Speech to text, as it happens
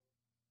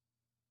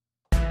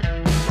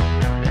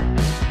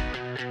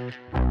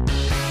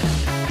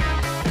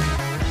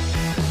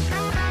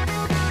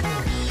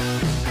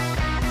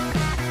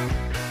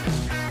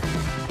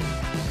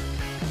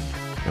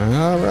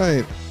All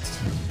right.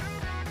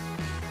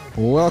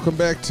 Welcome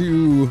back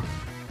to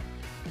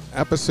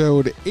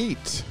episode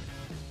 8.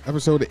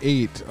 Episode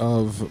 8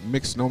 of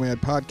Mixed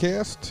Nomad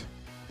Podcast.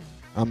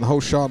 I'm the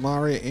host, Sean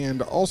Lowry,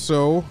 and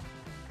also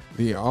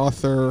the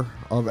author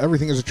of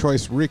Everything is a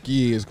Choice, Rick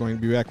Yee, is going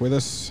to be back with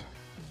us.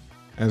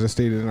 As I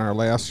stated in our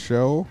last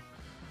show,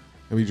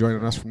 he'll be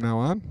joining us from now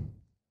on.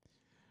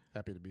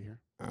 Happy to be here.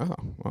 Oh,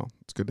 well,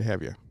 it's good to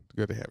have you. It's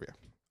good to have you.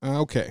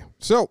 Okay,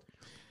 so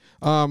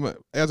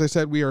as I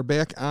said, we are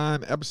back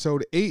on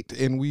episode 8,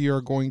 and we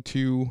are going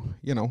to,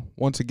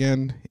 once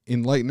again,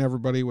 enlighten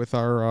everybody with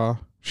our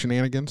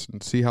shenanigans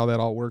and see how that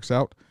all works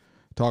out.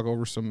 Talk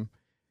over some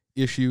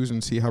issues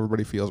and see how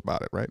everybody feels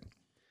about it, right?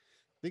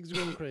 Things are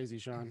going crazy,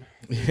 Sean.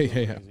 Yeah.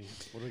 Crazy.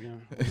 What are we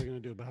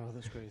gonna do about all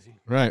this crazy?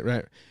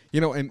 Right.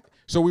 And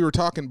so we were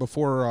talking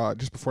before,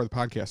 just before the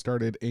podcast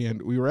started,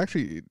 and we were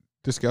actually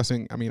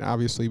discussing,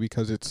 obviously,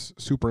 because it's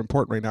super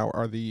important right now,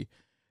 are the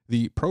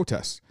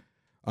protests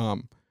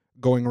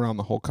going around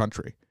the whole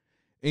country.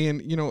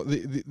 And,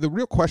 the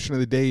real question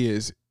of the day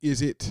is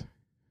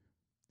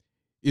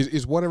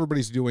what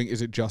everybody's doing,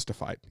 is it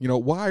justified?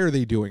 Why are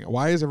they doing it?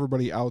 Why is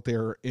everybody out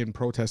there in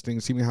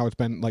protesting? Seeming how it's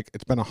been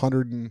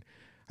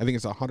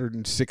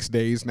 106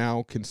 days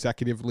now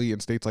consecutively in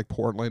states like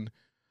Portland.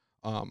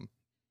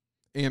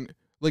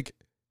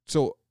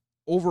 So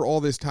over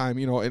all this time,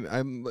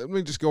 and let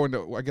me just go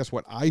into, I guess,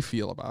 what I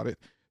feel about it.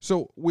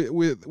 So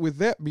with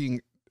that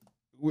being,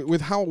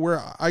 with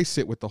where I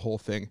sit with the whole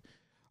thing,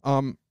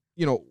 why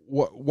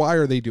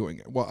are they doing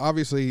it? Well,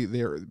 obviously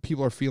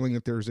people are feeling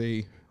that there's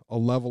a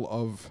level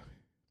of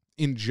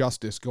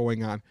injustice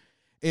going on.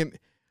 And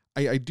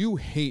I do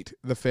hate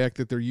the fact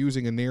that they're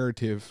using a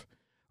narrative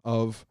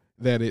of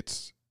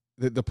that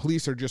the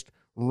police are just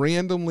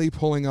randomly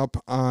pulling up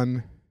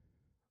on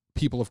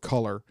people of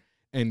color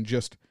and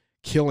just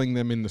killing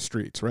them in the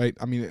streets, right?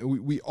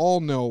 We all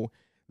know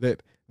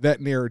that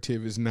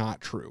narrative is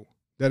not true.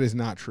 That is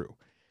not true.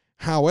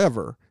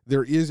 However,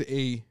 but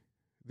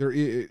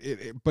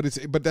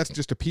that's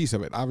just a piece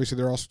of it. Obviously,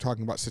 they're also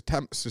talking about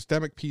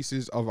systemic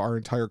pieces of our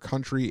entire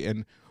country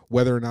and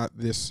whether or not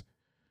this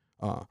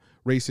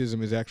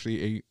racism is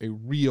actually a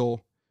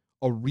real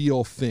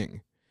thing.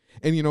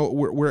 And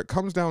where it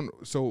comes down,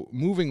 so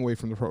moving away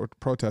from the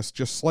protests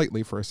just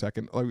slightly for a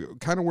second,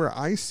 kind of where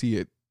I see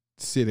it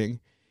sitting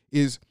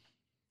is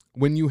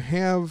when you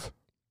have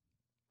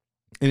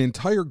an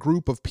entire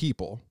group of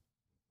people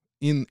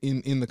in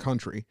the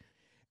country,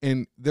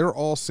 and they're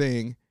all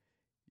saying,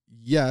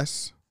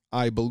 yes,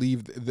 I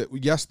believe that,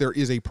 yes, there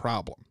is a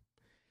problem.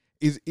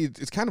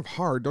 It's kind of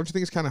hard. Don't you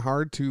think it's kind of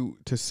hard to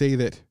say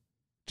that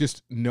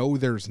just no,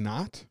 there's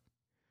not?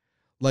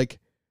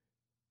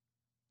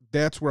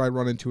 That's where I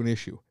run into an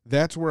issue.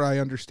 That's where I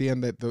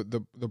understand that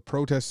the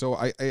protests. So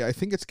I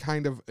think it's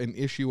kind of an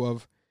issue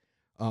of,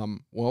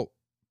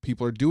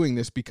 people are doing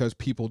this because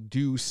people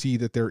do see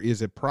that there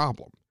is a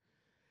problem.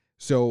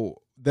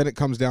 So then it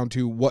comes down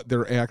to what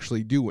they're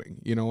actually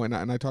doing,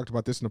 and I talked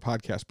about this in the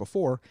podcast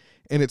before,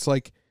 and it's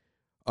like,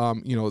 I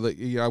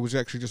was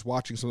actually just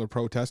watching some of the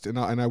protests, and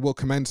I will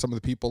commend some of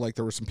the people. Like,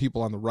 there were some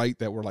people on the right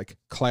that were like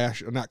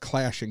not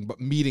clashing, but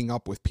meeting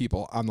up with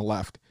people on the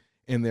left.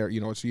 And there,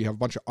 so you have a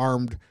bunch of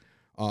armed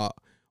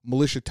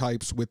militia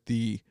types with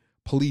the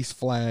police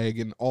flag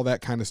and all that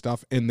kind of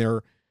stuff, and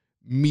they're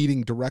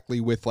meeting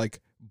directly with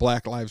like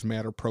Black Lives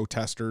Matter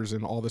protesters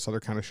and all this other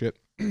kind of shit.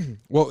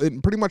 Well,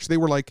 pretty much they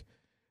were like,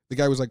 the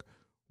guy was like,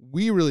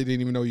 we really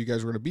didn't even know you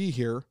guys were going to be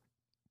here.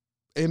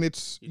 And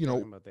it's, You're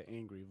talking about the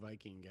angry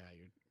Viking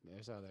guy.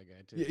 I saw that guy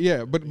too.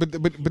 Yeah, but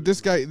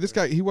this guy,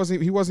 he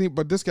wasn't,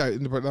 but this guy,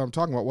 but I'm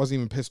talking about, wasn't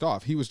even pissed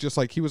off. He was just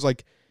like, he was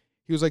like,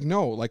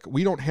 no, like,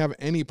 we don't have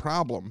any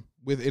problem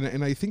with,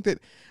 and I think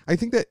that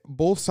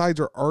both sides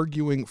are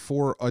arguing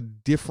for a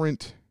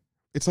different,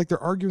 it's like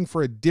they're arguing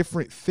for a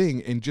different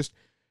thing, and just,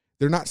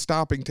 they're not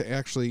stopping to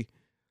actually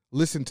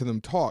listen to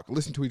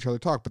each other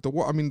talk. But the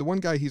one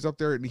guy, he's up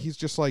there and he's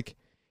just like,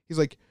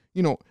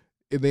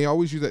 they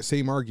always use that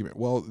same argument.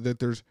 Well, that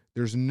there's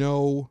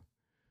no,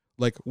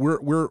 like,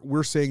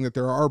 we're saying that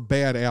there are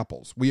bad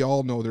apples. We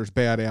all know there's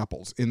bad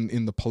apples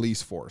in the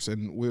police force,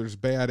 and there's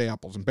bad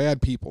apples and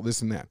bad people,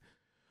 this and that.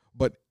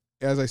 But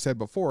as I said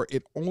before,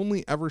 it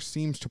only ever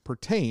seems to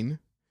pertain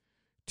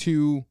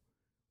to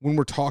when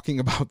we're talking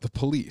about the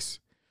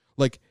police.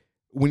 Like,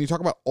 when you talk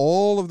about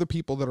all of the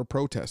people that are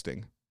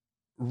protesting,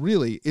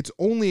 really, it's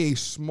only a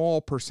small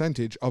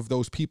percentage of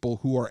those people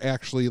who are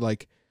actually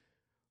like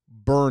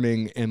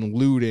burning and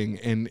looting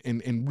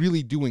and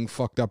really doing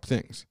fucked up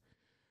things.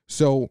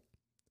 So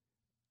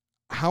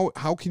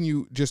how can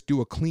you just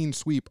do a clean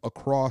sweep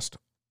across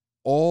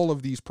all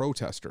of these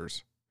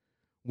protesters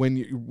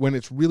when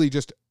it's really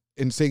just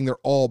in saying they're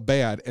all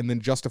bad and then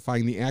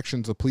justifying the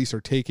actions the police are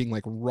taking,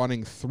 like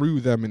running through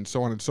them and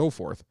so on and so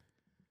forth?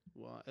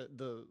 Well,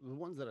 the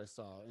ones that I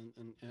saw,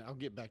 and I'll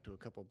get back to a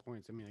couple of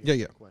points. I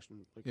Yeah. A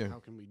question, like, how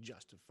can we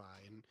justify?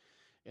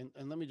 And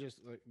let me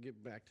just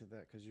get back to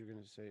that, because you're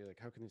going to say,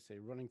 like, how can they say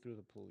running through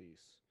the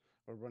police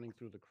or running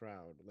through the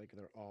crowd, like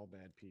they're all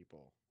bad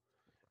people?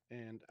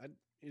 And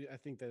I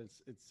think that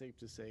it's safe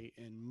to say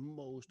in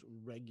most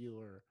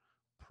regular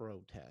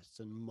protests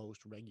and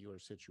most regular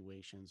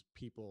situations,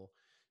 people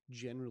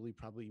generally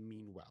probably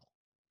mean well.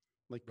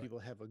 Like Right. people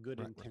have a good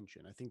Right. Right.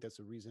 intention. I think that's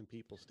the reason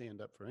people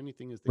stand up for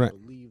anything is they Right.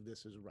 believe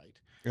this is right.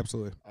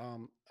 Absolutely.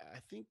 I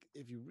think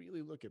if you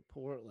really look at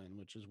Portland,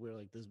 which is where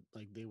like this,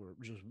 like they were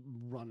just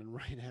running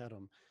right at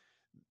them.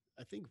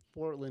 I think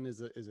Portland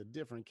is a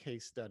different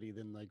case study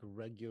than like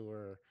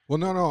regular Well,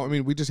 no, like no. I police.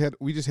 mean,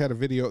 we just had a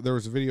video. There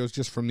was videos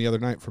just from the other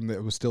night from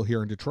it was still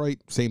here in Detroit.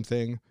 Same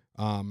thing.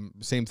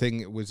 Same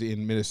thing was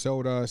in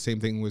Minnesota. Same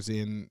thing was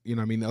in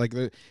I mean like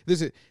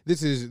this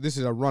is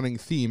a running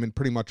theme in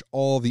pretty much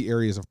all the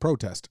areas of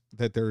protest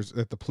that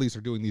the police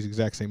are doing these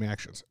exact same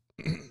actions.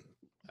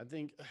 I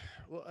think,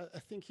 well, I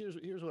think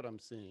here's what I'm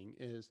seeing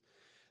is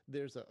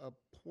there's a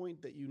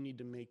point that you need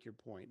to make your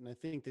point, and I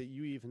think that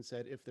you even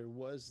said if there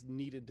was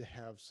needed to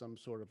have some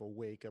sort of a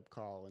wake up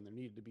call, and there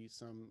needed to be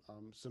some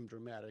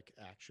dramatic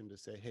action to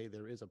say, hey,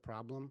 there is a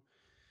problem.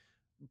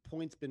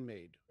 Point's been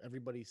made.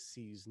 Everybody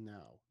sees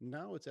now.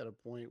 Now it's at a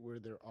point where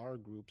there are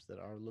groups that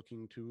are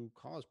looking to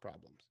cause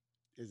problems.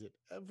 Is it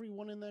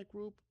everyone in that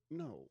group?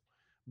 No.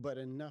 But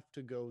enough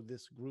to go,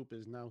 this group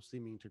is now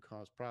seeming to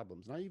cause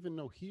problems. And I even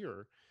know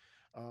here,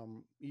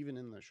 even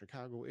in the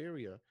Chicago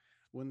area,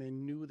 when they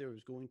knew there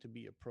was going to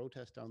be a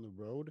protest down the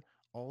road,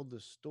 all the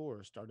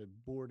stores started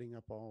boarding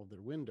up all of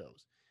their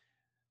windows.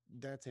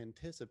 That's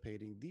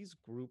anticipating these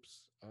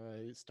groups.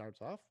 It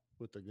starts off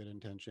with a good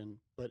intention,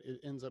 but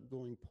it ends up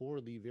going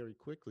poorly very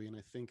quickly. And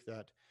I think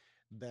that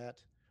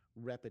that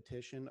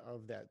repetition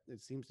of that,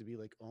 it seems to be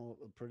like all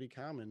pretty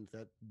common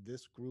that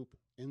this group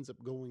ends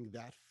up going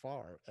that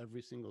far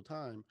every single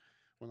time.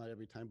 Well, not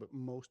every time, but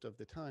most of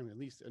the time, at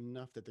least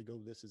enough that they go,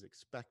 this is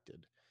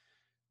expected.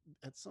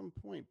 At some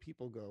point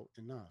people go,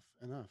 enough,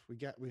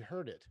 we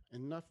heard it,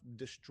 enough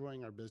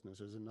destroying our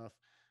businesses, enough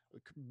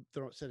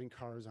setting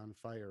cars on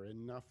fire,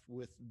 enough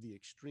with the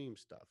extreme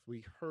stuff.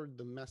 We heard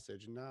the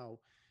message. Now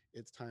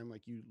it's time,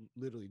 like you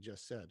literally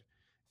just said,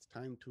 it's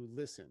time to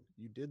listen.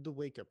 You did the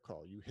wake up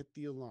call, you hit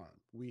the alarm,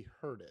 we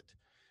heard it.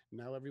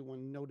 Now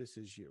everyone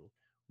notices you.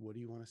 What do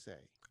you want to say?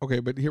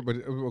 But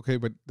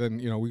then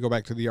we go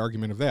back to the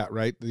argument of that,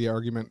 right? The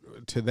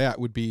argument to that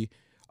would be,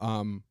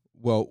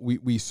 well,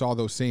 we saw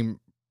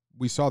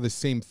we saw the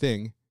same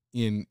thing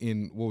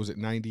in what was it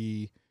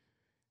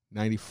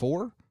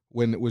 94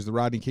 when it was the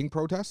Rodney King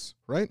protests,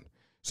 right?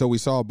 So we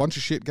saw a bunch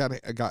of shit got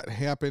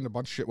happened, a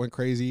bunch of shit went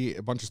crazy,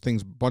 a bunch of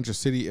things,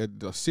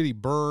 the city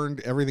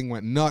burned, everything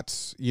went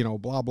nuts,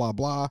 blah blah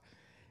blah,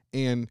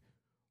 and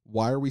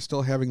why are we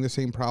still having the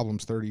same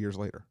problems 30 years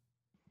later?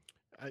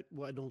 I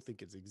don't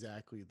think it's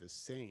exactly the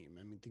same.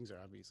 I mean, things are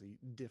obviously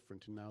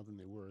different now than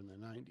they were in the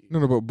No,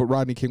 90s. no, but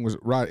Rodney King was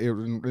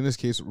in this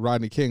case.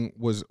 Rodney King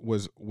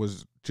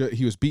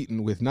he was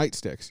beaten with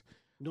nightsticks.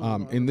 No, I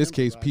In this remember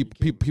case, Rodney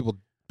King.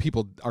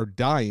 people are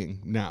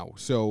dying now.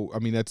 So I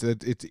mean,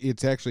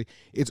 it's actually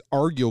it's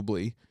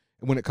arguably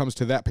when it comes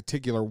to that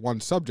particular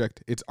one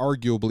subject, it's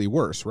arguably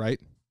worse,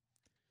 right?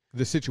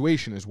 The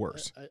situation is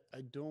worse.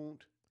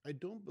 I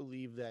don't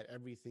believe that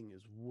everything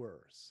is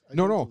worse. I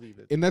No, don't no. believe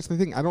it. And that's the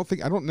thing. I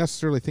don't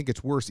necessarily think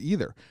it's worse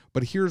either.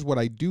 But here's what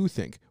I do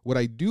think. What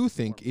I do More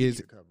think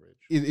media coverage.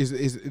 is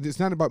it's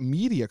not about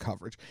media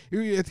coverage.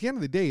 At the end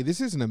of the day,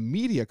 this isn't a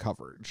media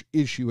coverage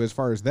issue as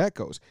far as that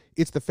goes.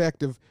 It's the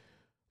fact of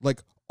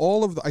like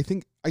all of the I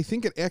think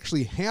it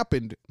actually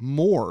happened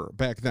more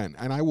back then,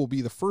 and I will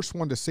be the first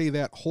one to say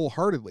that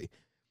wholeheartedly.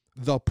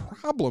 The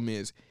problem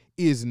is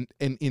and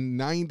in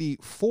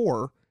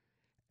 94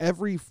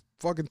 every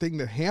fucking thing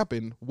that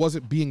happened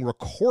wasn't being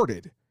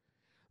recorded.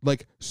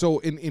 Like,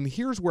 so, and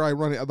here's where I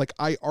run it. Like,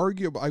 I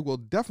will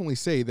definitely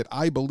say that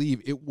I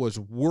believe it was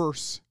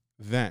worse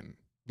then.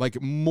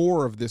 Like,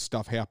 more of this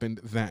stuff happened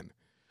then.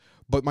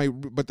 But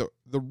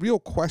the real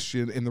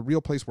question and the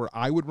real place where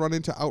I would run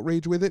into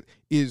outrage with it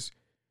is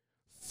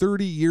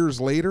 30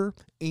 years later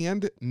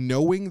and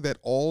knowing that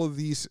all of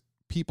these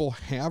people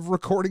have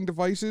recording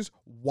devices,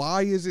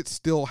 why is it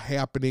still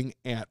happening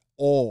at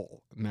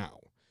all now?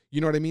 You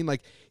know what I mean?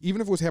 Like,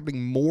 even if it was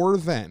happening more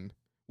then,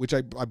 which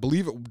I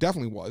believe it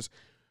definitely was,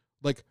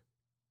 like,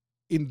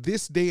 in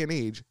this day and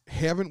age,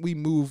 haven't we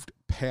moved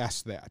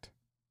past that?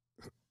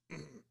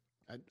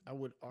 I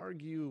would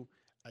argue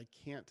I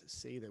can't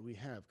say that we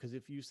have, because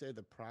if you say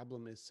the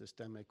problem is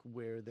systemic,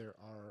 where there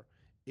are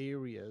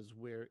areas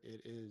where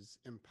it is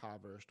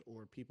impoverished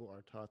or people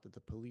are taught that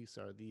the police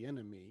are the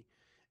enemy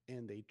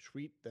and they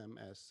treat them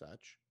as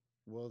such,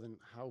 well, then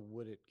how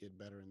would it get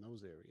better in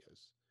those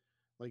areas?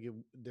 Like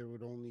there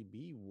would only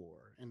be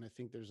war. And I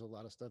think there's a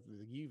lot of stuff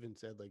that you even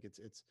said, like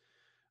it's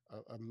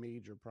a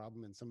major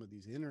problem in some of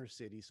these inner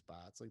city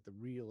spots, like the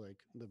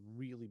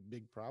really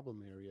big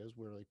problem areas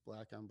where like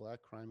black on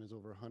black crime is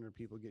over 100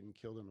 people getting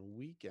killed in a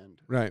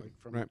weekend, Right, like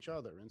from right. each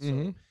other. And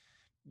Mm-hmm. so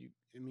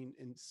I mean,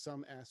 in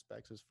some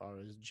aspects, as far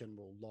as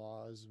general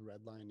laws,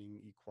 redlining,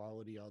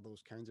 equality, all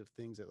those kinds of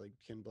things, that like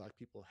can black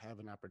people have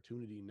an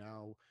opportunity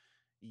now?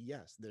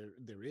 Yes,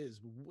 there is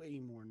way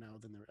more now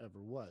than there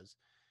ever was.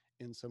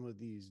 In some of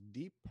these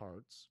deep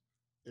parts,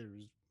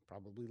 there's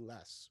probably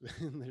less.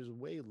 There's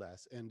way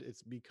less, and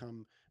it's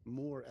become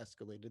more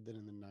escalated than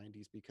in the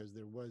 90s because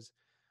there was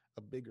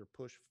a bigger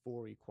push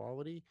for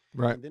equality,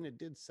 Right. and then it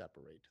did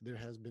separate. There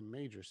has been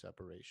major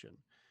separation.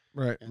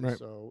 Right. And Right.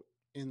 so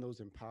in those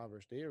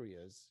impoverished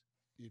areas,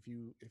 if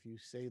you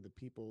say the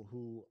people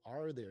who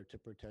are there to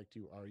protect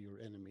you are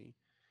your enemy,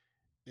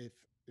 if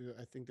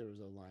I think there was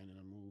a line in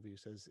a movie that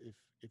says,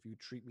 if you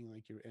treat me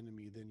like your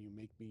enemy, then you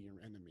make me your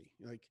enemy.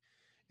 Like,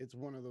 it's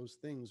one of those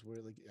things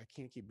where, like, I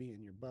can't keep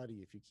being your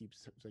buddy if you keep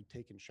like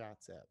taking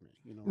shots at me,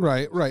 one of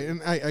Right. those Right. things.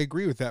 And I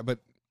agree with that,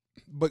 but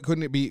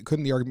couldn't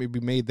the argument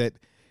be made that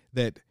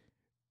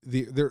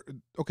there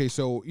okay,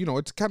 so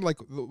it's kind of like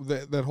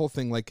that whole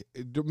thing, like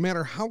no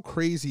matter how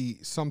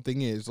crazy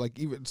something is, like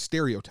even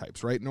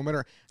stereotypes, right? No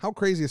matter how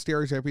crazy a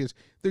stereotype is,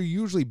 they're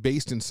usually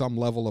based in some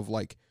level of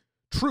like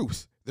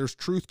truth. There's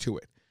truth to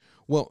it.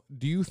 Well,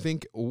 do you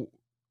think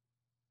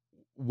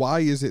why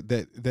is it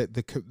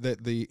that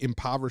the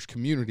impoverished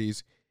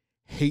communities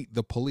hate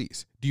the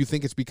police? Do you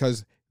think it's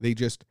because they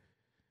just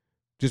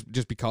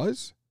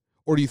because,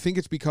 or do you think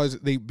it's because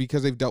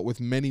they've dealt with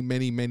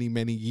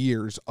many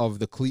years of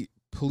the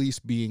police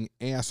being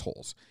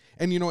assholes?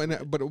 And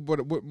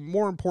but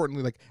more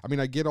importantly, like, I mean,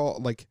 I get all,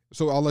 like,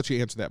 so I'll let you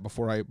answer that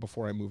before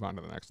I move on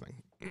to the next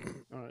thing.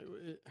 All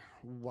right.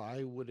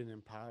 Why would an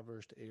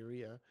impoverished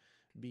area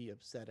be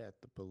upset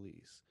at the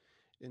police?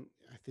 And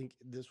I think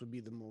this would be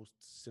the most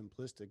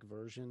simplistic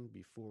version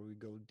before we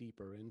go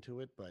deeper into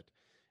it. But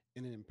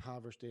in an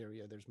impoverished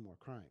area, there's more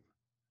crime.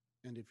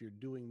 And if you're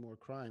doing more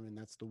crime, and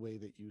that's the way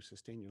that you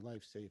sustain your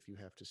life, say if you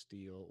have to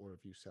steal, or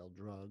if you sell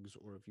drugs,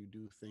 or if you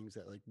do things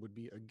that like would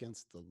be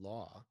against the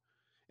law,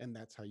 and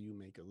that's how you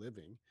make a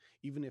living,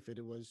 even if it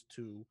was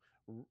to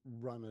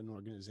run an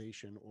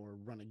organization or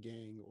run a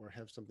gang or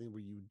have something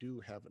where you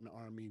do have an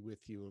army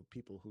with you of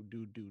people who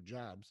do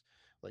jobs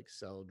like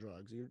sell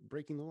drugs, you're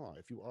breaking the law.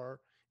 If you are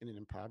in an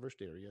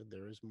impoverished area,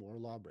 there is more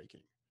law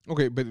breaking.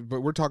 Okay,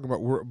 but we're talking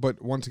about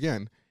but once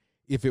again,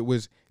 if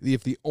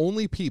the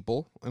only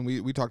people, and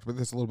we talked about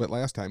this a little bit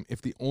last time,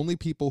 if the only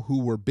people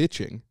who were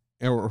bitching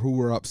or who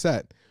were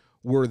upset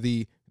were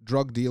the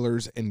drug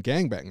dealers and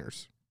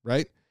gangbangers,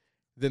 right?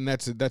 Then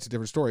that's a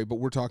different story. But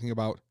we're talking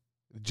about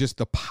just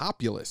the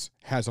populace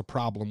has a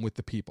problem with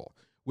the people,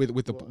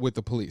 with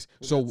the police.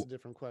 Well, so that's a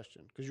different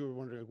question, because you were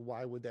wondering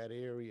why would that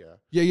area?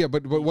 Yeah,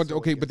 but what? so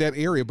Okay, but that against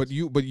the area,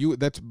 police?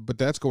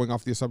 that's going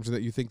off the assumption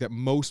that you think that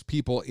most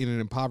people in an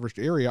impoverished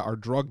area are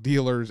drug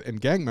dealers and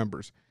gang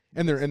members,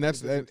 and that's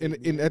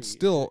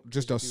still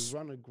just a. If you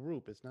run a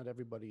group, it's not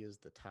everybody is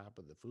the top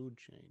of the food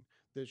chain.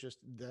 There's just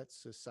that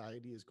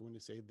society is going to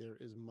say there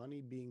is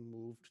money being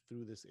moved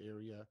through this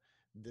area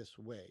this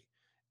way.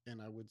 And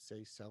I would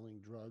say selling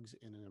drugs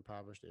in an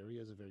impoverished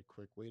area is a very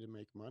quick way to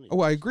make money.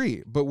 Oh, I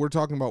agree. But we're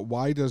talking about,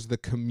 why does the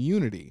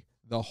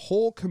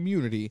whole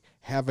community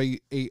have a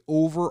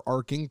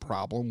overarching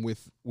problem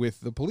with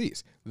the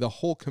police? The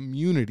whole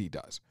community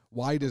does.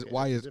 Why is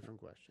a different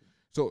question?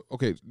 So,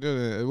 okay,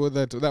 well,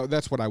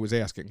 that's what I was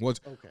asking.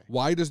 Okay.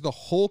 Why does the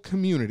whole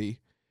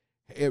community,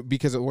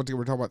 because once again,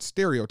 we're talking about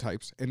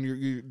stereotypes, and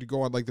you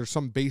go on like there's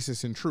some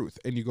basis in truth,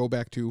 and you go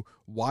back to,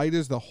 why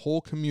does the whole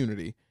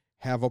community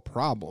have a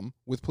problem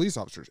with police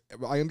officers?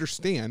 I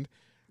understand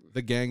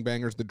the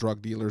gangbangers, the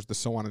drug dealers, the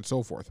so on and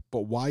so forth,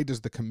 but why does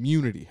the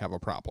community have a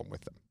problem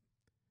with them?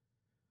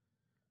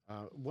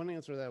 One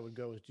answer that would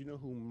go is, do you know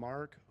who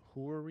Mark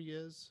Houry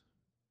is?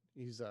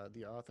 He's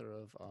the author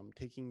of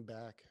Taking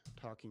Back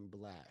Talking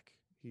Black.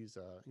 He's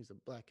a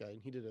black guy,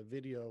 and he did a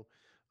video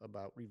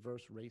about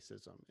reverse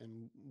racism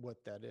and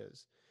what that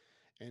is.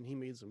 And he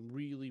made some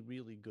really,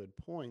 really good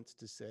points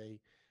to say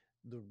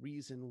the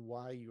reason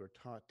why you're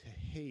taught to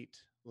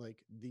hate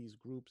like these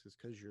groups is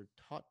because you're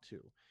taught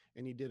to.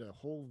 And he did a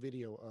whole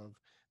video of,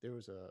 there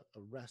was a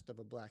arrest of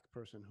a black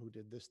person who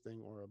did this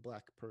thing, or a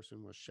black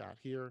person was shot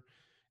here,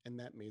 and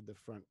that made the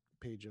front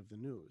page of the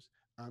news.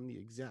 On the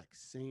exact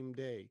same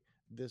day,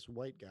 this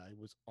white guy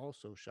was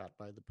also shot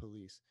by the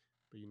police,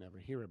 but you never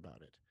hear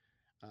about it.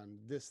 On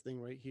this thing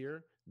right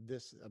here,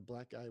 a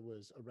black guy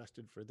was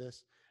arrested for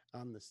this.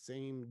 On the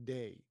same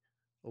day,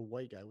 a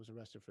white guy was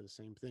arrested for the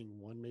same thing.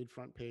 One made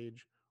front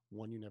page,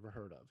 one you never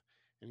heard of.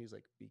 And he's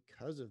like,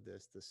 because of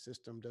this, the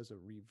system does a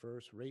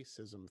reverse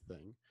racism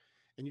thing.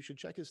 And you should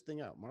check his thing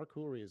out. Mark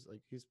Houry is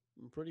like, he's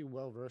pretty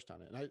well versed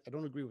on it. And I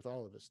don't agree with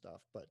all of his stuff,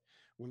 but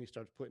when he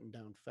starts putting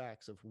down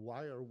facts of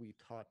why are we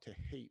taught to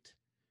hate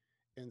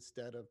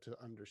instead of to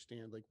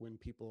understand, like, when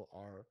people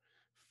are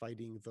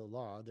fighting the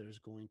law, there's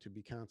going to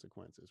be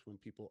consequences. When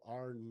people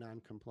are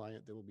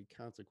non-compliant, there will be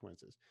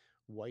consequences.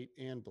 White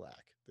and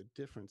black. The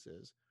difference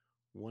is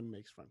one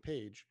makes front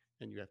page,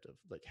 and you have to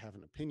like have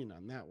an opinion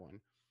on that one,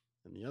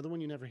 and the other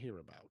one you never hear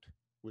about,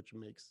 which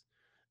makes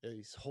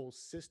a whole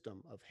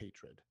system of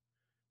hatred,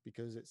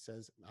 because it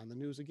says on the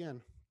news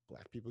again,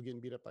 black people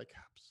getting beat up by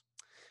cops.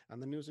 On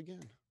the news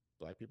again,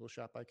 black people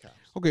shot by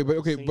cops. Okay,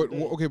 but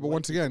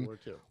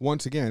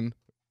once again,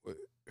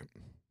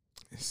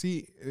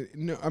 see,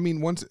 no, I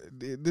mean,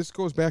 this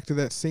goes back to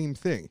that same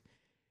thing.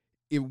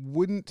 It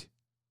wouldn't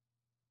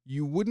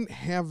you wouldn't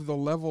have the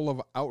level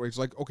of outrage.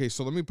 Like, okay,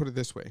 so let me put it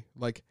this way.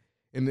 Like,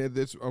 and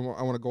this, I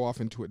want to go off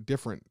into a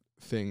different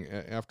thing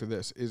after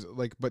this is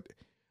like, but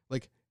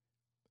like,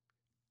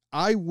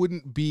 I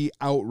wouldn't be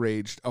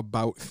outraged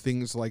about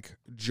things like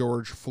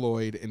George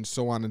Floyd and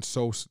so on and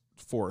so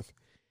forth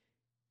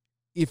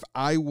if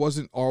I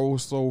wasn't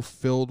also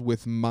filled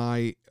with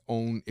my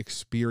own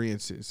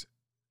experiences.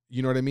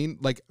 You know what I mean?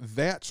 Like,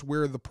 that's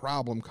where the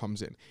problem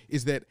comes in,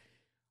 is that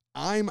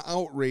I'm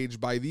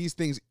outraged by these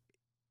things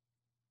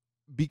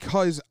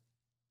because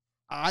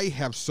I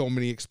have so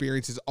many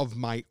experiences of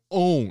my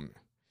own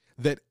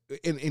that,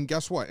 and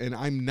guess what? And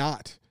I'm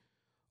not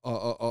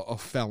a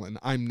felon.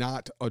 I'm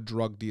not a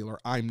drug dealer.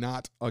 I'm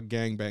not a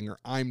gangbanger.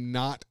 I'm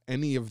not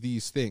any of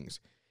these things.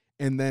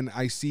 And then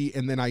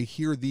I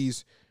hear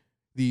these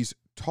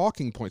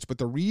talking points, but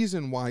the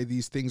reason why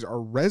these things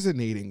are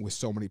resonating with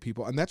so many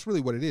people, and that's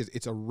really what it is.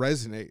 It's a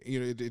resonate.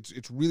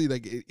 It's really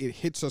like it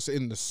hits us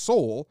in the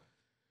soul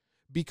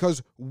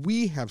because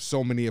we have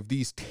so many of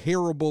these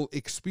terrible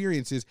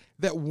experiences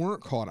that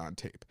weren't caught on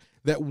tape,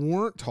 that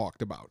weren't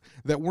talked about,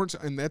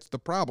 and that's the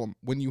problem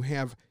when you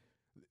have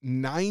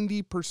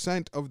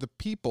 90% of the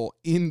people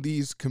in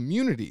these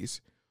communities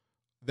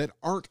that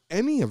aren't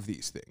any of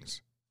these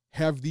things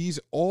have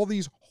all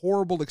these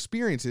horrible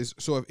experiences.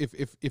 So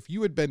if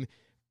you had been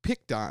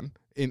picked on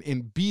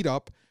and beat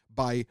up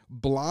by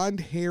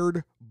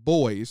blonde-haired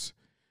boys,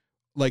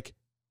 like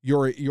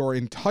your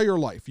entire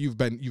life, you've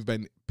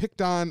been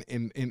picked on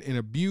and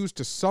abused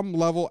to some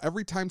level.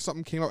 Every time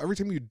something came up, every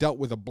time you dealt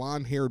with a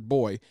blonde-haired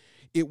boy,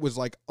 it was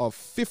like a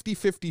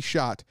 50-50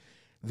 shot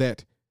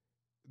that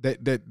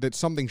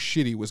something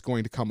shitty was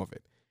going to come of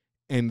it.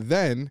 And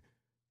then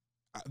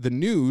the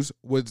news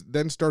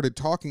started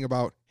talking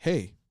about,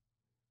 hey,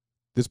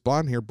 this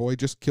blonde-haired boy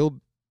just killed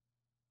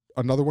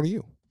another one of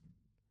you.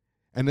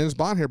 And then this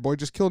blonde-haired boy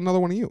just killed another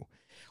one of you.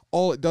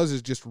 All it does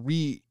is just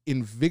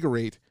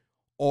reinvigorate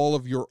all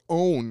of your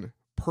own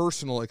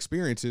personal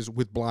experiences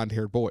with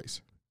blonde-haired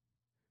boys.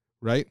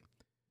 Right?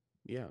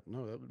 Yeah,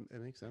 no,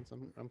 that makes sense.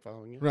 I'm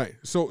following you. Right.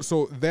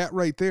 So that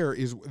right there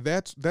is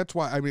that's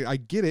why, I mean, I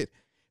get it,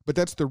 but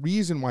that's the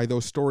reason why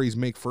those stories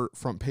make for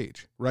front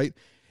page, right?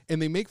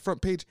 And they make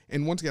front page.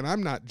 And once again,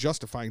 I'm not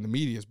justifying the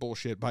media's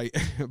bullshit by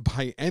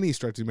any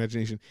stretch of the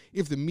imagination.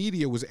 If the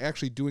media was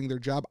actually doing their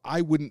job,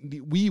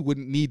 we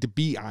wouldn't need to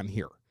be on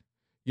here.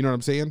 You know what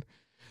I'm saying?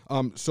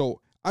 So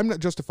I'm not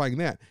justifying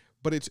that,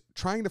 but it's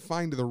trying to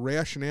find the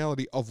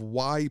rationality of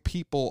why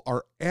people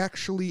are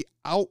actually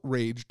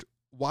outraged,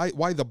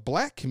 why the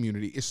black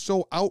community is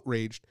so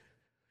outraged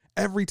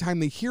every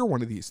time they hear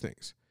one of these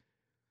things.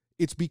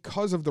 It's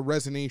because of the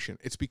resonation.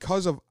 It's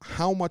because of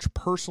how much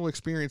personal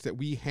experience that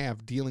we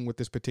have dealing with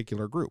this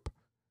particular group.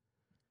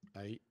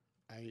 I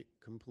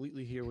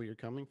completely hear where you're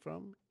coming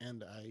from,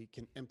 and I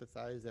can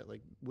empathize that,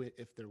 like,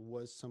 if there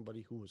was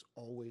somebody who was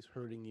always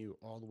hurting you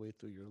all the way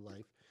through your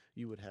life,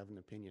 you would have an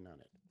opinion on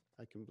it.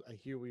 I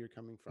hear where you're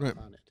coming from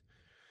on it.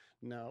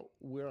 Now,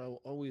 where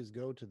I'll always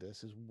go to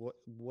this is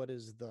what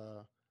is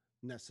the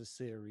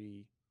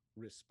necessary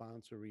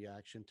response or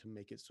reaction to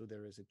make it so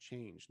there is a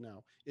change.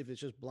 Now, if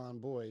it's just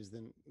blonde boys,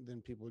 then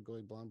people would go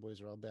like, blonde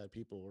boys are all bad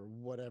people or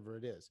whatever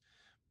it is.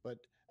 But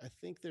I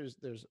think there's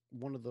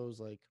one of those,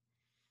 like,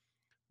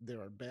 there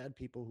are bad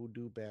people who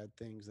do bad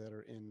things that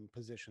are in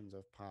positions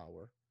of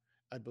power.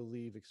 I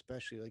believe,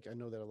 especially, like, I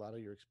know that a lot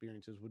of your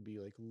experiences would be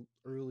like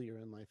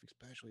earlier in life,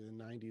 especially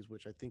the 90s,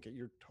 which I think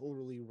you're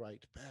totally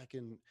right. Back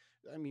in,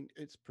 I mean,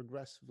 it's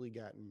progressively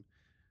gotten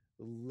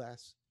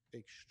less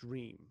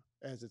extreme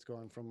as it's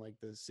gone from like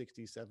the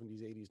 60s,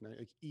 70s, 80s, 90s.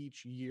 Like,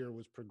 each year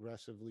was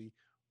progressively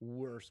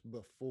worse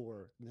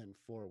before than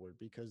forward,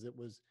 because it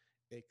was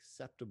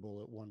acceptable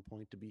at one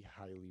point to be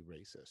highly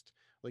racist.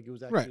 Like, it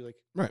was actually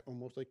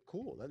almost like,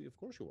 cool, that, of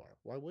course you are.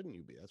 Why wouldn't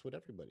you be? That's what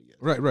everybody is.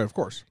 Right, of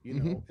course. You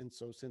know, and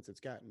so since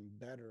it's gotten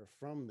better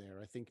from there,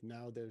 I think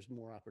now there's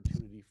more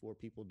opportunity for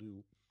people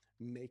to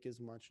make as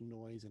much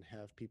noise and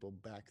have people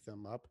back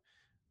them up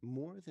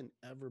more than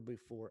ever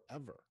before,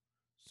 ever.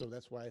 So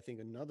that's why I think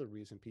another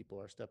reason people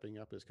are stepping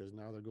up is because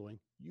now they're going,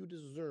 you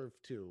deserve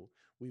to.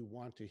 We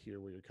want to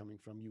hear where you're coming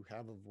from. You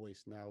have a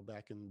voice now.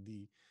 Back in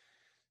the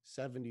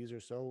 70s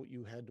or so,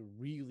 you had to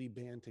really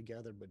band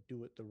together, but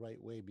do it the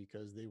right way,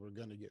 because they were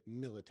going to get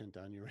militant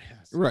on your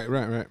ass.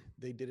 Right.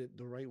 They did it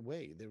the right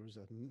way. There was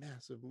a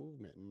massive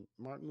movement, and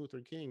Martin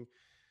Luther King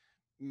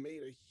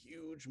made a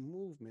huge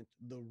movement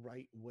the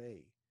right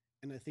way.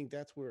 And I think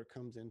that's where it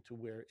comes into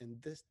where, in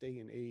this day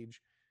and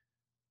age,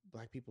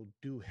 Black people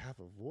do have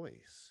a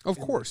voice. Of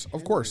course.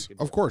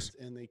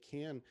 And they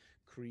can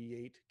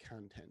create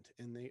content,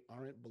 and they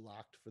aren't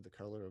blocked for the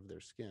color of their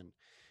skin.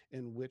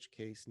 In which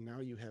case, now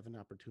you have an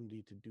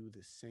opportunity to do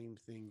the same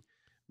thing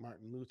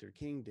Martin Luther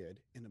King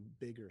did in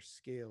a bigger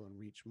scale and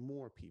reach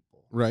more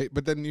people. Right.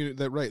 But then you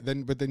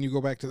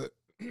go back to the,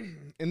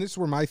 and this is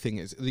where my thing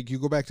is, like, you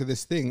go back to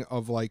this thing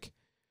of like,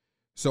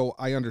 so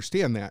I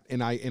understand that,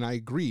 and I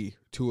agree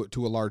to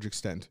a large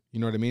extent. You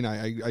know what I mean?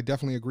 I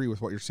definitely agree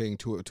with what you're saying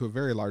to a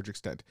very large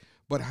extent.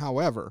 But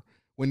however,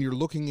 when you're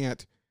looking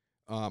at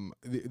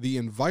the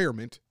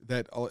environment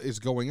that is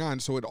going on.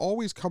 So it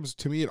always comes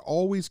to me. It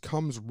always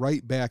comes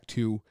right back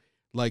to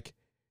like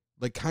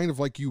kind of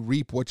like you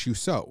reap what you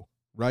sow,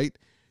 right?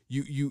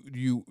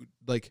 You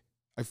like,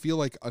 I feel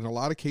like in a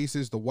lot of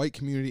cases, the white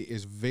community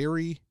is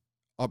very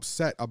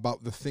upset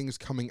about the things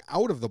coming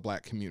out of the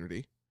black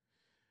community,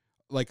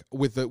 like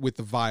with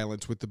the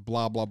violence, with the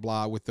blah blah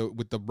blah, with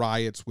the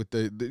riots, with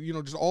the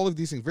just all of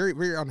these things. Very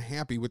very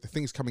unhappy with the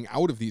things coming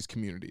out of these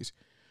communities,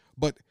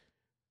 but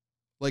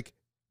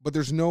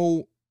there's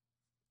no,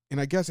 and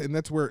I guess, and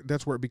that's where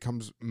it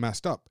becomes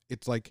messed up.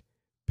 It's like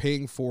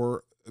paying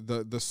for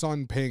the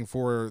son paying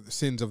for the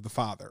sins of the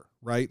father,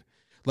 right?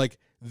 Like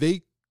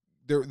the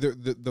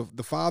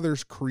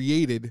fathers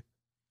created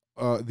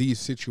these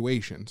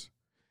situations,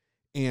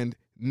 and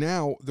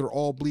now they're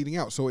all bleeding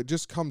out. So it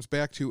just comes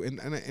back to, and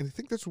I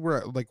think that's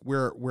where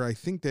I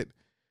think that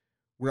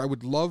where I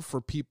would love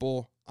for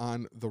people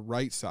on the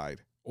right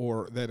side,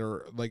 or that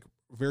are like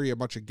very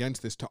much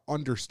against this, to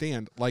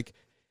understand, like,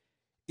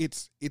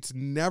 it's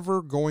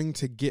never going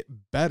to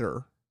get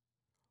better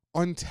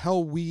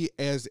until we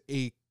as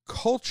a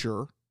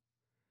culture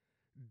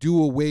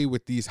do away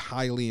with these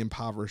highly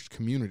impoverished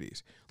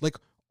communities, like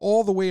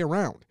all the way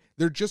around.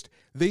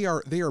 They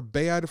are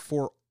bad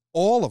for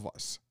all of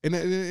us, and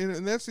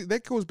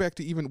that goes back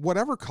to even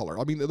whatever color.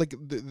 I mean, like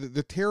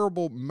the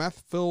terrible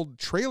meth-filled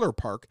trailer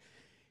park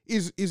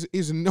is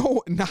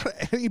not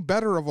any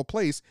better of a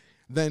place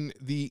than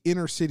the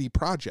inner city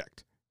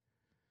project.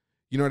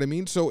 You know what I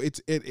mean? So it's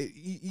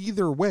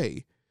either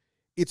way,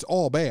 it's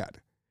all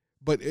bad.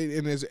 But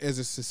as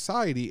a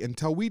society,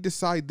 until we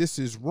decide this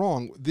is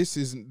wrong,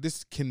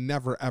 this can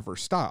never ever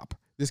stop.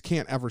 This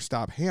can't ever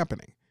stop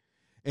happening.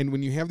 And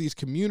when you have these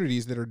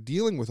communities that are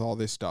dealing with all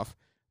this stuff,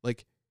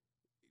 like,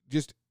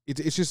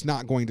 it's just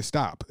not going to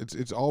stop.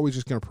 It's always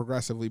just going to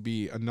progressively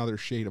be another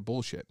shade of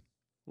bullshit.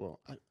 Well,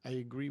 I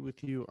agree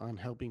with you on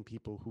helping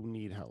people who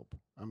need help.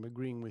 I'm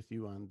agreeing with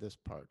you on this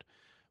part.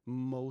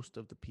 Most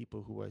of the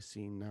people who I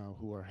see now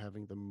who are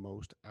having the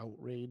most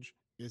outrage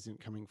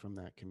isn't coming from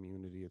that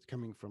community. It's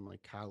coming from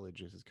like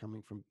colleges. It's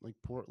coming from like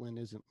Portland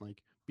isn't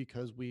like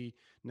because we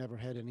never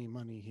had any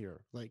money here.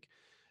 Like,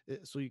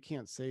 so you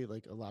can't say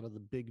like a lot of the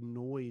big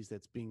noise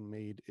that's being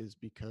made is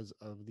because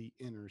of the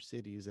inner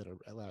cities that are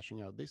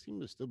lashing out. They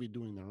seem to still be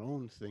doing their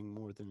own thing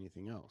more than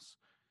anything else.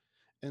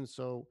 And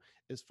so,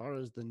 as far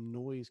as the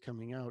noise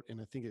coming out,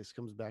 and I think this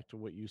comes back to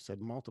what you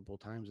said multiple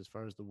times as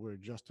far as the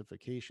word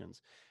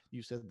justifications,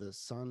 you said the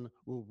son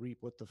will reap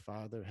what the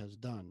father has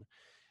done.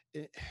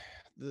 It,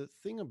 the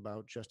thing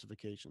about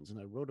justifications, and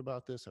I wrote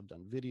about this, I've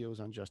done videos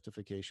on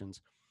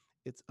justifications,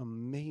 it's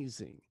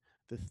amazing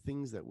the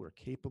things that we're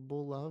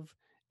capable of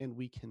and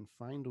we can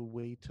find a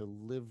way to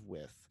live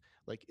with.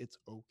 Like, it's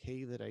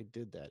okay that I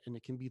did that. And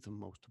it can be the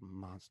most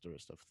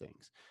monstrous of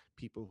things.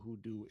 People who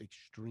do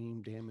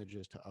extreme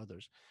damages to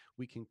others.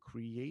 We can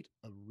create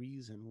a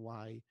reason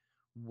why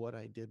what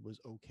I did was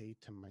okay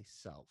to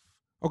myself.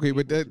 Okay,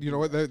 but that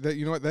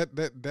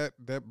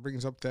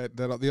brings up that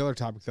the other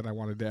topic that I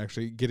wanted to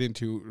actually get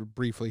into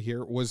briefly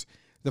here was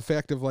the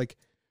fact of like,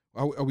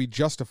 how we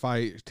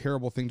justify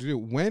terrible things to do.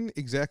 When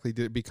exactly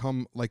did it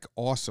become like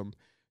awesome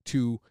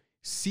to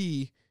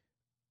see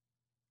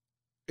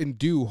and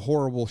do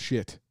horrible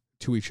shit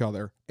to each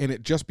other, and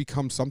it just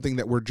becomes something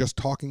that we're just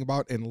talking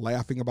about and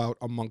laughing about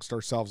amongst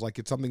ourselves, like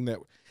it's something that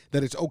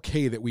it's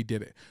okay that we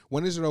did it?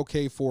 When is it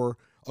okay for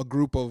a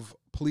group of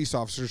police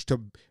officers to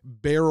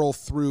barrel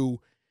through,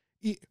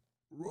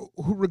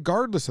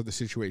 regardless of the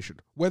situation,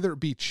 whether it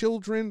be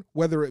children,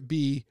 whether it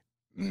be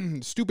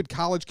stupid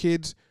college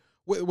kids,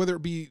 whether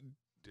it be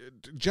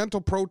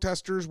gentle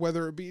protesters,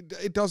 whether it be,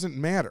 it doesn't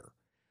matter.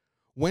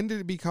 When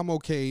did it become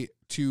okay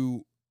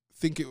to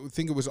think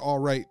it was all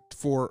right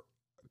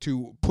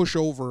to push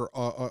over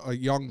a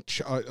young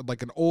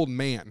like an old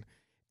man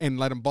and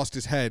let him bust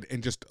his head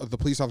and just the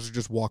police officer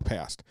just walk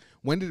past?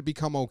 When did it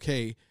become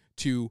okay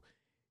to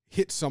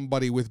hit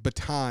somebody with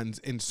batons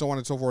and so on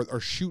and so forth, or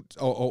shoot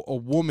a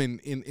woman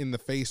in the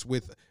face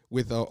with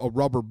a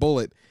rubber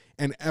bullet,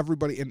 and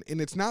everybody, and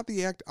it's not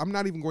the act? I'm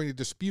not even going to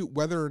dispute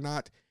whether or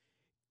not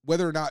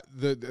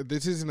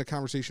this isn't a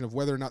conversation of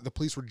whether or not the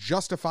police were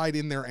justified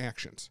in their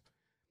actions.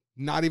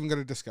 Not even going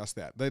to discuss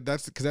that.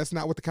 That's because that's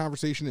not what the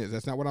conversation is.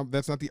 That's not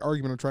the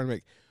argument I'm trying to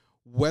make.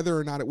 Whether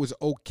or not it was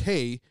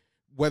okay,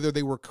 whether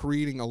they were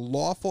creating a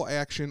lawful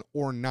action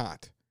or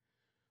not.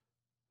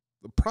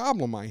 The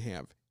problem I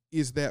have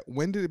is that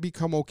when did it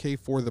become okay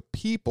for the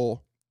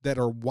people that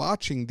are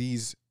watching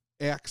these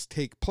acts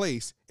take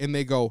place and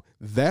they go,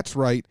 that's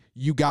right,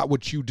 you got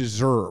what you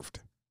deserved?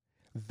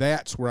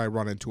 That's where I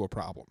run into a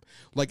problem.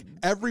 Like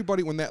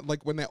everybody, when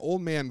that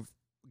old man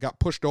got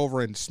pushed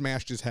over and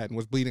smashed his head and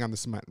was bleeding on the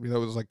cement, that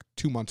was like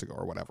 2 months ago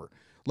or whatever.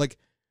 Like,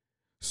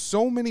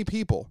 so many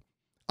people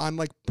on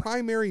like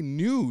primary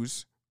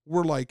news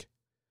were like,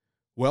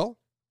 well,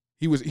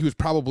 he was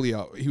probably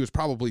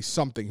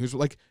something. He was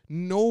like,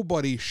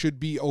 nobody should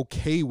be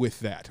okay with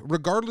that,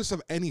 regardless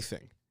of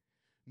anything.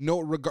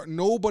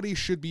 Nobody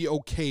should be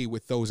okay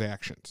with those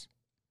actions.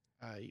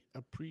 I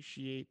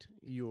appreciate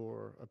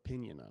your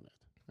opinion on it.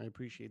 I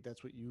appreciate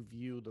that's what you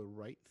view the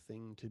right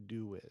thing to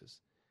do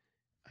is.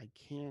 I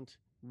can't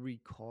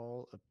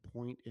recall a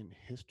point in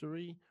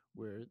history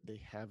where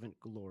they haven't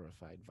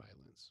glorified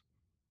violence.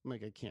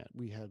 Like, I can't.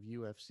 We have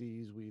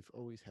UFCs. We've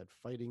always had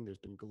fighting. There's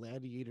been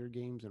gladiator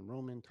games in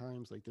Roman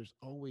times. Like, there's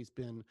always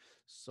been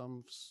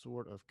some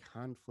sort of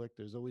conflict.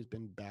 There's always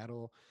been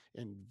battle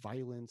and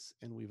violence,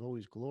 and we've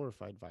always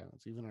glorified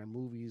violence. Even our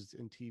movies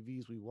and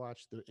TVs we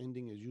watch, the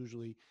ending is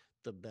usually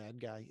the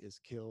bad guy is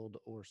killed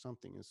or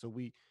something. And so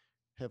we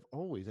have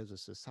always, as a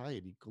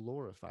society,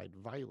 glorified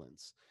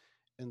violence.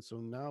 And so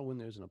now, when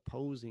there's an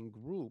opposing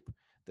group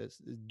that's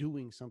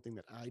doing something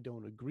that I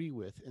don't agree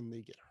with and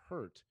they get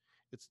hurt,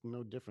 it's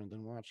no different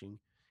than watching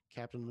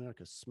Captain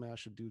America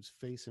smash a dude's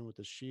face in with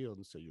a shield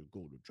and say, "You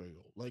go to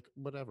jail." Like,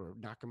 whatever,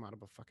 knock him out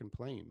of a fucking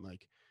plane.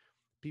 Like,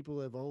 people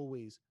have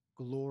always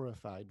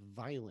glorified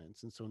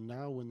violence. And so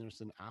now, when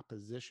there's an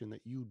opposition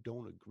that you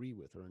don't agree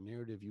with or a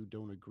narrative you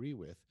don't agree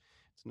with,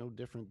 it's no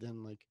different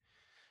than like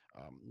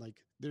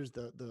there's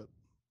the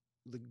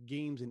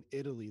games in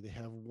Italy they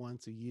have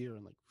once a year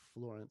in like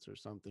Florence or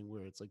something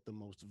where it's like the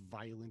most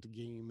violent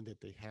game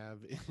that they have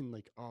in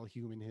like all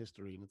human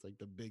history, and it's like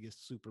the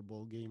biggest Super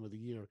Bowl game of the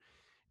year.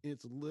 And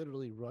it's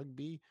literally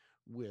rugby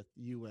with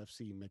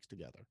UFC mixed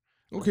together.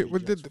 Okay,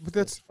 but that's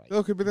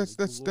okay, but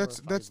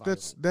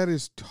that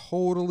is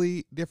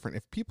totally different.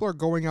 If people are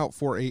going out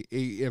for a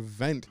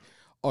event,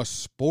 a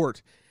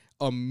sport,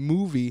 a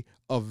movie,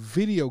 a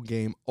video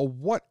game, a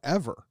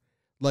whatever,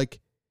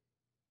 like,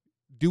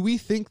 do we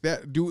think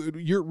that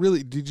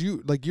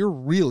you're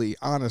really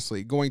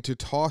honestly going to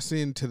toss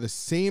into the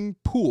same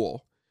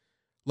pool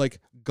like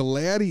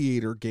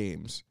gladiator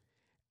games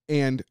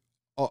and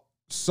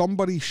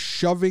somebody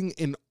shoving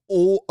a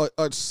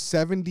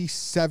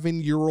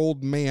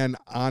 77-year-old man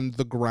on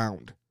the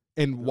ground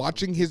and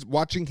watching his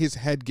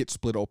head get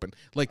split open?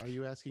 Like, are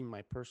you asking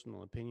my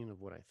personal opinion of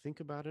what I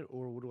think about it,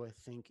 or what do I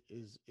think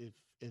is, if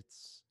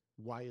it's,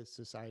 why is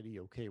society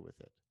okay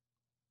with it?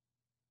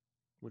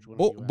 Which one?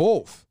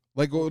 Both.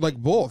 Like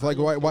both. Like,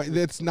 why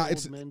that's not,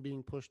 it's men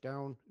being pushed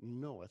down.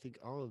 No, I think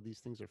all of these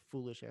things are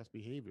foolish ass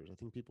behaviors. I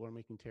think people are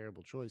making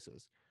terrible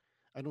choices.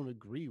 I don't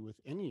agree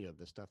with any of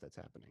the stuff that's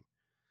happening.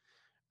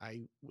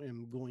 I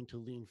am going to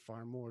lean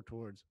far more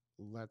towards,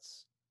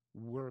 let's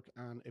work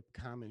on a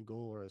common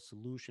goal or a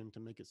solution to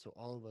make it so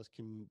all of us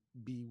can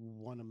be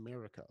one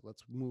America.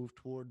 Let's move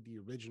toward the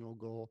original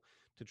goal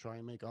to try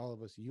and make all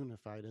of us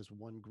unified as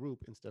one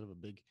group, instead of a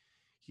big,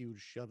 huge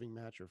shoving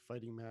match or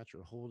fighting match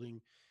or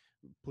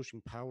pushing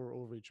power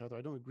over each other.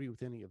 I don't agree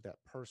with any of that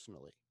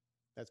personally.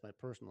 That's my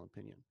personal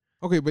opinion.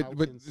 Okay, How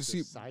but can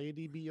see,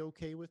 society be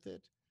okay with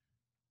it?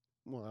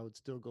 Well, I would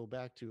still go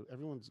back to,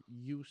 everyone's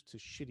used to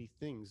shitty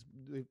things.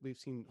 We've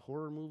seen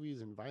horror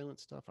movies and violent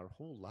stuff our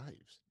whole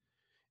lives.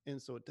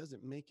 And so it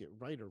doesn't make it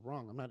right or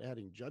wrong. I'm not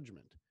adding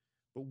judgment.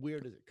 But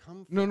where does it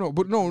come from? No.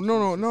 But no.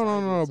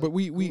 But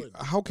we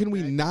how can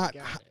we not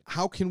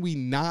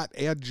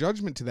add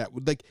judgment to that?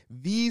 Like,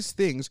 these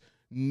things,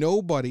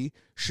 nobody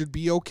should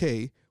be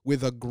okay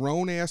with a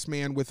grown ass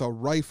man with a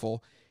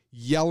rifle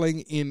yelling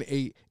in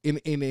a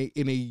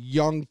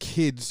young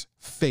kid's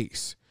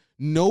face.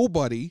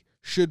 Nobody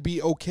should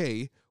be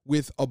okay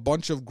with a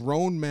bunch of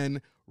grown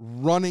men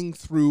running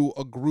through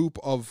a group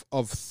of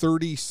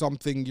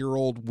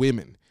 30-something-year-old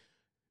women.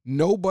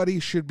 Nobody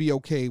should be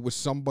okay with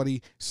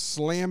somebody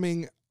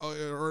slamming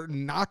or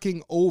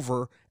knocking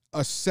over a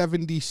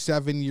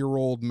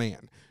 77-year-old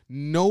man.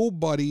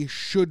 Nobody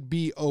should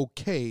be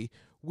okay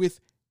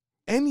with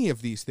any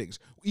of these things.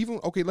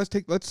 Even, okay, let's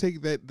take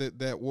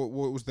that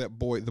what was that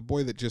boy, the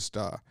boy that just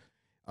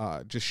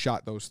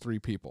shot those 3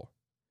 people.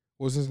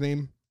 What was his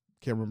name?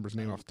 Can't remember his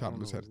name off the top of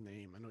his head.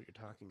 I know what you're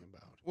talking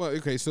about. Well,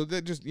 okay, so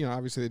that just,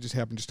 obviously that just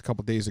happened just a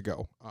couple days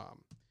ago.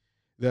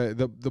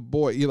 The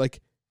boy,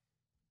 like,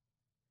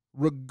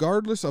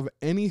 regardless of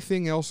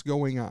anything else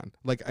going on,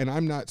 like, and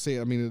I'm not saying,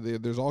 I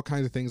mean, there's all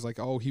kinds of things like,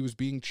 oh, he was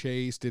being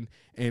chased and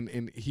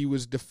he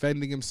was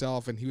defending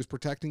himself and he was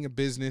protecting a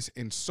business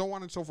and so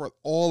on and so forth,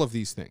 all of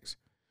these things.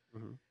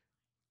 Mm-hmm.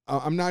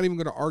 I'm not even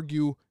going to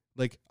argue,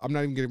 like, I'm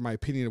not even giving my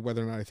opinion of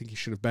whether or not I think he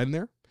should have been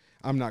there.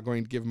 I'm not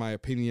going to give my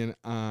opinion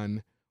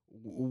on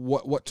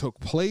what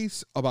took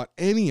place about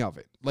any of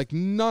it, like,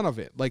 none of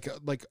it, like,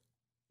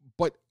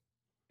 but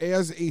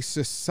as a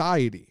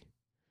society,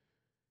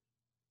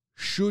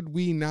 should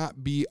we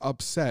not be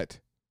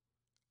upset?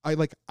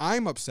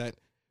 I'm upset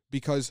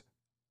because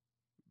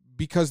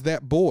that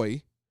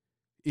boy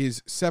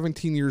is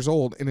 17 years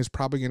old and is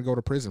probably going to go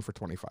to prison for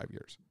 25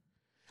 years.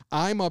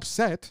 I'm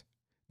upset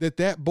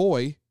that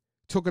boy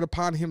took it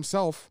upon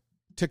himself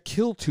to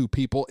kill 2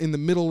 people in the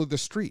middle of the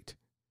street.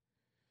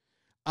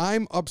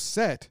 I'm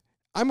upset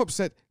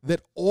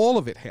that all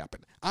of it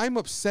happened. I'm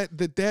upset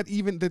that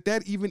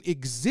even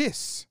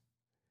exists.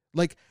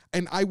 Like,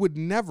 and I would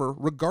never,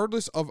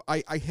 regardless of,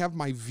 I have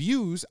my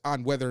views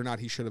on whether or not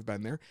he should have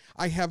been there.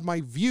 I have my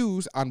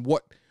views on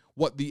what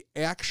the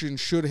action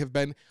should have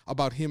been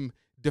about him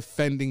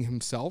defending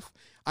himself.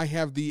 I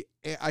have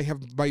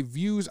my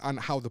views on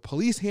how the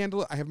police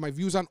handle it. I have my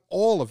views on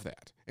all of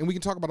that. And we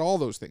can talk about all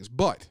those things.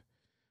 But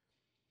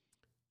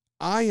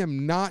I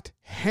am not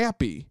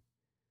happy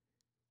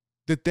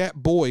that that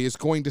boy is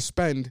going to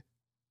spend,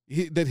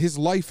 that his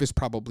life is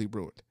probably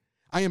ruined.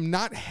 I am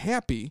not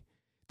happy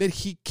that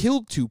he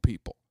killed 2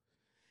 people.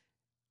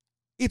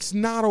 It's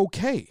not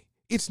okay.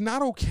 It's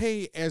not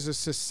okay as a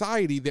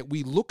society that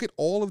we look at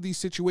all of these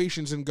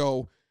situations and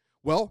go,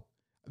 well,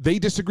 they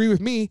disagree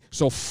with me,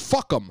 so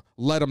fuck them,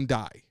 let them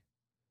die.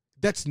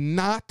 That's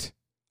not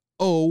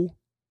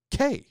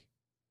okay.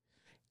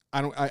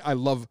 I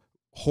love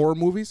horror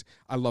movies.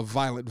 I love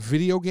violent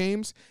video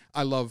games.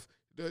 I love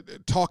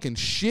talking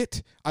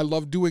shit. I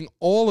love doing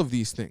all of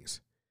these things.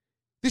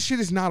 This shit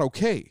is not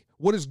okay.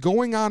 What is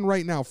going on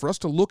right now, for us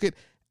to look at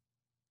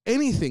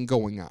anything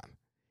going on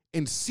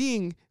and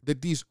seeing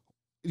that these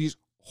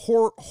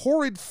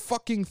horrid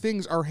fucking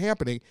things are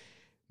happening,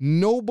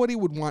 nobody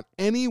would want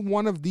any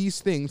one of these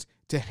things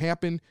to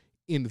happen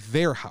in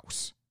their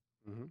house.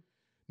 Mm-hmm.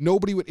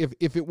 Nobody would,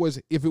 if it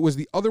was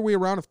the other way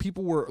around, if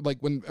people were like,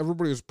 when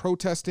everybody was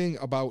protesting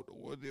about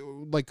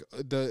like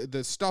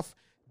the stuff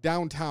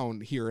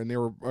downtown here, and they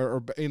were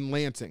or in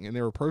Lansing, and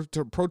they were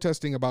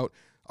protesting about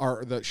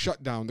the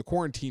shutdown, the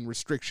quarantine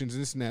restrictions,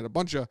 and this and that. A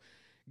bunch of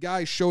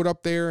guys showed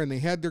up there and they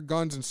had their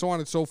guns and so on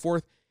and so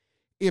forth.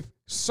 If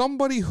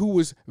somebody who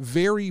was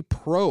very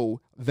pro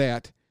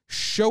that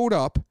showed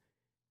up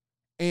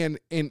and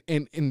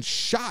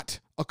shot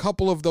a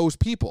couple of those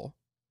people,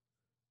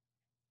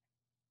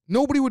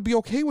 nobody would be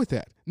okay with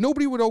that.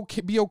 Nobody would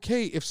be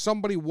okay if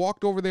somebody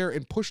walked over there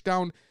and pushed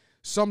down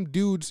some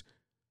dude's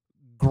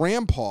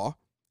grandpa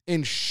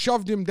and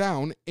shoved him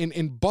down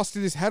and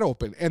busted his head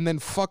open and then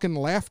fucking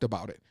laughed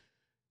about it.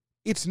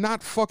 It's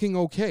not fucking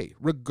okay.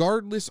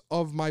 Regardless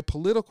of my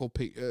political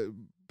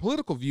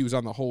views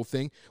on the whole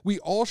thing, we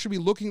all should be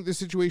looking at the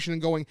situation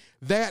and going,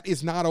 that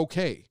is not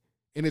okay.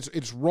 And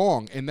it's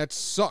wrong, and that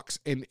sucks.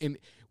 And even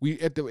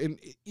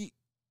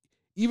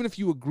if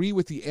you agree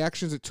with the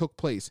actions that took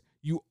place,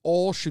 you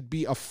all should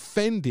be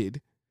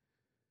offended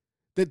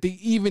that they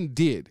even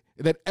did,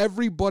 that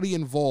everybody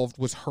involved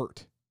was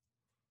hurt.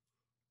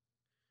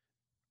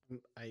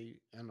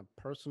 On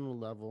a personal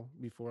level,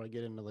 before I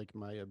get into like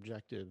my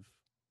objective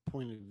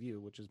point of view,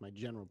 which is my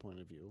general point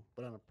of view,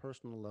 but on a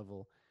personal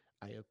level,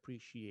 I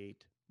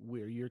appreciate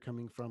where you're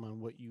coming from on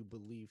what you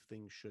believe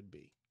things should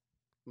be.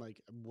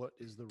 Like, what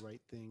is the right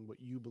thing, what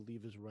you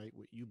believe is right,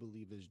 what you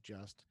believe is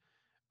just.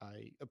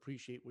 I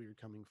appreciate where you're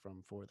coming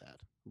from for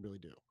that. I really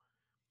do.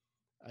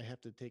 I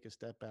have to take a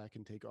step back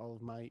and take all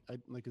of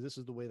this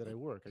is the way that I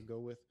work. I go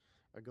with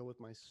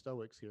my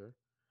Stoics here,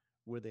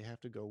 where they have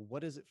to go,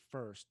 what is it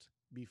first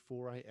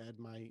before I add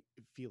my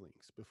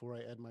feelings, before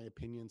I add my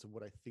opinions of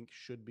what I think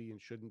should be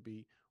and shouldn't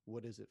be?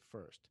 What is it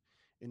first?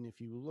 And if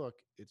you look,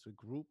 it's a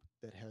group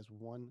that has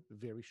one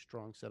very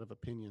strong set of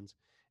opinions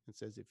and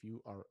says, if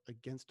you are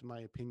against my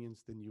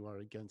opinions, then you are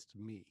against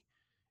me.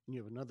 And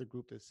you have another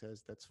group that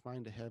says, that's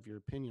fine to have your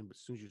opinion, but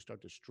as soon as you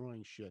start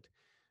destroying shit,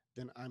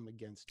 then I'm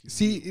against you.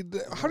 See,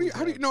 how do you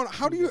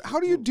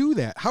do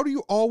that? How do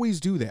you always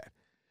do that?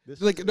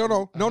 Like,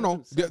 no.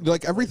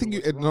 Like everything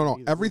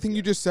everything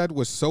you just said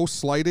was so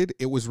slighted,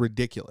 it was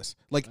ridiculous.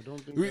 Like,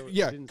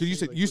 yeah,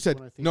 because you said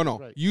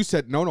no,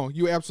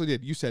 you absolutely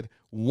did. You said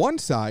one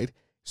side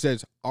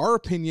says our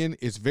opinion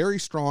is very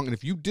strong, and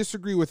if you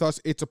disagree with us,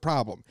 it's a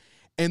problem.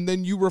 And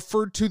then you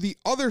referred to the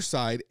other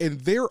side,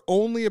 and their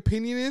only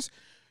opinion is,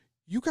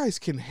 you guys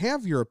can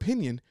have your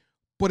opinion,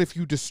 but if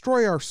you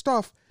destroy our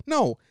stuff,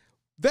 no.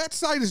 That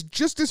side is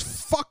just as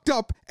fucked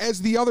up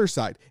as the other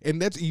side,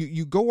 and that's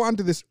you go on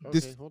to this. Okay,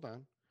 this hold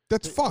on.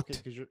 That's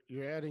fucked. Because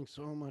you're adding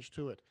so much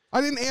to it.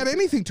 I didn't add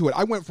anything to it.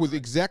 I went with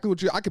exactly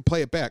what I could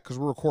play it back because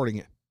we're recording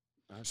it.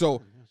 Let's do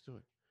it.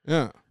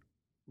 Yeah.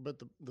 But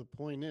the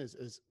point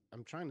is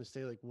I'm trying to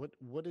say, like, what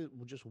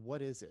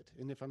is it?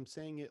 And if I'm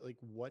saying it like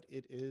what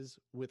it is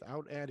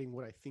without adding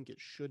what I think it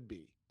should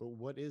be, but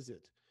what is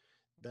it?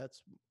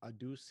 I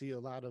do see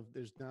I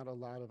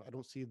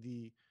don't see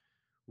the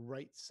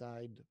right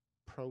side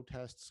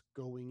protests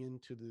going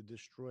into the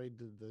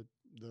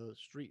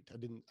street.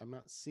 I'm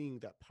not seeing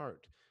that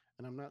part,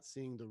 and I'm not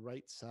seeing the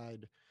right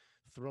side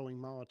throwing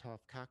Molotov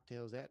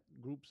cocktails at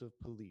groups of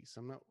police.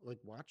 I'm not like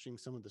watching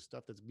some of the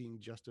stuff that's being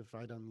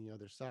justified on the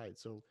other side.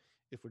 So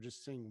if we're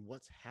just saying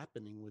what's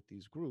happening with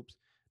these groups,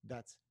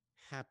 that's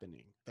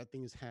happening. That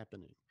thing is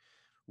happening.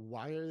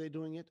 Why are they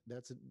doing it?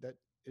 That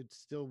it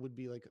still would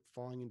be like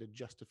falling into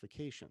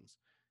justifications.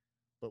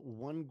 But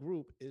one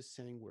group is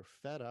saying we're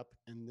fed up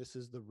and this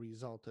is the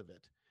result of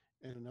it.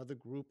 And another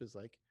group is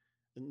like,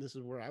 and this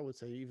is where I would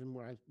say, even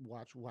where I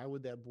watch, why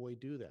would that boy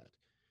do that?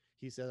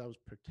 He said, I was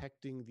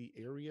protecting the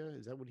area.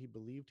 Is that what he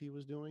believed he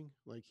was doing?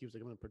 Like he was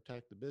like, I'm going to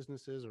protect the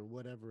businesses or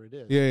whatever it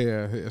is.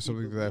 Yeah.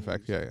 Something to that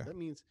effect. Yeah. That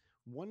means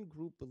one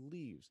group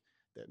believes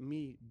that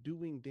me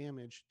doing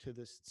damage to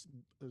this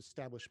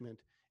establishment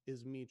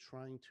is me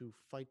trying to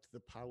fight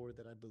the power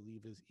that I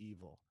believe is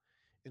evil.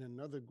 And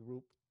another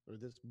group, or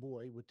this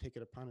boy, would take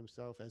it upon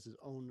himself as his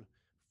own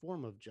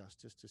form of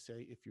justice to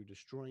say, if you're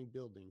destroying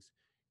buildings,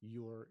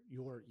 you're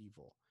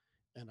evil,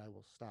 and I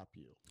will stop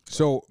you. But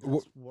so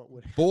what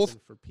would both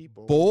happen for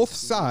people? Both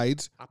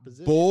sides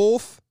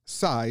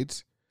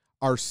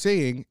are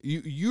saying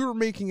you're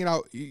making it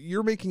out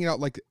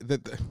like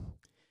that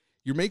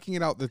you're making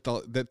it out that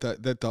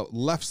the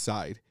left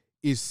side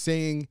is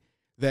saying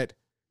that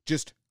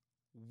just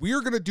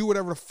we're going to do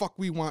whatever the fuck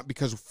we want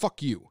because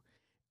fuck you.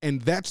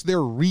 And that's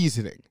their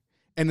reasoning.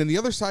 And then the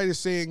other side is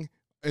saying,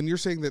 and you're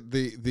saying that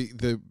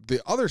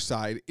the other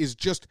side is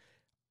just,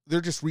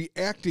 they're just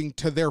reacting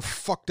to their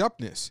fucked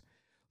upness.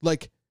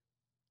 Like,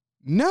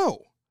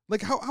 no.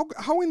 Like,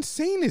 how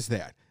insane is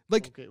that?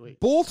 Like, Okay,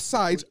 both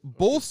sides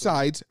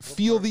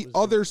feel the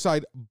other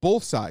side,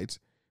 both sides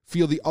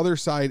feel the other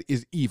side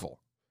is evil.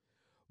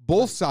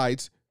 Both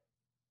sides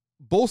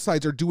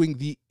are doing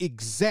the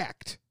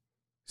exact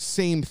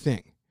same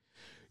thing.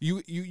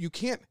 You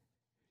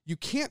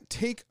can't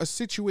take a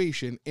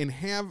situation and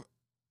have,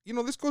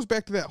 this goes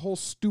back to that whole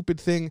stupid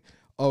thing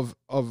of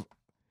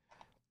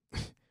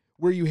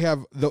where you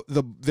have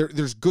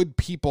there's good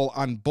people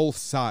on both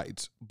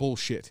sides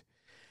bullshit.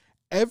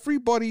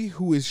 Everybody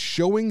who is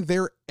showing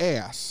their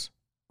ass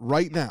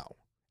right now,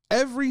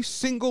 every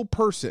single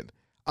person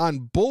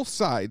on both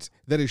sides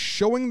that is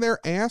showing their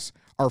ass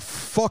are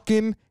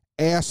fucking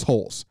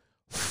assholes.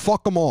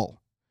 Fuck them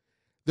all.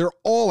 They're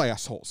all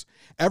assholes.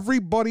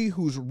 Everybody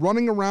who's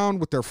running around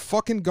with their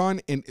fucking gun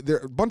and they're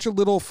a bunch of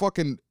little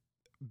fucking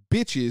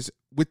bitches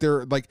with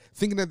their, like,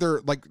 thinking that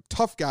they're like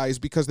tough guys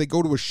because they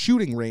go to a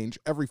shooting range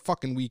every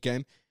fucking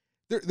weekend.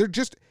 They're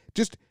just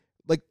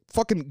like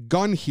fucking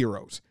gun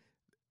heroes.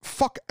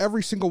 Fuck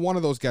every single one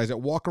of those guys that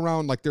walk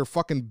around like they're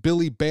fucking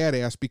Billy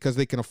Badass because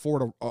they can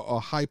afford a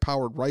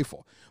high-powered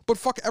rifle. But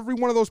fuck every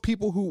one of those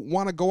people who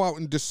want to go out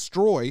and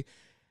destroy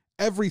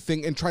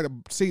everything and try to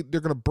say they're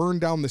going to burn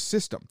down the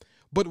system.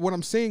 But what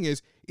I'm saying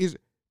is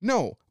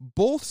no,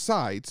 both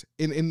sides,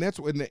 and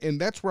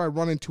that's where I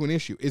run into an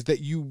issue, is that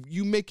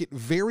you make it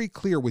very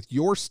clear with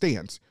your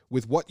stance,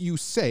 with what you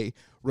say,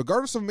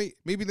 regardless of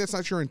maybe that's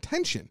not your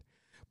intention,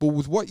 but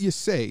with what you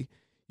say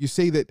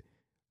that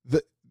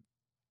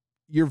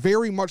you're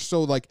very much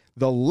so like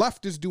the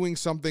left is doing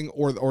something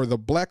or the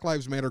Black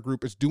Lives Matter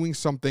group is doing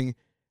something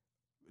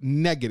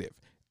negative.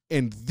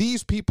 And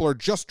these people are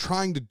just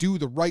trying to do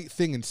the right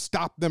thing and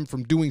stop them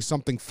from doing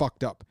something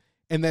fucked up.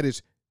 And that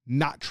is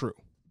not true.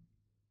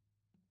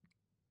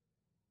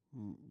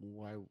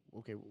 Why?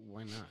 Okay,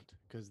 why not?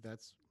 Because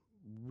that's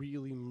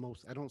really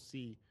I don't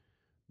see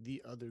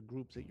the other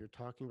groups that you're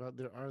talking about.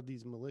 There are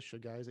these militia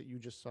guys that you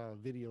just saw a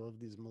video of,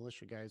 these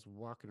militia guys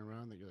walking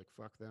around that you're like,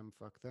 fuck them.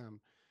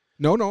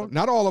 No,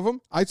 not all of them.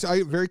 I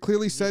very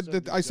clearly said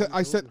that. I said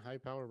high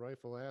power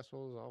rifle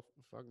assholes. I'll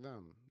fuck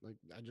them. Like,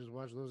 I just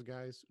watched those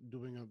guys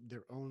doing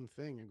their own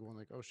thing and going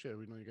like, oh shit,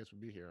 we know you guys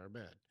would be here. Our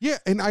bad. Yeah,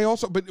 and I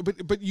also,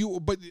 but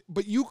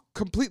you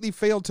completely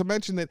failed to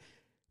mention that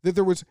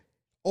there was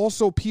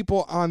also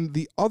people on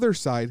the other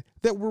side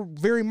that were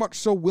very much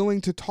so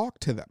willing to talk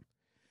to them.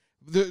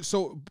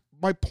 So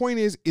my point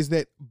is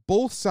that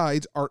both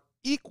sides are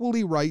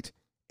equally right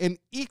and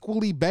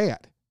equally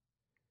bad.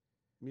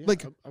 Yeah,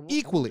 like I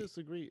equally.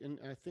 Disagree, and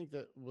I think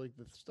that like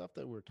the stuff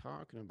that we're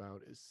talking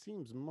about, it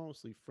seems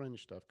mostly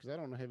fringe stuff because I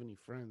don't have any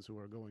friends who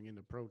are going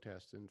into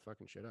protests and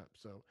fucking shit up.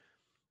 So,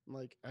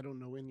 like, I don't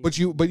know any. But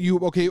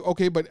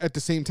at the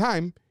same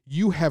time,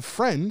 you have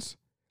friends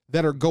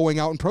that are going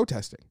out and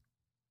protesting.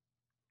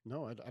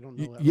 No, I don't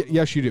know.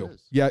 Yes, you do.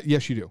 Yeah,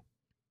 yes, you do.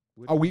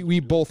 We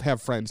both have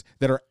friends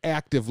that are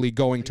actively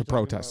going to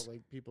protest. About,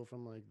 like, people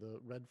from like the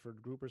Redford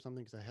group or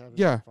something, because I haven't.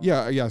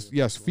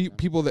 Yes.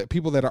 People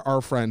that are our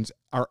friends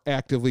are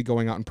actively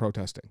going out and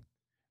protesting.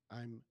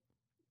 I'm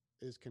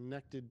as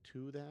connected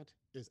to that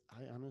as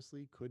I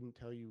honestly couldn't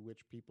tell you which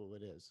people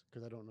it is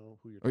because I don't know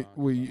who you're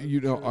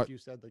talking about. If you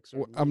said like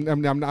certain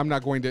I'm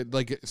not going to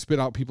like spit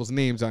out people's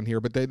names on here,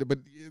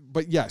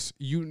 but yes,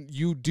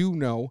 you do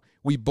know.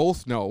 We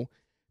both know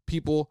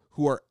people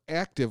who are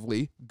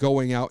actively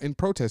going out and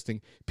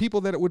protesting,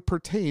 people that it would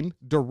pertain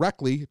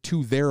directly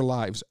to their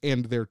lives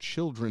and their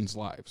children's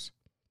lives.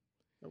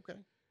 Okay.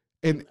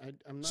 And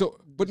I'm not so,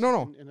 but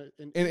no.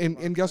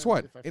 And guess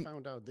what? If I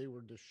found out they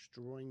were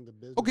destroying the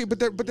business. Okay,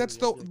 but that's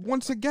the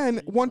once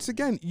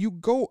again, you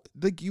go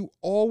like you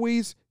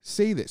always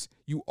say this.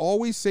 You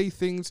always say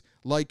things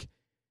like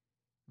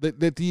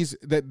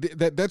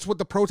that's what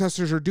the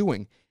protesters are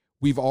doing.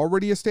 We've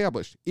already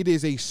established it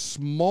is a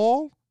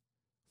small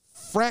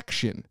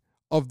fraction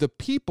of the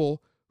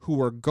people who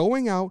are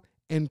going out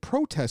and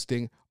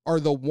protesting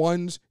are the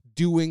ones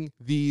doing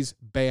these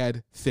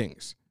bad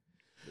things,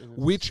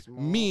 which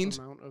means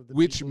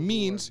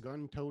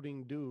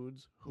gun-toting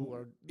dudes who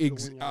are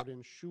going out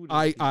and shooting.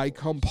 I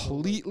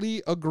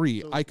completely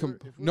agree.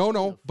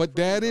 But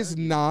that is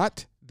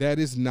not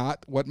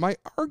what my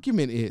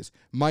argument is.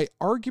 My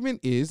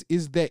argument is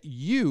that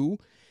you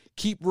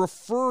keep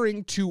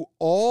referring to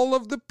all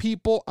of the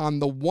people on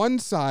the one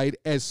side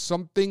as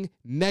something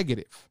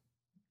negative.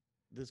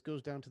 This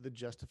goes down to the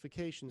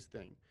justifications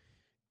thing.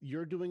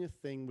 you're doing a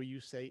thing where you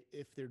say,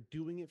 if they're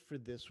doing it for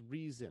this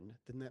reason,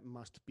 then that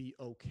must be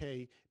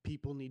okay.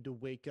 People need to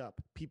wake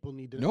up. People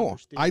need to No,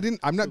 understand. I didn't.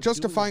 I'm not So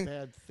justifying. doing a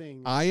bad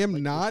thing, I am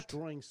like not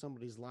destroying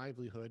somebody's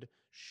livelihood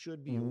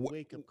should be a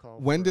wake-up call.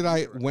 When for did I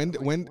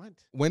America. when What?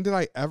 when did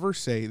I ever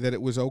say that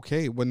it was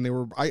okay when they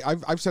were?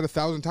 I've said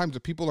 1,000 times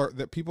that people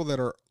that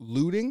are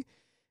looting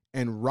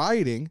and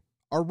rioting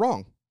are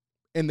wrong,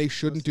 and they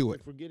shouldn't do it.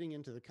 If we're getting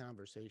into the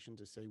conversation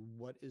to say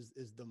what is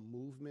the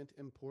movement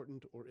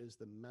important or is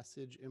the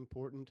message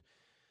important,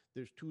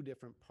 there's two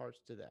different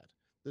parts to that.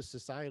 The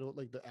societal,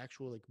 like the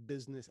actual like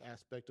business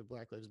aspect of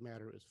Black Lives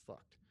Matter is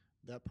fucked.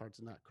 That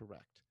part's not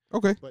correct.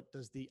 Okay. But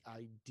does the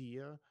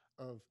idea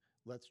of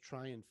let's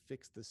try and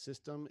fix the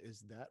system,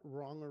 is that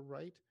wrong or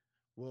right?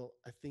 Well,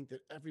 I think that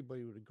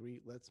everybody would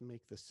agree, let's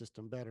make the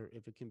system better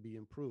if it can be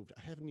improved.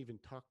 I haven't even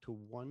talked to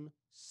one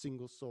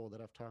single soul that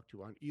I've talked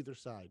to on either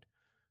side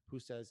who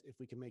says, if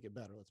we can make it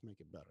better, let's make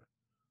it better.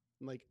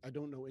 Like, I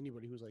don't know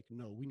anybody who's like,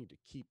 no, we need to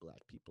keep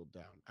Black people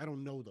down. I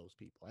don't know those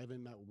people. I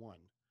haven't met one.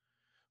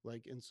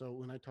 Like, and so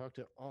when I talk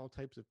to all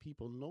types of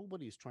people,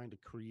 nobody's trying to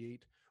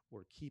create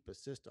or keep a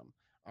system.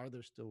 Are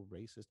there still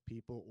racist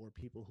people or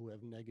people who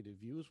have negative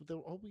views? There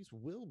always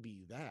will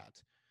be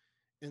that.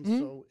 And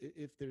so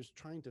if there's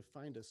trying to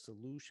find a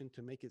solution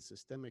to make it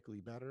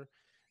systemically better,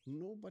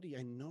 nobody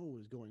I know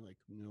is going like,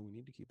 no, we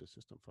need to keep the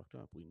system fucked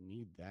up. We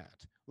need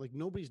that. Like,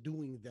 nobody's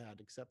doing that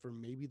except for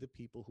maybe the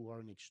people who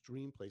are in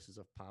extreme places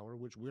of power,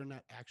 which we're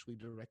not actually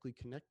directly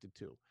connected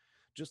to,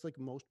 just like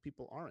most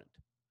people aren't.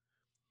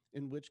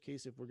 In which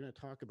case, if we're going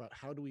to talk about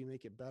how do we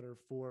make it better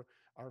for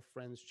our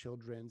friends'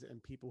 children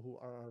and people who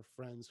are our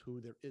friends who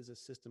there is a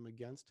system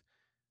against,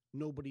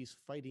 nobody's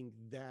fighting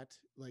that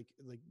like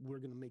we're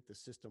going to make the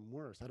system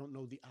worse. I don't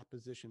know the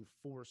opposition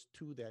force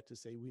to that to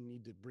say we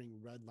need to bring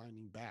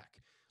redlining back.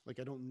 Like,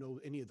 I don't know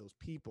any of those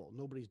people.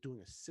 Nobody's doing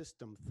a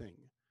system thing.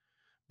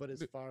 But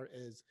as far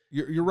as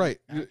you're right,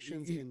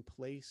 actions in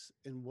place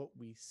and what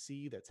we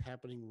see that's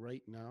happening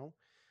right now,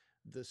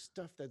 the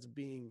stuff that's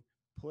being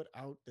put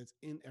out that's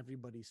in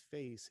everybody's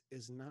face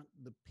is not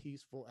the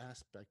peaceful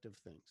aspect of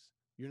things.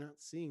 You're not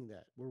seeing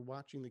that. We're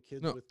watching the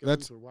kids with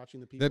guns. We're watching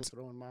the people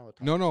throwing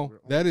Molotovs. No,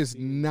 that is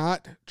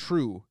not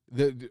true.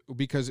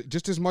 Because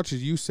just as much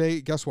as you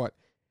say, guess what?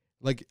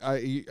 Like,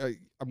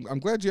 I'm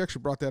glad you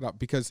actually brought that up,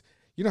 because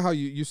you know how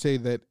you say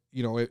that,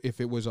 you know, if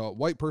it was a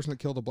white person that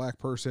killed a black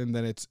person,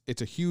 then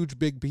it's a huge,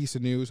 big piece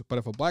of news. But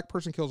if a black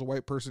person kills a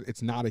white person,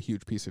 it's not a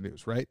huge piece of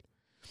news, right?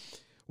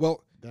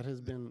 Well, that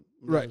has been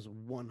right. Is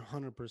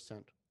 100%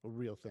 a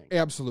real thing.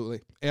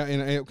 Absolutely,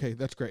 and okay,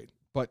 that's great.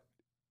 But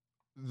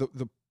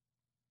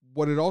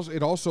what it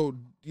also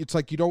it's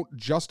like you don't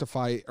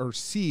justify or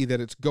see that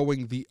it's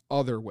going the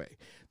other way.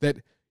 That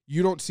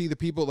you don't see the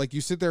people, like,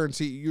 you sit there and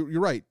see. You're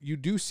right. You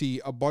do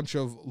see a bunch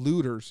of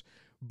looters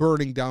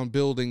burning down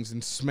buildings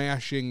and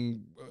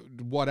smashing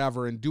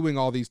whatever and doing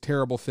all these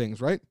terrible things,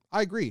 right?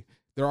 I agree.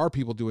 There are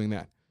people doing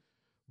that,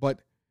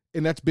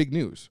 and that's big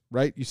news,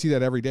 right? You see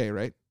that every day,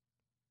 right?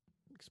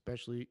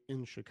 Especially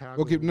in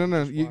Chicago. Okay,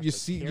 no. You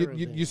see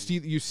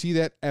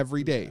that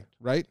every day,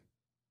 right?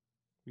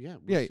 Yeah,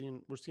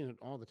 we're seeing it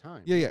all the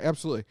time. Yeah,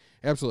 absolutely.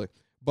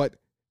 But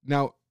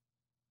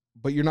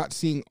you're not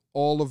seeing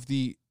all of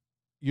the,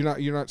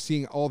 you're not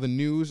seeing all the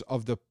news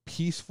of the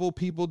peaceful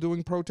people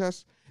doing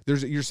protests.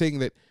 You're saying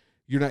that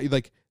you're not,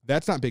 like,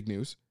 that's not big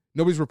news.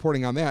 Nobody's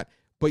reporting on that.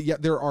 But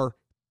yet there are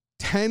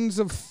tens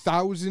of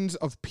thousands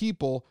of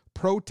people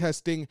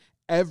protesting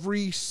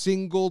every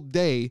single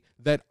day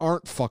that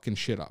aren't fucking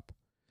shit up.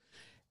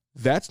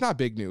 That's not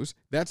big news.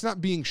 That's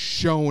not being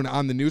shown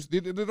on the news.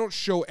 They don't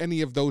show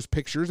any of those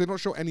pictures. They don't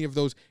show any of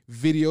those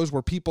videos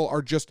where people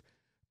are just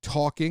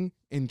talking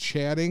and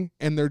chatting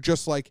and they're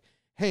just like,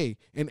 hey,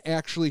 and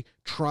actually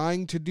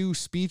trying to do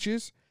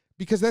speeches,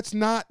 because that's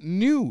not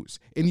news.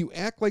 And you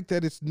act like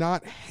that it's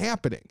not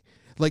happening.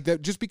 Like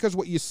that, just because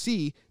what you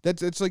see,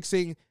 that's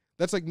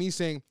like me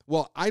saying,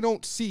 well, I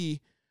don't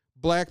see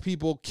black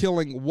people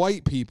killing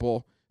white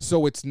people,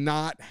 so it's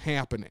not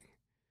happening.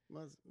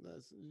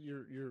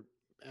 You're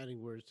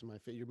adding words to my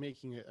face. You're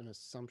making an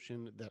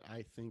assumption that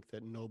I think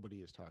that nobody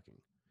is talking,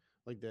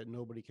 like that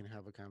nobody can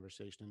have a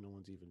conversation and no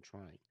one's even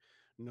trying.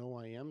 No,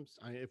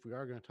 if we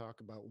are going to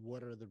talk about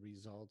what are the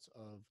results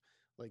of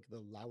like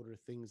the louder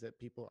things that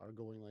people are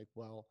going like,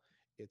 well,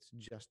 it's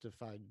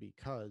justified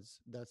because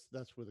that's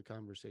where the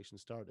conversation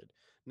started.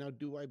 Now,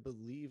 do I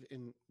believe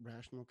in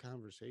rational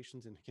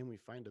conversations and can we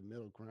find a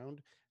middle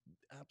ground?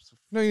 Absolutely.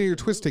 No, you're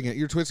twisting it.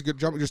 You're twisting it.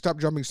 Just stop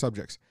jumping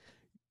subjects.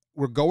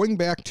 We're going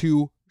back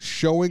to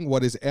showing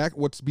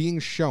what's being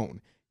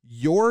shown.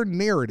 Your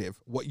narrative,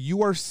 what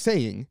you are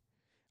saying,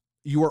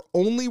 you are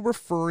only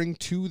referring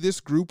to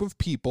this group of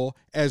people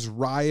as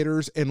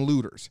rioters and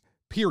looters.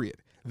 Period.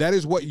 That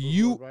is what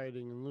you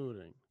rioting and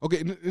looting.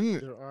 Okay,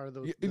 there are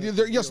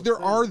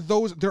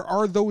those. There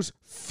are those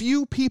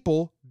few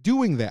people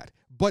doing that.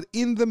 But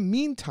in the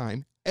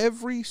meantime,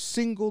 every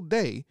single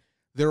day,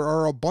 there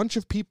are a bunch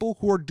of people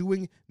who are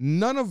doing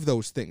none of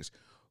those things,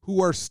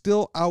 who are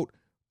still out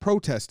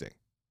protesting.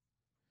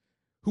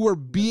 who are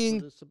being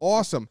it's supposed-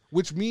 awesome,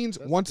 which means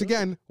That's once good.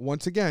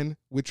 again,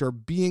 which are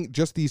being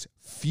just these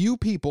few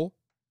people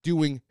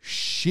doing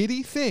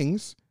shitty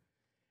things,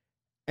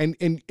 and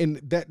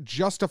that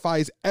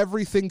justifies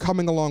everything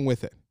coming along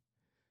with it.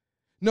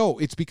 No,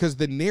 it's because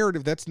the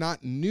narrative, that's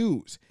not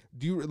news.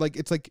 Do you like?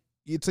 It's like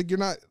you're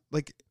not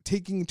like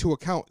taking into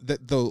account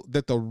that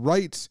the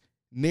right's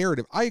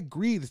narrative. I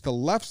agree that the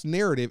left's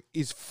narrative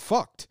is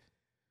fucked.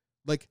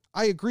 Like,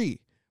 I agree.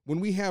 When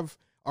we have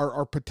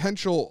our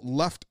potential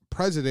left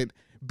president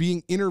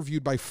being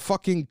interviewed by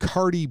fucking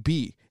Cardi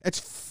B,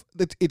 it's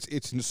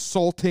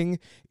insulting.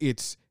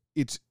 It's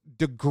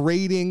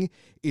degrading.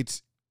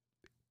 It's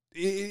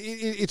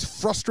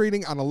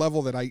frustrating on a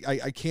level that I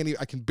can't even,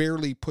 I can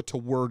barely put to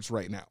words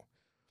right now.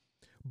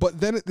 But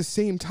then at the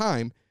same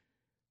time,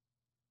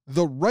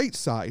 the right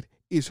side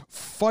is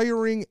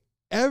firing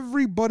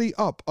everybody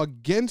up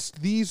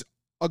against the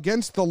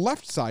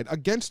left side,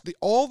 against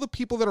all the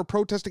people that are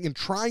protesting and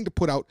trying to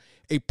put out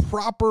a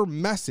proper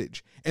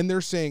message. And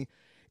they're saying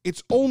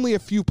it's only a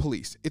few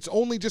police. It's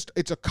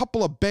a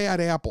couple of bad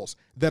apples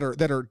that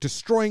are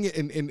destroying it.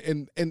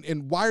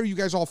 And why are you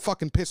guys all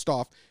fucking pissed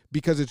off?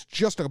 Because it's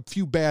just a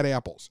few bad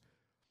apples.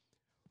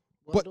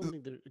 Well, But- I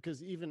don't think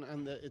because even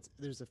on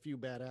there's a few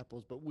bad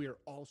apples, but we're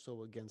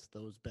also against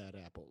those bad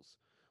apples.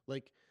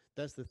 Like,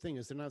 that's the thing,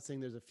 is they're not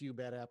saying there's a few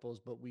bad apples,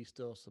 but we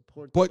still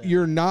support. But the bad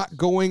you're not apples.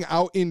 going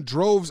out in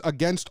droves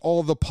against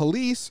all the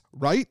police,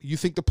 right? You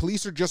think the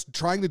police are just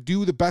trying to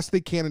do the best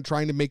they can and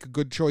trying to make a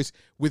good choice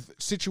with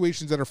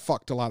situations that are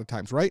fucked a lot of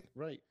times, right?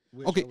 Right.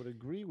 Which Okay. I would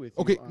agree with.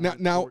 Okay, You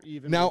on, now or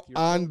even now with your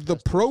on the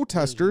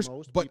protesters, there's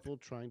most but people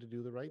trying to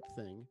do the right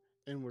thing,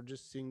 and we're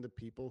just seeing the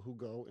people who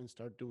go and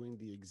start doing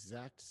the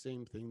exact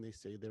same thing they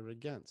say they're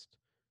against,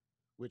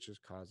 which is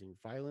causing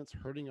violence,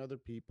 hurting other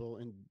people,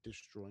 and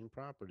destroying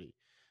property.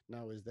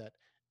 Now, is that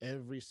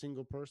every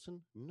single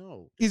person?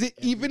 No. is it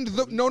Every even the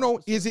police no?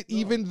 officer? Is it No.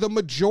 even the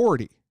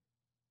majority?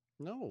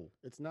 No,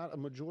 it's not a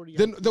majority.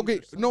 Then on okay,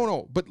 either side.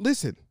 no. But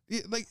listen,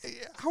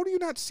 how do you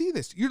not see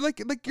this? You're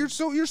like you're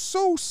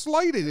so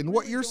slighted in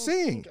what really you're don't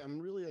saying. think I'm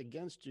really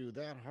against you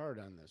that hard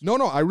on this. No,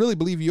 I really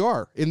believe you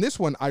are. In this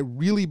one, I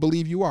really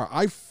believe you are.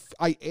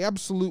 I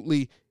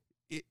absolutely,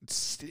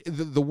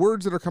 the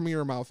words that are coming in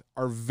your mouth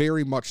are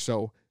very much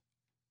so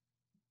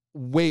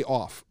way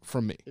off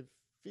from me. It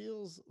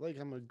feels like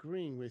I'm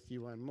agreeing with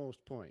you on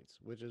most points,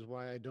 which is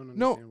why I don't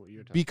No, understand what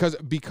you're talking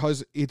about.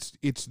 because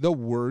it's the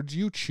words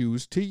you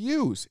choose to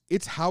use.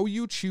 It's how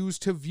you choose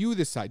to view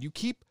this side. You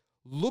keep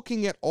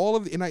looking at all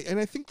of the, and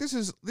I think this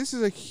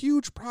is a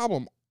huge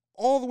problem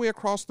all the way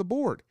across the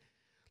board.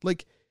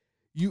 Like,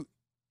 you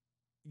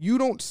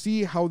don't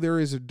see how there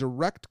is a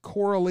direct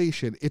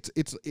correlation.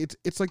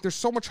 It's like there's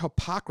so much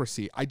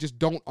hypocrisy. I just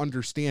don't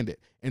understand it.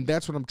 And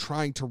that's what I'm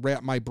trying to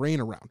wrap my brain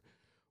around.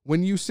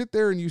 When you sit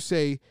there and you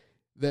say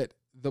that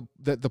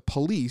the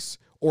police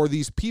or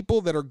these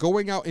people that are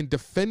going out and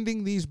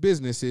defending these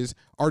businesses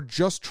are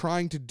just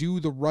trying to do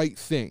the right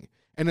thing.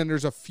 And then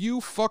there's a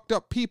few fucked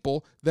up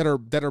people that are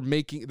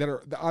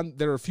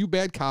a few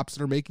bad cops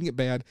that are making it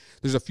bad.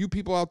 There's a few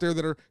people out there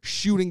that are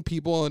shooting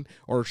people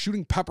or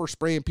shooting pepper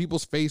spray in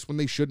people's face when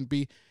they shouldn't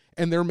be,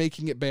 and they're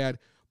making it bad.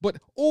 But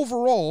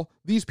overall,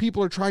 these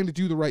people are trying to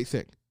do the right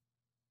thing.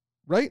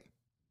 Right?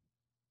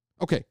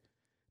 Okay.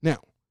 Now,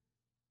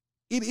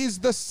 it is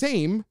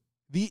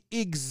the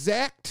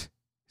exact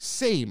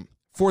same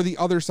for the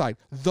other side.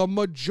 The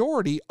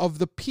majority of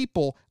the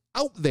people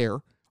out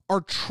there are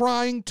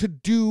trying to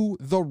do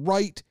the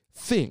right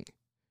thing.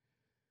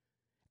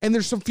 And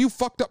there's some few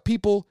fucked up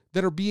people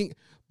that are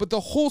but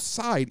the whole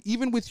side,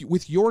 even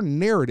with your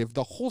narrative,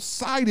 the whole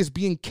side is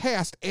being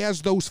cast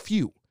as those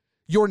few.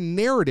 Your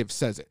narrative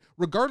says it.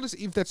 Regardless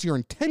if that's your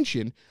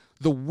intention,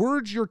 the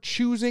words you're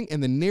choosing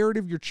and the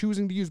narrative you're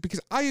choosing to use,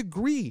 because I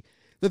agree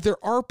that there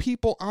are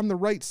people on the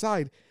right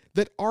side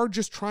that are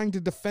just trying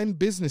to defend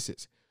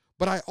businesses.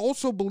 But I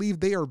also believe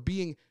they are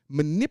being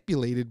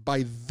manipulated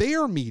by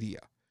their media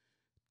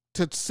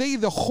to say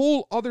the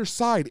whole other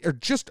side are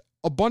just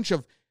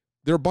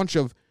they're a bunch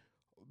of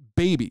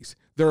babies.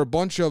 They're a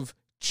bunch of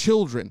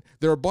children.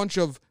 They're a bunch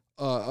of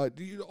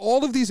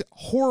all of these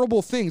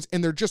horrible things,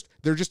 and they're just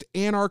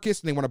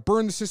anarchists, and they want to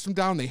burn the system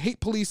down. They hate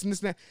police and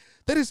this and that.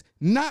 That is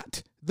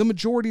not the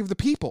majority of the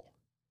people.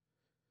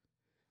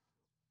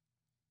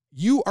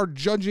 You are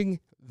judging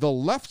the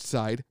left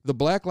side, the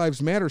Black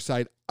Lives Matter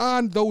side,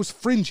 on those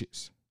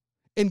fringes.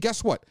 And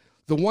guess what?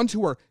 The ones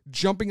who are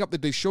jumping up,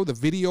 that they show the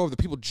video of the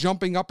people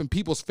jumping up in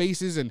people's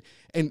faces and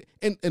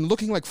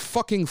looking like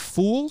fucking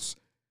fools,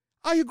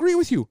 I agree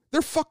with you.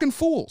 They're fucking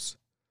fools.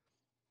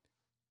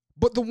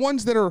 But the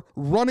ones that are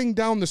running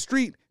down the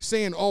street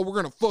saying, oh, we're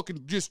going to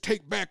fucking just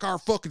take back our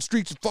fucking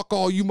streets and fuck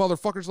all you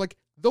motherfuckers, like,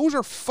 those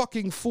are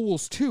fucking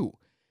fools too.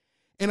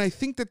 And I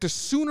think that the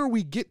sooner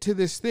we get to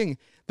this thing,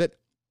 that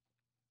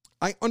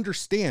I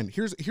understand,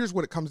 here's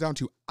what it comes down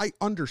to. I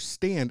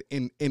understand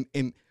and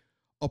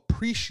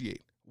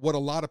appreciate what a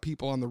lot of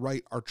people on the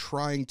right are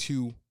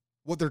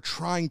what they're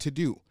trying to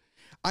do.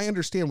 I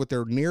understand what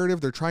their narrative,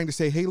 they're trying to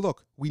say, hey,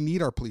 look, we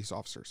need our police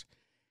officers.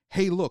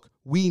 Hey, look,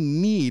 we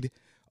need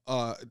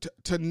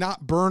to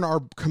not burn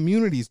our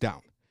communities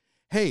down.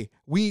 Hey,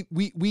 we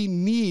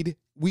need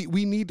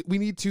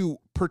to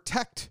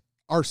protect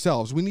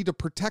ourselves. We need to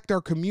protect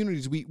our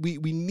communities. We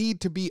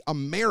need to be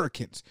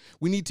Americans.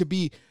 We need to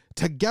be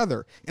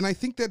together. And I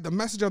think that the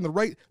message on the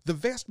right, the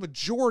vast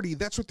majority,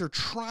 that's what they're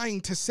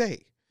trying to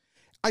say.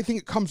 I think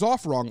it comes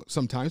off wrong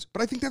sometimes,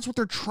 but I think that's what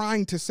they're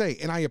trying to say,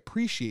 and I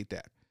appreciate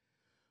that.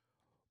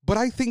 But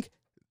I think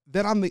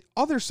that on the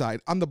other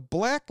side, on the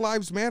Black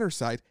Lives Matter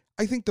side,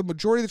 I think the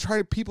majority of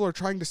the people are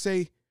trying to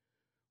say,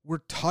 we're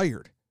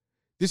tired.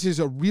 This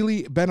has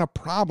really been a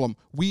problem.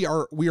 We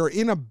are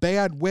in a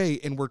bad way,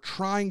 and we're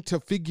trying to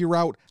figure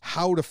out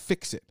how to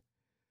fix it.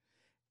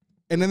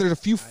 And then there's a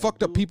few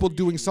fucked up people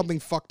doing something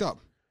fucked up.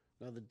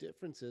 Now, the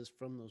difference is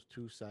from those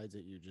two sides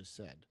that you just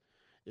said,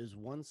 is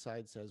one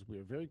side says we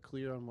are very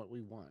clear on what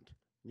we want.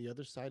 The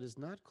other side is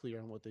not clear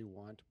on what they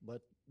want,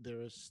 but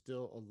there is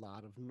still a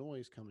lot of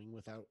noise coming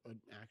without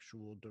an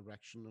actual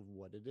direction of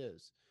what it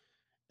is.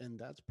 And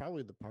that's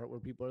probably the part where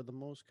people are the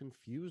most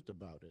confused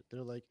about it.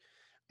 They're like,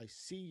 I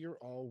see you're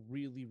all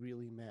really,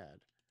 really mad.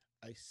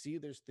 I see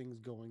there's things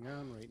going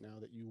on right now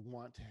that you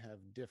want to have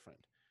different.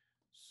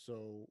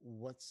 So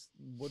what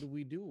do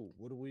we do?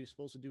 What are we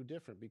supposed to do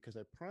different? Because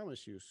I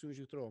promise you, as soon as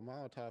you throw a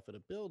Molotov at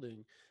a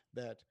building,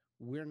 that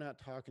we're not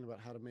talking about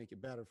how to make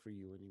it better for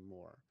you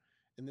anymore.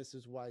 And this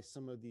is why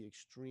some of the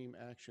extreme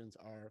actions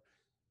are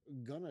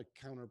going to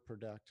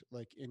counterproduct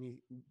like any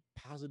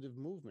positive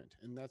movement.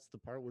 And that's the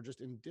part we're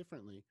just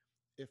indifferently.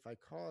 If I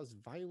cause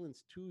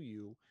violence to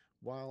you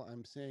while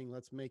I'm saying,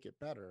 let's make it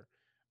better,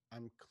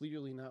 I'm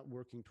clearly not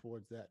working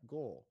towards that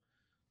goal.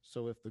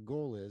 So if the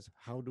goal is,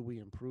 how do we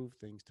improve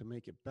things to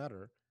make it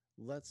better?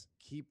 Let's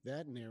keep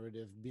that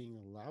narrative being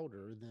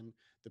louder than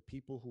the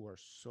people who are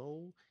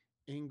so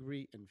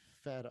angry and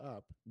fed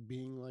up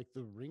being like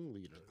the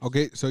ringleaders.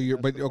 Okay, so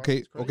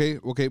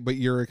but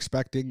you're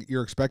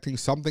expecting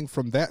something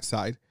from that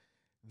side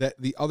that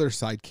the other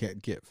side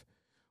can't give.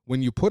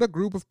 When you put a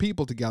group of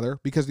people together,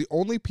 because the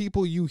only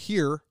people you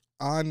hear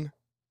on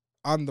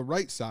the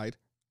right side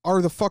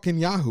are the fucking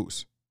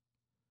yahoos.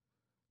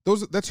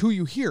 That's who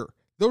you hear.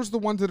 Those are the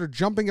ones that are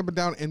jumping up and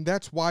down, and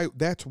that's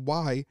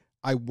why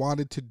I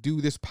wanted to do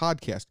this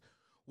podcast,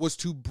 was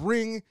to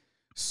bring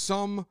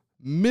some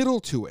middle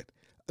to it.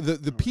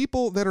 The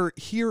people that are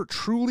here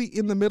truly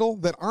in the middle,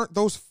 that aren't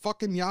those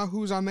fucking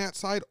yahoos on that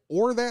side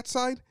or that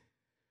side,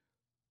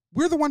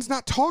 we're the ones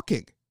not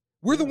talking.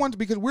 We're the ones,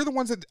 because we're the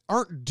ones that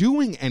aren't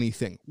doing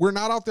anything. We're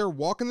not out there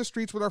walking the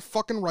streets with our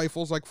fucking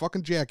rifles like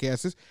fucking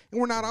jackasses,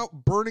 and we're not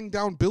out burning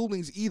down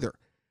buildings either.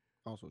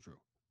 Also true.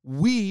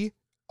 We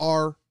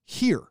are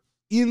here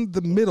in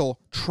the middle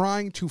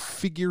trying to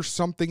figure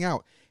something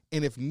out.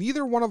 And if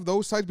neither one of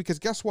those sides, because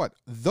guess what?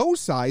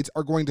 Those sides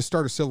are going to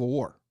start a civil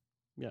war.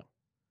 Yeah.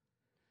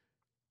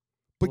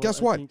 But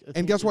guess what?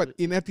 And guess what?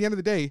 And at the end of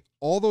the day,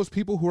 all those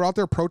people who are out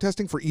there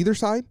protesting for either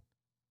side,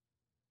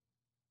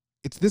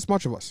 it's this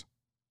much of us.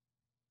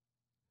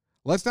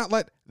 Let's not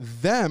let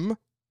them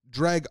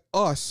drag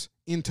us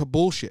into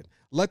bullshit.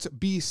 Let's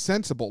be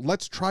sensible.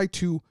 Let's try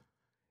to,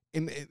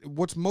 and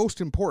what's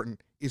most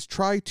important is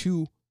try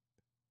to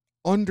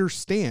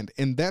understand.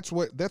 And that's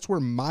where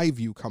my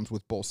view comes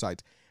with both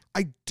sides.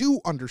 I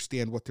do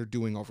understand what they're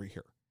doing over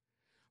here,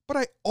 but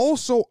I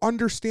also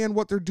understand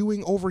what they're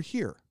doing over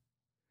here.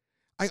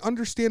 I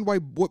understand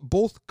what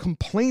both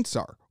complaints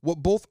are, what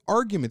both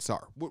arguments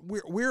are,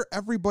 where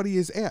everybody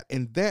is at.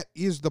 And that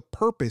is the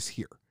purpose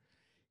here,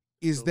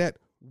 is that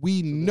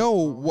we know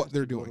what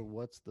they're doing.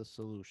 What's the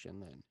solution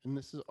then? And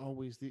this is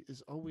always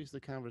the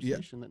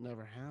conversation that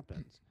never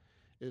happens.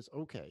 Is,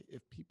 okay,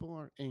 if people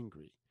are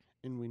angry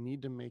and we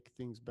need to make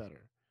things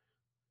better,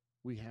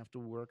 we have to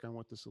work on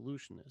what the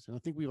solution is. And I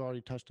think we've already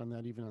touched on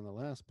that even on the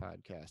last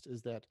podcast,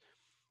 is that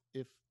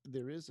if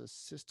there is a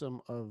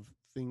system of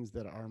things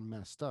that are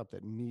messed up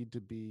that need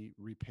to be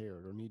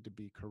repaired or need to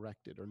be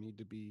corrected or need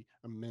to be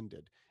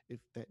amended,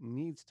 if that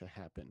needs to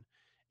happen,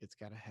 it's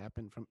got to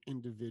happen from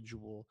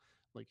individual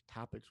like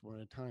topics one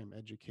at a time.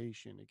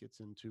 Education, it gets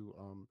into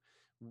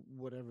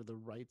whatever the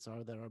rights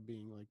are that are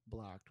being like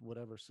blocked,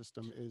 whatever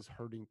system is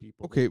hurting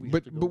people. Okay,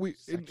 but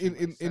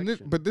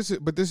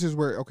this is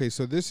where, okay,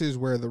 so this is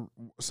where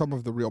some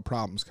of the real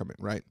problems come in,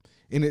 right?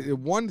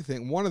 And one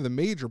of the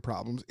major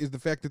problems is the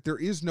fact that there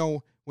is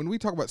no, when we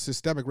talk about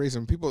systemic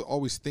racism, people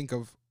always think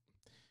of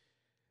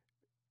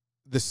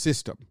the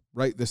system,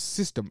 right? The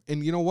system.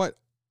 And you know what?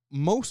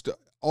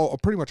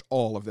 Pretty much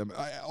all of them,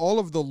 all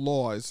of the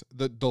laws,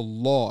 the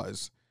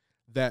laws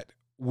that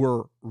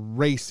were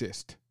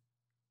racist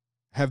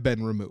have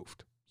been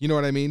removed. You know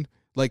what I mean?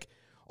 Like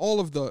all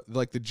of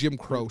the Jim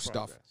Crow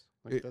stuff.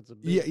 Like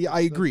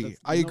I agree.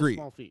 I agree.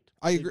 Small feat.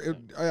 I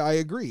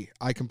agree.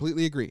 I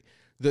completely agree.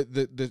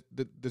 The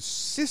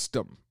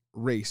system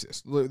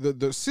racist,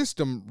 the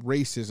system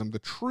racism, the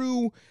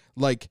true,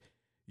 like,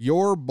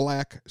 you're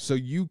black, so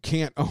you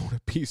can't own a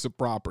piece of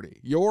property.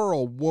 You're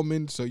a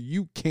woman, so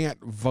you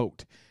can't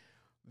vote.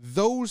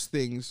 Those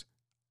things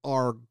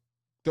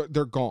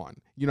they're gone.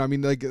 You know what I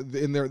mean? Like,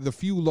 in the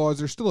few laws,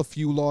 there's still a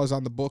few laws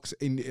on the books,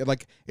 and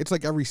like, it's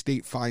like every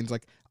state finds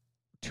like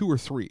 2 or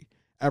 3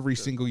 every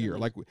Sure. single And year.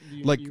 like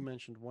Like, you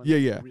mentioned one yeah,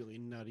 that was yeah. a really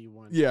nutty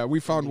one. Yeah, we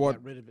And found they one.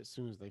 got rid of it as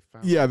soon as they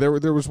found Yeah, it.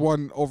 there was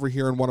one over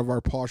here in one of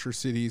our posher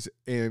cities,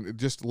 and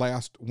just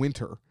last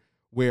winter,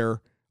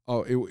 where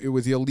it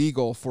was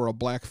illegal for a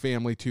black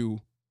family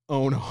to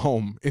own a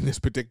home in this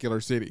particular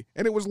city,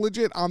 and it was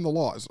legit on the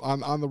laws,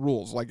 on the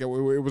rules, like it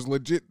was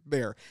legit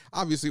there.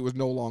 Obviously, it was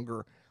no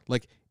longer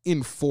like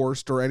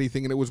enforced or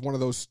anything, and it was one of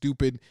those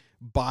stupid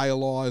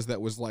bylaws that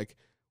was like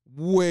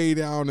way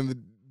down in the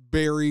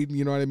buried,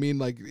 you know what I mean?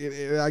 Like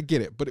I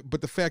get it,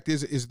 but the fact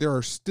is there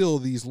are still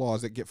these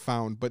laws that get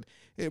found, but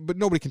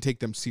nobody can take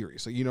them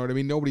seriously. You know what I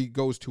mean? Nobody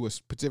goes to a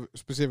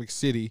specific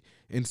city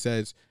and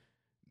says,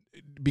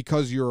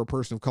 because you're a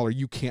person of color,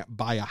 you can't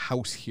buy a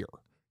house here.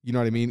 You know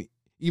what I mean?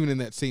 Even in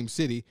that same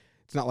city,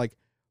 it's not like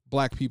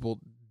black people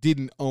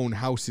didn't own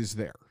houses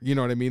there. You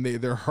know what I mean?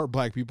 There are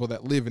black people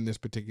that live in this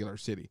particular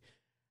city.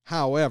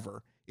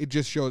 However, it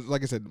just shows,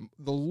 like I said,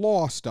 the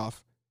law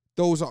stuff,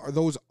 those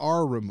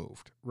are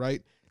removed,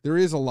 right? There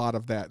is a lot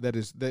of that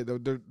is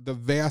the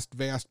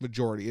vast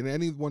majority, and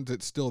any ones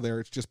that's still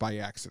there, it's just by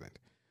accident.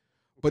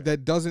 But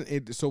that doesn't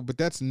but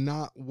that's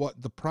not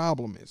what the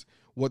problem is.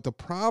 What the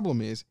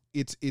problem is,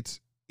 it's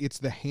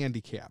the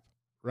handicap,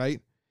 right?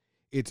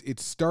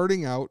 It's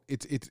starting out,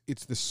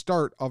 it's the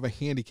start of a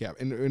handicap.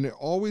 And it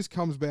always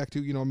comes back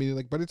to, you know, I mean,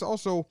 like, but it's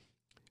also,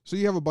 so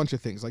you have a bunch of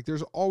things. Like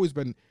there's always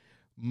been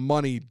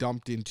money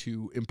dumped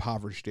into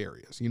impoverished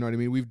areas. You know what I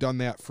mean? We've done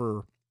that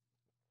for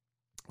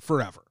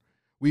forever.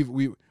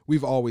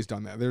 We've always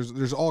done that.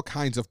 There's all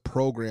kinds of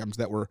programs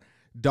that were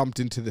dumped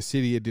into the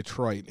city of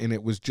Detroit, and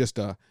it was just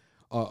a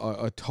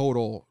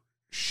total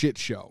shit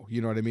show.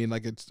 You know what I mean?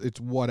 Like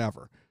it's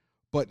whatever.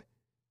 But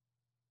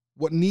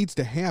what needs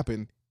to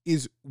happen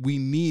is we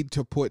need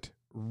to put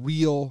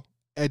real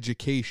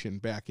education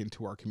back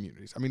into our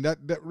communities. I mean,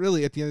 that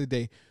really, at the end of the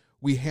day,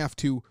 we have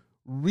to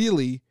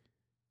really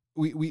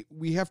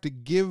we have to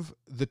give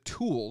the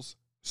tools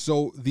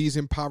so these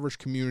impoverished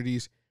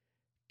communities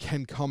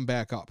can come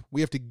back up.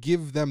 We have to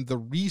give them the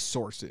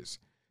resources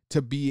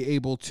to be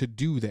able to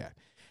do that.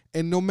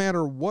 And no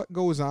matter what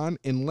goes on,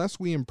 unless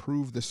we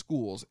improve the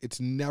schools,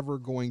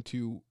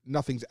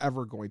 nothing's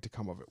ever going to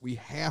come of it. We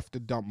have to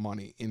dump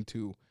money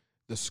into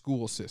the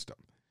school system.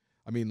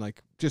 I mean,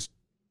 like, just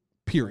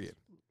period.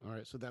 All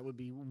right. So that would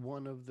be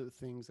one of the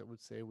things that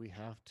would say we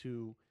have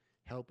to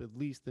help at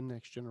least the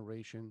next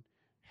generation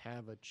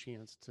have a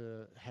chance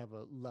to have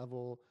a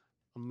level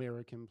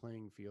American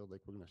playing field.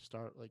 Like we're going to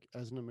start, like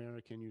as an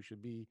American, you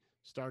should be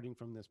starting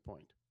from this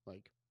point.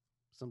 Like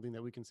something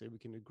that we can say we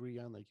can agree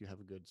on, like you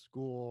have a good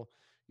school,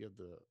 you have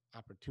the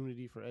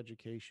opportunity for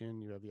education,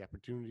 you have the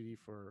opportunity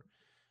for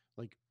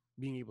like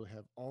being able to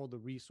have all the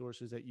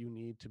resources that you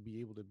need to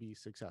be able to be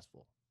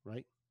successful,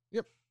 right?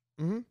 Yep.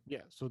 Mm-hmm.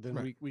 Yeah. So then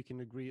Right. we can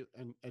agree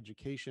on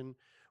education.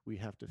 We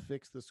have to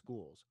fix the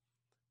schools.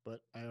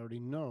 But I already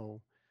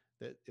know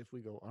that if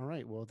we go, all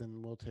right, well,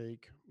 then we'll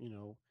take,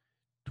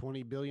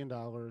 $20 billion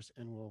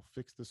and we'll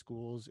fix the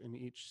schools in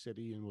each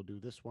city, and we'll do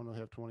this one will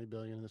have 20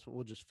 billion and this one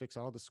we'll just fix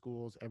all the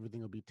schools,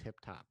 everything will be tip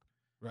top.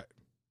 Right.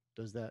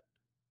 Does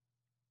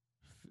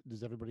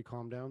everybody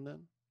calm down then?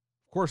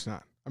 Of course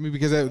not. I mean,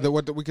 because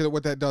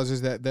what that does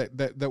is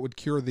that would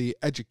cure the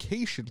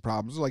education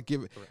problems, like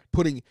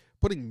putting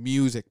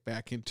music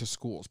back into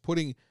schools,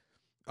 putting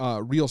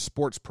real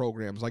sports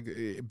programs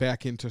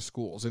back into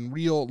schools, and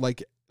real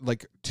like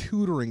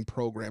tutoring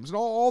programs, and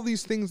all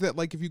these things that,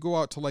 like, if you go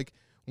out to like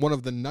one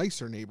of the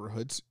nicer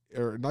neighborhoods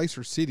or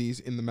nicer cities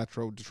in the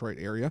Metro Detroit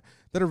area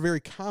that are very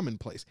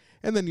commonplace.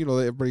 And then,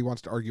 everybody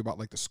wants to argue about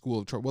like the school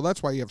of choice. Well,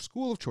 that's why you have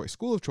school of choice.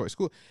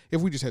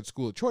 If we just had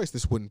school of choice,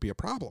 this wouldn't be a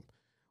problem.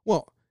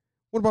 Well,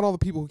 what about all the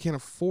people who can't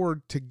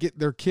afford to get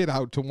their kid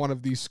out to one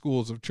of these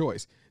schools of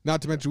choice?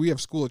 Not to mention we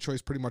have school of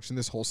choice pretty much in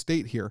this whole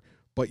state here,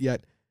 but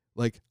yet,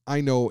 like, I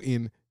know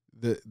in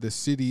the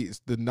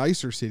cities, the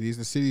nicer cities,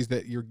 the cities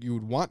that you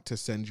would want to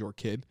send your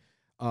kid,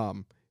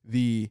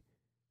 the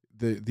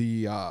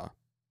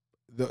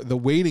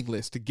waiting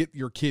list to get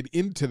your kid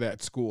into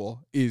that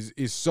school is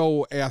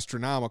so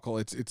astronomical.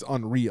 It's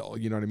unreal.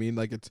 You know what I mean?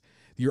 Like,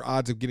 your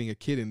odds of getting a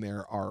kid in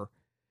there are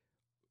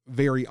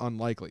very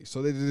unlikely.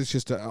 So it's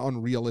just an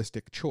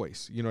unrealistic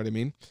choice. You know what I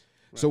mean?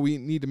 Right. So we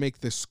need to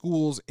make the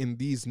schools in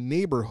these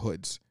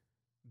neighborhoods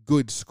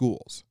good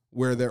schools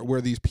where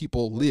these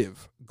people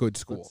live, good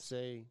schools. Let's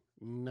say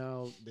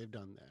now they've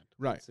done that.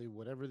 Right. Let's say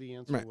whatever the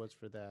answer was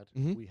for that,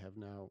 we have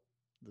now,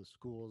 the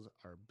schools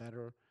are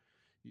better.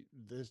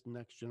 This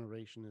next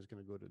generation is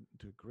going to go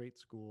to great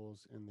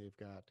schools, and they've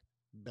got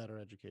better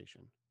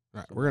education.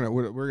 Right. So we're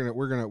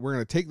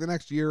gonna take the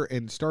next year,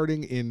 and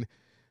starting in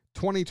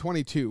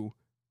 2022,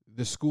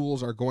 the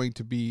schools are going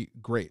to be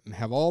great and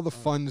have all the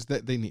funds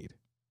that they need.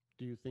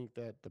 Do you think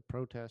that the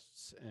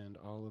protests and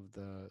all of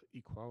the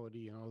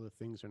equality and all the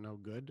things are now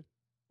good,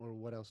 or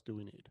what else do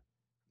we need?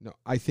 No,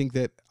 I think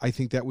that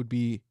would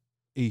be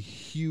a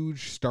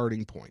huge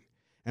starting point.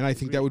 And I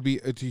think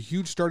it's a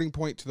huge starting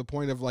point, to the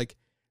point of like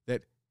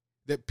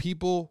that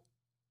people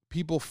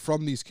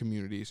from these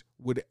communities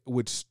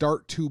would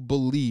start to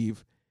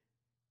believe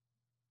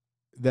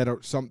that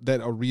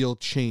a real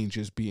change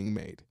is being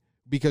made.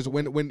 Because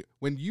when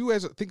you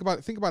think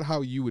about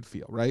how you would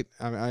feel, right?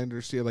 I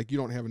understand, like, you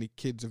don't have any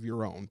kids of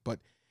your own, but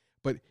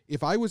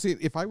if I was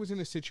in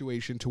a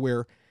situation to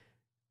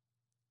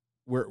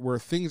where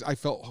things, I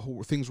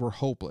felt things were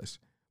hopeless,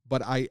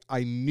 but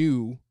I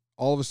knew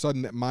all of a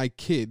sudden that my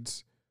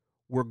kids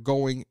were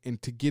going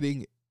into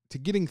getting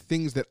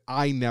things that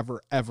I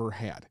never ever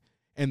had,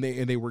 and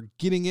they were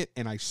getting it,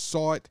 and I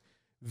saw it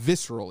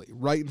viscerally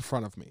right in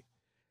front of me.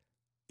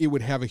 It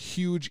would have a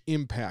huge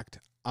impact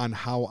on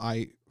how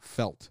I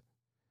felt,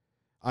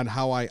 on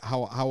how I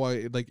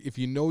like, if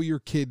you know your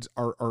kids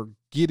are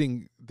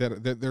getting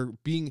that they're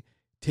being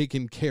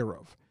taken care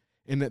of,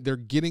 and that they're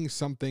getting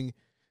something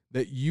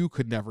that you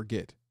could never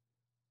get.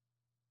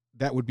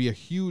 That would be a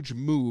huge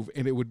move,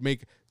 and it would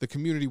make the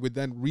community would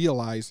then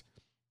realize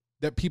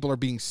that people are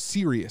being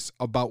serious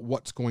about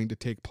what's going to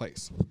take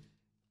place.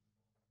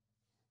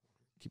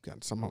 Keep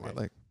getting some on my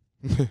leg.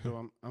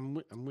 So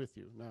I'm with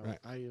you now. Right.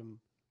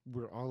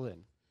 We're all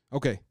in.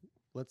 Okay.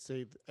 Let's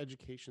say the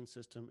education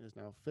system is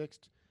now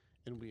fixed,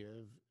 and we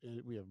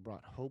have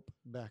brought hope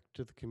back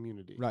to the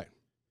community. Right.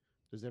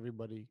 Does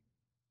everybody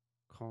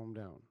calm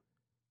down?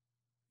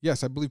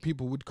 Yes, I believe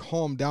people would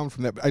calm down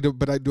from that.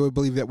 But I do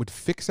believe that would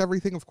fix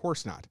everything. Of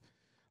course not.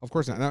 Of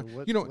course not. Now,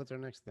 so what's our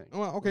next thing?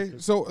 Well, okay.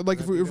 So, like,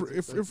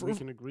 if we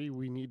can agree,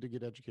 we need to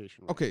get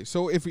education. Right. Okay.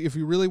 So if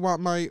you really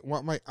want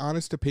my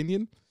honest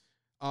opinion,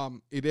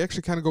 it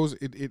actually kind of goes.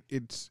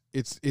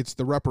 It's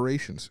the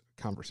reparations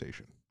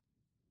conversation.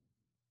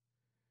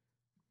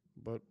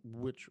 But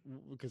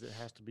because it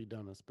has to be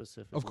done a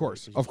specific. Of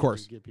course, way, of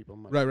course. Give people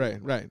money.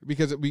 Right.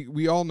 Because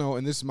we all know,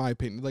 and this is my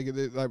opinion. Like,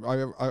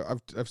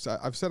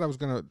 I've said I was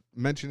going to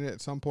mention it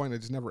at some point. I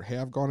just never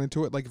have gone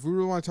into it. Like, if we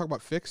really want to talk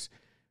about fix,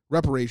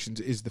 reparations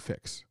is the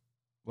fix,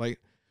 right?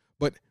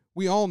 But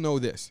we all know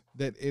this,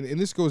 that, and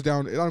this goes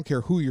down. I don't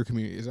care who your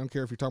community is. I don't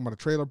care if you're talking about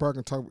a trailer park.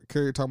 I don't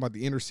care if you're talking about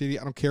the inner city.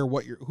 I don't care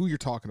who you're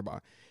talking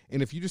about.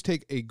 And if you just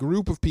take a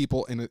group of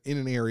people in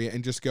an area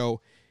and just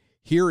go,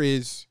 here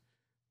is,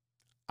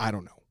 I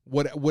don't know,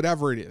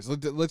 whatever it is.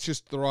 Let's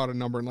just throw out a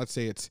number, and let's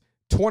say it's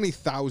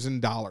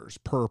 $20,000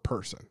 per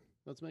person.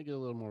 Let's make it a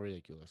little more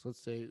ridiculous. Let's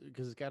say,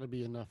 because it's got to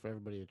be enough for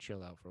everybody to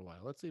chill out for a while.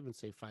 Let's even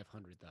say $500,000.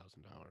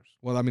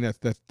 Well, I mean,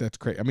 that's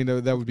crazy. I mean,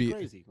 that would be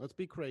crazy. Let's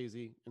be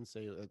crazy and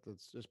say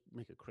let's just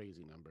make a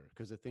crazy number,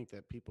 because I think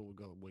that people would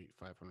go, wait,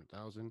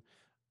 500,000.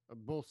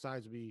 Both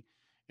sides would be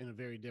in a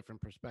very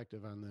different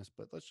perspective on this,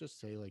 but let's just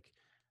say, like,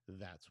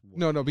 that's what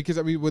no, because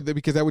I mean,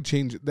 because that would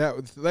change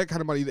that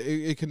kind of money.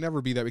 It could never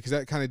be that, because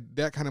that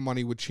kind of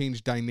money would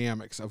change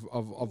dynamics of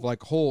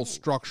like whole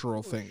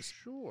structural things.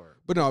 Sure,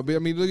 but no, I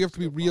mean, you have to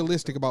be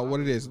realistic about what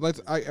it is.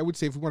 I would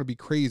say, if we want to be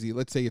crazy,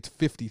 let's say it's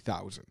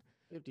 50,000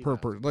 per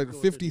person, like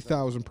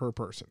 50,000 per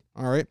person.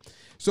 All right.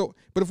 So,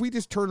 but if we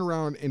just turned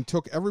around and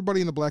took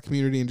everybody in the black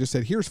community and just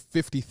said, here's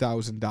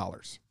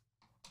 $50,000.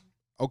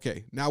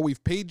 Okay, now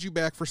we've paid you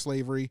back for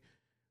slavery.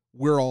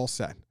 We're all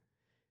set.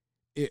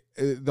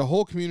 The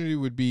whole community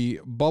would be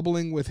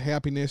bubbling with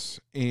happiness,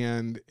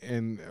 and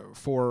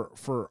for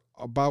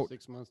about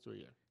 6 months to a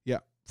year. Yeah,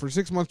 for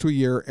 6 months to a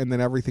year, and then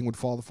everything would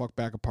fall the fuck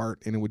back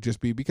apart, and it would just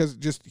be, because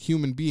just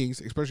human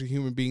beings, especially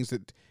human beings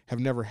that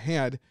have never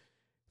had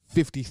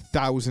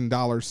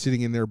 $50,000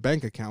 sitting in their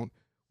bank account,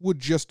 would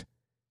just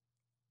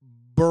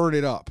burn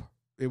it up.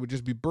 It would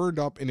just be burned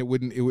up, and it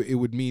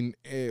would mean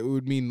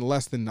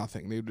less than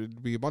nothing. There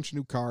would be a bunch of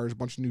new cars, a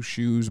bunch of new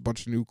shoes, a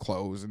bunch of new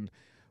clothes, and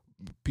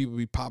people would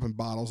be popping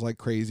bottles like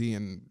crazy,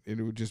 and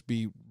it would just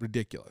be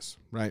ridiculous,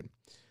 right?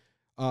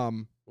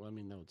 Well, I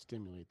mean, that would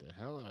stimulate the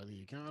hell out of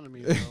the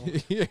economy,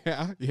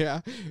 though.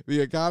 yeah.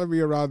 The economy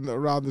around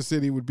the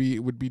city would be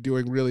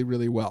doing really,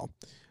 really well.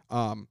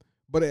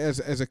 But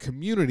as a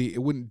community, it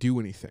wouldn't do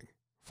anything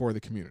for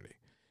the community.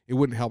 It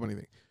wouldn't help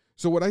anything.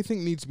 So what I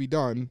think needs to be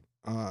done,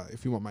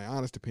 if you want my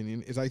honest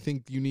opinion, is I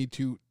think you need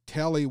to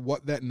tally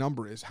what that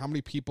number is. How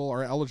many people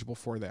are eligible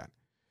for that?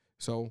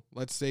 So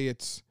let's say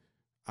it's,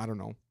 I don't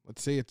know,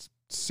 let's say it's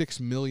 6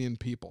 million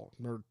people,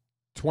 or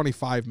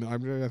 25 million.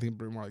 I think it'd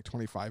be more like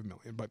 25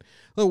 million, but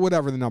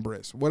whatever the number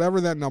is, whatever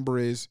that number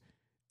is,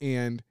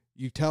 and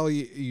you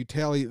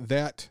tally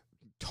that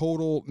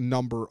total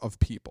number of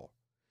people,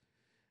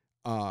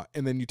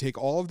 and then you take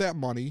all of that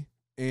money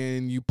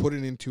and you put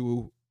it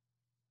into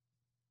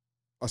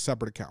a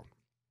separate account.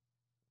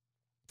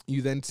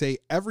 You then say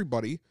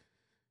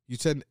you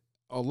send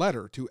a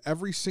letter to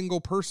every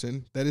single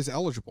person that is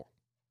eligible.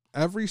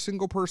 Every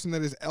single person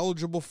that is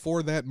eligible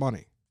for that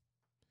money.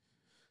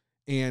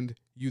 And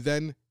you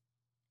then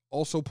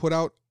also put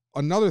out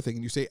another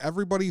thing. You say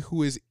everybody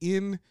who is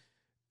in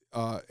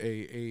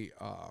like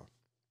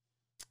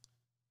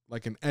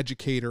an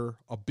educator,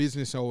 a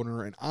business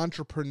owner, an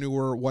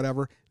entrepreneur,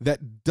 whatever,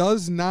 that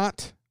does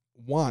not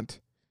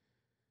want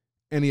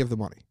any of the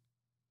money.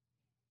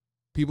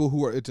 People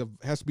who are,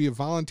 has to be a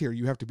volunteer.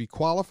 You have to be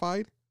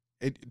qualified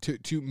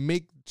to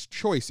make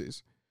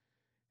choices.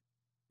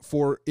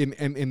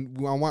 And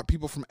I want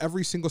people from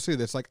every single city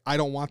that's like, I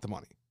don't want the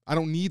money. I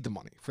don't need the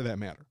money, for that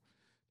matter.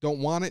 Don't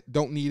want it,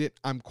 don't need it.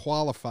 I'm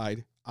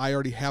qualified. I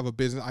already have a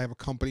business. I have a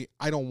company.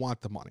 I don't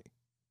want the money.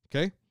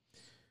 Okay.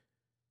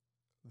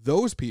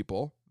 Those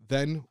people,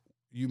 then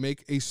you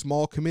make a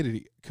small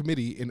committee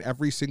in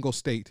every single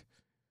state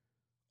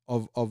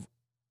of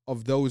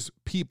those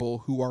people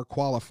who are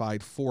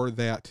qualified for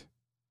that,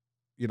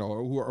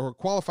 who are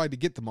qualified to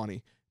get the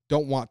money,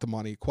 don't want the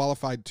money,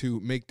 qualified to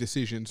make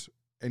decisions,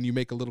 and you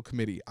make a little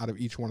committee out of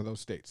each one of those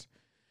states.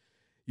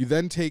 You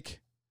then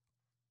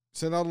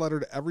send out a letter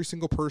to every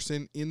single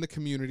person in the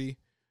community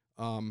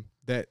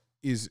that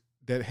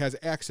has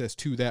access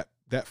to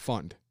that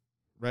fund,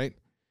 right?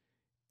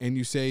 And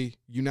you say,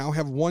 you now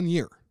have 1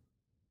 year.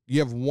 You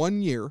have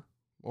 1 year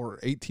or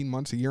 18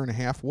 months, a year and a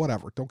half,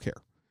 whatever, don't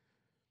care,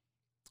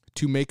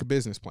 to make a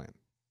business plan.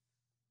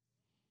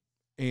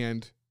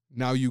 And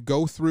now you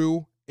go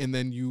through and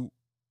then you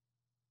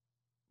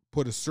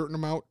put a certain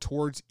amount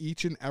towards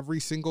each and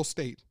every single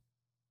state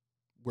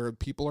where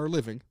people are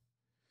living.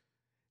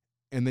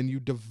 And then you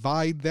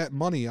divide that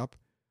money up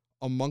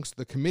amongst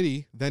the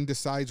committee, then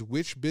decides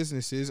which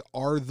businesses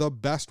are the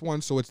best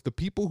ones. So it's the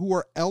people who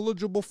are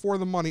eligible for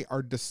the money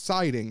are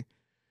deciding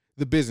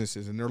the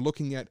businesses. And they're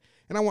looking at,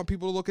 and I want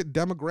people to look at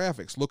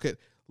demographics, look at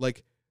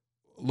like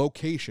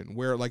location,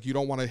 where like you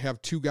don't want to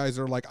have two guys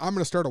that are like, I'm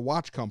going to start a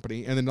watch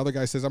company. And another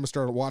guy says, I'm going to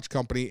start a watch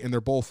company. And they're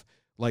both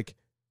like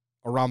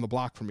around the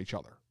block from each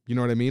other. You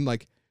know what I mean?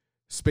 Like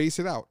space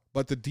it out.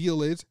 But the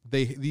deal is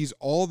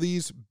all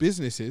these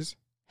businesses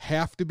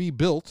have to be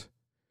built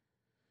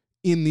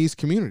in these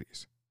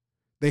communities.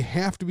 They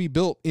have to be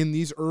built in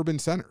these urban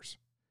centers.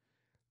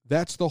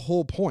 That's the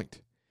whole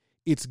point.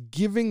 It's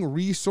giving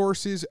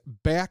resources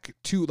back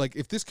to, like,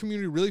 if this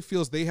community really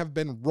feels they have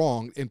been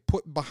wronged and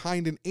put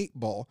behind an 8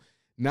 ball,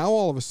 now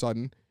all of a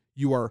sudden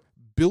you are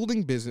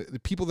building business. The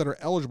people that are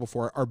eligible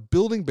for it are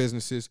building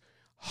businesses,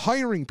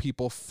 hiring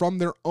people from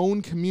their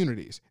own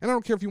communities. And I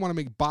don't care if you want to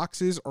make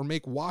boxes or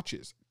make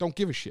watches. Don't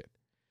give a shit.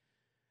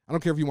 I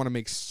don't care if you want to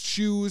make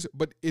shoes,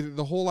 but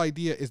the whole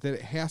idea is that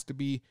it has to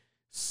be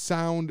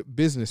sound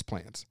business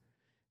plans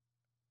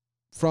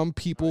from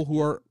people who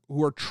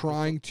are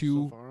trying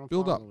to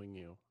build up.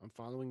 I'm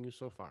following you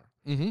so far.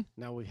 Mm-hmm.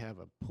 Now we have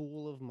a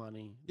pool of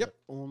money Yep. that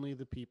only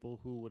the people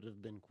who would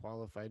have been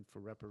qualified for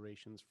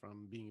reparations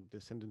from being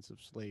descendants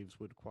of slaves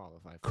would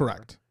qualify for.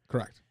 Correct.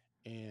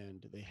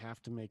 And they have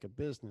to make a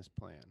business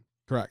plan.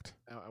 Correct.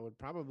 Now, I would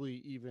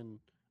probably even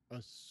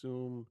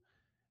assume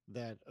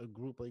that a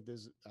group like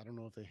this, I don't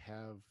know if they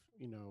have,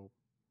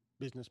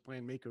 business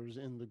plan makers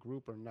in the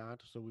group or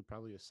not. So we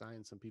probably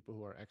assign some people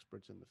who are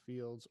experts in the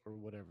fields or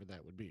whatever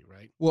that would be,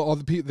 right? Well,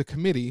 the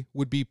committee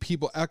would be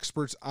people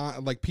experts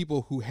on, like,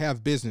 people who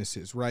have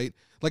businesses, right?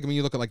 Like, I mean,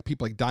 you look at like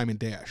people like Diamond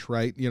Dash,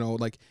 right?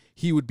 Like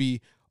he would be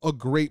a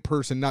great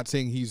person. Not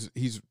saying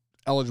he's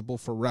eligible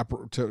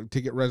for to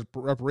get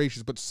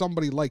reparations, but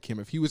somebody like him,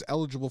 if he was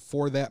eligible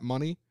for that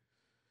money,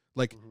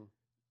 like. Mm-hmm.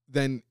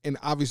 Then, and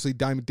obviously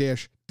Diamond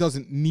Dash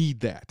doesn't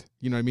need that.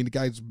 You know what I mean? The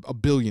guy's a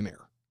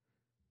billionaire.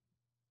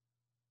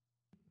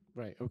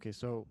 Right. Okay.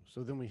 So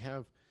then we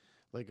have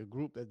like a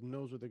group that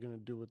knows what they're going to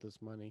do with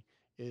this money.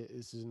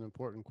 This is an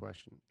important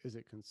question. Is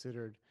it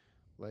considered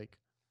like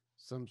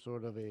some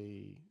sort of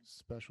a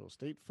special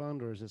state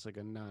fund, or is this like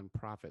a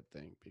nonprofit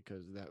thing?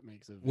 Because that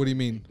makes a What do you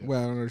mean? Well,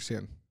 I don't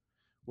understand.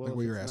 Well, like if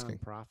what you're it's asking.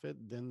 Nonprofit,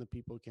 then the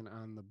people can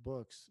on the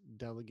books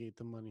delegate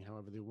the money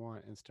however they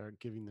want and start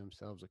giving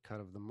themselves a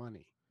cut of the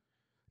money.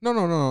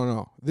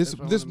 No. This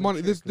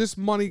money goes this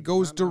money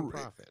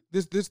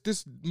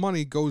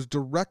goes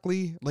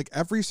directly, like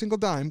every single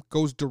dime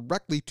goes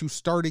directly to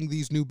starting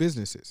these new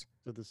businesses.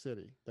 To the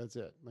city. That's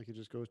it. Like it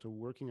just goes to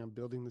working on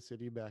building the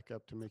city back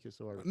up to make it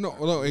so our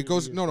it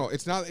goes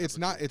it's not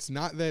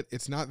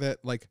that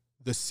like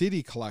the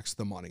city collects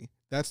the money.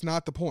 That's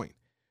not the point.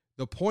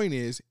 The point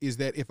is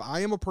that if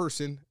I am a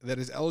person that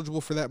is eligible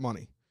for that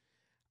money,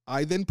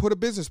 I then put a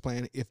business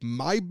plan. If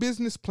my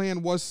business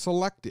plan was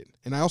selected,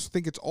 and I also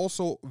think it's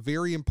also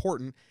very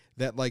important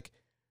that like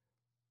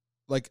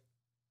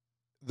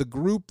the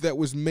group that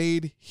was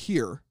made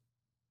here,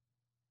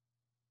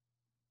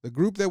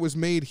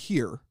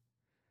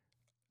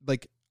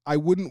 like I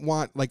wouldn't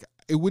want, like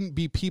it wouldn't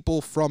be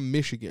people from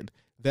Michigan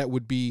that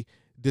would be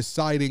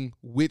deciding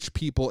which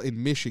people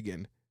in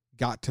Michigan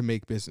got to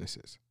make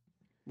businesses.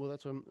 Well,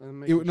 that's what I'm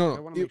making sure. I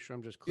want to make sure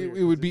I'm just clear.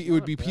 It would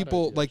be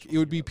people like it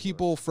would be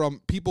people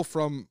from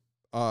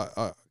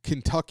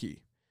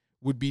Kentucky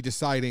would be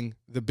deciding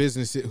the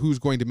business, who's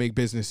going to make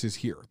businesses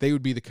here. They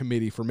would be the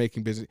committee for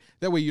making business.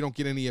 That way you don't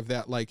get any of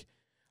that, like,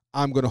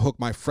 I'm going to hook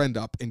my friend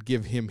up and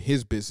give him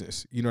his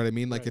business. You know what I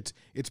mean? Like right.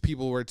 It's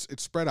people where it's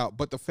spread out.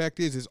 But the fact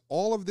is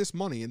all of this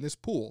money in this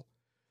pool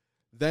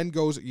then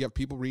goes, you have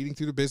people reading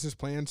through the business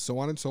plan, so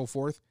on and so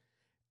forth.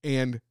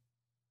 And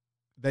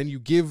then you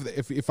give,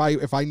 if I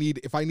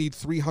need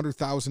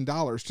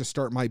 $300,000 to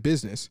start my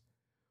business,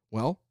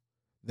 well,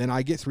 then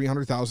I get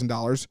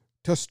 $300,000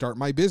 to start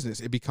my business.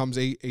 It becomes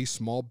a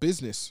small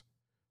business.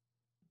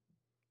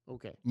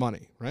 Okay.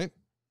 Money, right?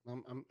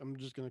 I'm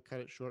just going to cut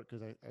it short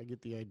because I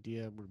get the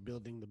idea. We're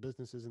building the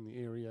businesses in the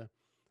area.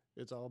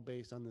 It's all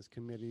based on this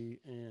committee.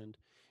 And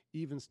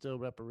even still,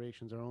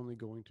 reparations are only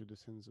going to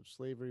descendants of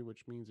slavery,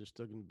 which means there's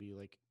still going to be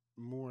like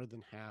more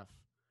than half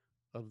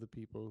of the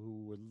people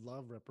who would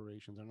love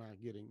reparations are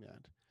not getting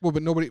that. Well,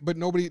 but nobody,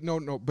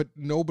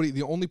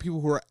 the only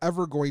people who are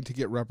ever going to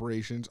get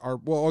reparations are,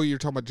 well, oh, you're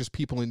talking about just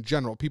people in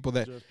general, people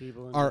that Just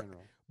people in are, general.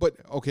 but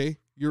okay,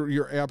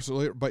 you're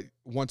absolutely, but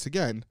once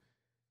again,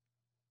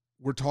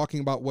 we're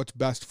talking about what's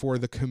best for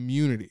the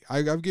community.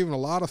 I've given a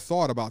lot of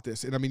thought about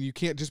this. And I mean, you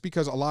can't, just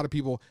because a lot of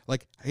people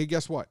like, hey,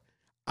 guess what?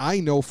 I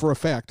know for a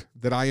fact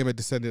that I am a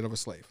descendant of a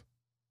slave.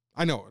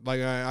 I know,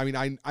 like, I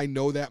mean, I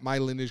know that my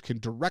lineage can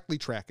directly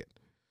track it.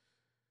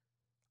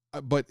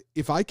 But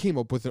if I came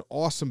up with an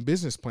awesome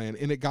business plan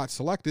and it got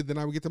selected, then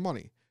I would get the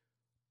money.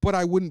 But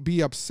I wouldn't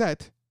be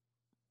upset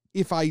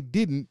if I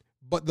didn't,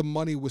 but the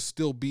money was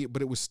still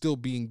but it was still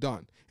being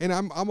done. And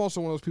I'm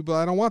also one of those people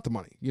that I don't want the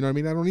money. You know what I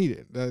mean? I don't need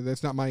it.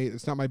 It's not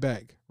my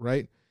bag,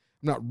 right?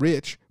 I'm not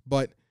rich,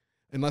 but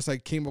unless I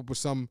came up with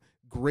some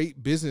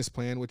great business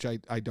plan, which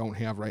I don't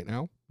have right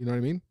now, you know what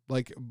I mean?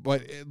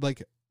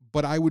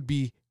 But I would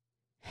be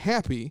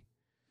happy,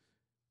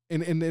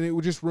 and it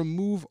would just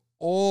remove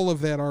all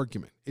of that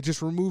argument. It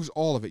just removes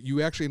all of it.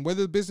 You actually, and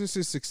whether the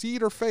businesses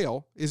succeed or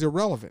fail is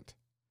irrelevant.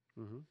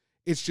 Mm-hmm.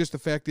 It's just the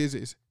fact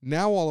is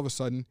now all of a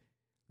sudden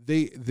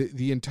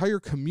the entire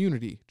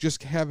community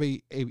just have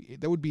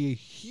that would be a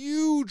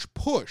huge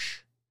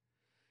push,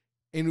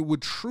 and it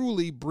would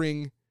truly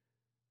bring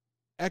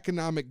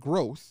economic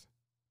growth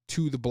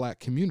to the black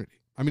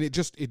community. I mean,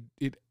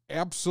 it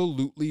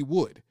absolutely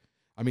would.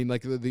 I mean,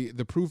 like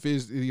the proof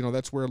is, you know,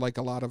 that's where like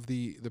a lot of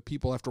the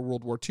people after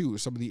World War II,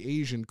 some of the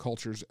Asian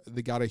cultures,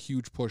 they got a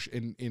huge push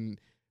in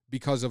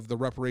because of the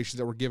reparations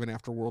that were given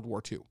after World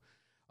War II.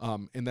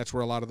 And that's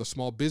where a lot of the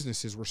small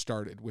businesses were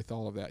started with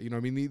all of that. You know, I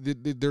mean,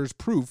 there's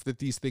proof that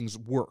these things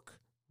work,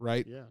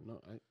 right? Yeah, no,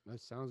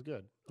 that sounds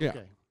good. Yeah.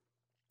 Okay.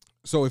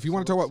 So if you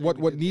want to talk about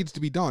what needs to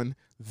be done,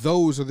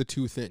 those are the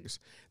two things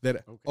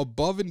that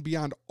above and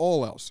beyond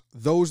all else,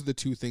 those are the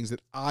two things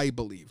that I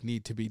believe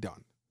need to be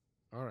done.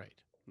 All right.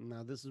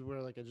 Now, this is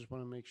where, like, I just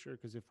want to make sure,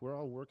 because if we're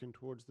all working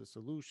towards the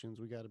solutions,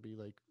 we got to be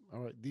like, all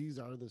right,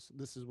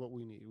 this is what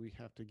we need. We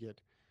have to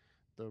get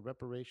the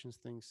reparations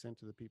thing sent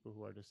to the people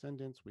who are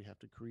descendants. We have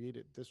to create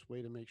it this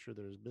way to make sure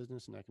there's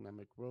business and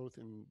economic growth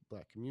in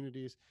black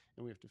communities,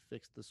 and we have to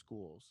fix the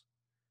schools.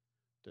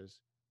 Does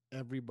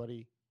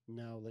everybody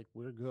now, like,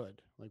 we're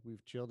good, like,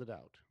 we've chilled it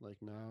out, like,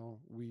 now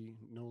we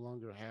no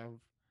longer have,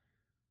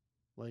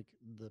 like,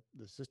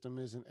 the system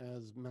isn't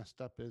as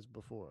messed up as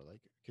before? Like,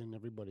 can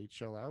everybody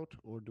chill out,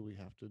 or do we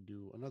have to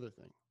do another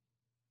thing?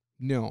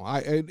 No,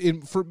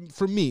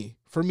 for me,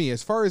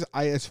 as far as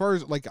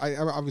like, I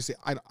obviously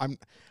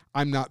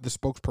I'm not the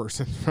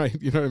spokesperson, right?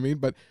 You know what I mean?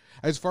 But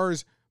as far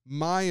as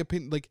my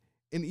opinion, like,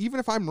 and even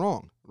if I'm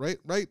wrong, right?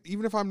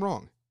 Even if I'm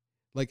wrong,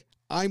 like,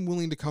 I'm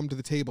willing to come to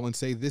the table and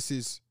say, this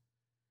is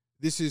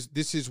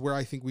where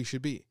I think we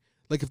should be.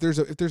 Like, if there's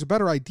a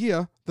better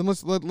idea, then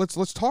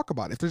let's talk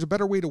about it. If there's a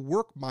better way to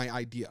work my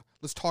idea,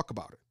 let's talk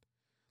about it.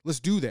 Let's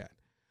do that.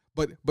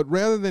 But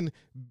rather than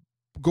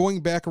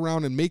going back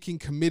around and making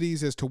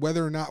committees as to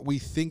whether or not we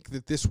think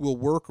that this will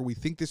work or we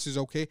think this is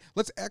okay,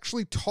 let's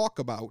actually talk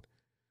about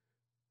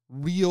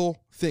real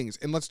things,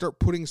 and let's start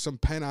putting some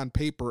pen on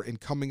paper and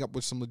coming up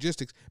with some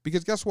logistics.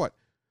 Because guess what?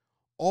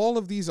 All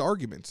of these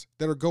arguments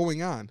that are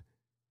going on,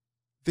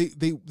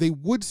 they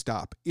would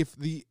stop if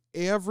the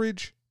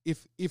average,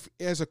 if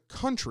as a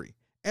country,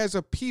 as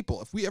a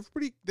people, if we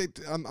everybody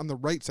on the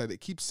right side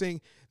that keeps saying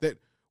that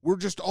we're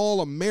just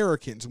all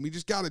Americans and we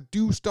just got to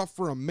do stuff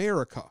for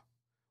America.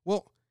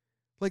 Well,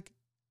 like,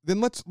 then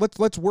let's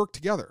work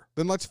together.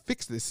 Then let's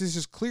fix this. This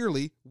is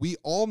clearly, we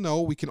all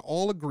know, we can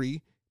all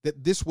agree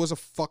that this was a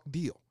fuck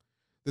deal.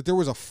 That there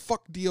was a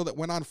fuck deal that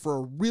went on for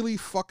a really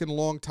fucking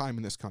long time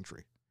in this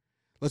country.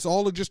 Let's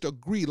all just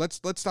agree.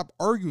 Let's stop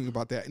arguing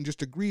about that and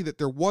just agree that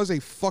there was a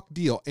fuck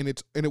deal, and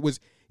it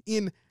was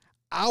in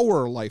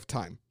our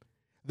lifetime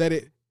that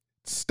it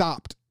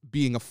stopped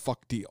being a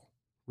fuck deal,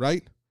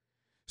 right?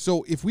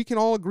 So if we can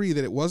all agree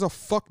that it was a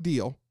fuck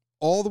deal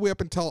all the way up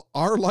until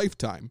our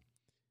lifetime,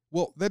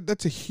 well,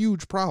 that's a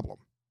huge problem.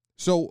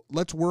 So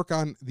let's work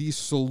on these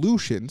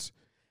solutions.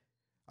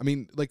 I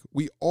mean, like,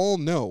 we all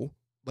know,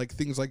 like,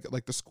 things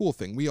like the school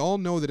thing. We all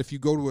know that if you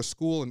go to a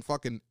school in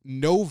fucking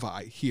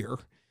Novi here,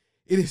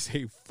 it is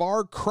a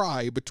far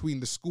cry between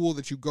the school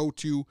that you go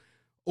to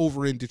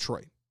over in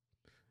Detroit.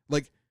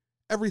 Like,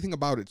 everything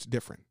about it's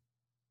different.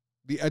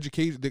 The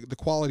education, the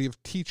quality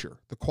of teacher,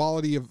 the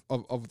quality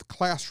of the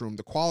classroom,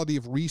 the quality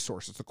of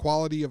resources, the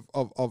quality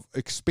of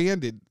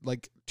expanded,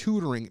 like,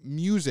 tutoring,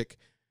 music,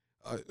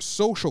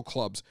 social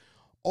clubs,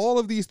 all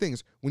of these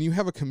things. When you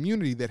have a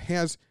community that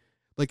has,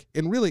 like,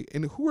 and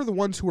who are the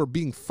ones who are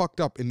being fucked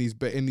up in these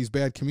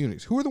bad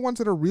communities? Who are the ones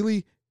that are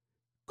really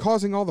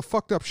causing all the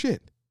fucked up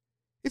shit?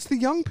 It's the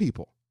young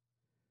people.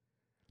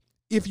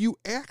 If you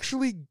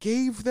actually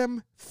gave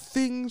them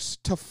things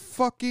to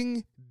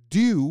fucking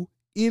do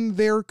in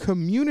their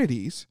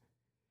communities,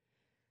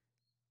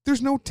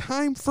 there's no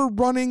time for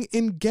running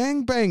and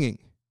gangbanging.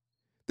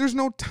 There's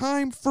no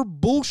time for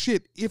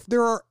bullshit if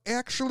there are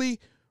actually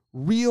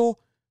real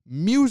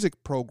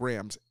music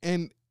programs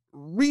and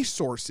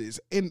resources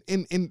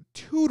and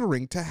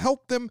tutoring to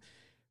help them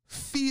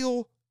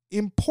feel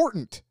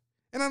important.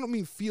 And I don't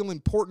mean feel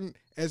important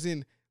as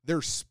in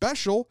they're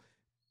special.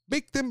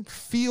 Make them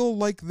feel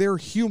like they're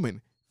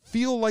human.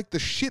 Feel like the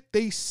shit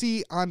they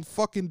see on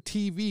fucking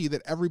TV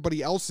that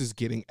everybody else is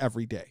getting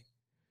every day.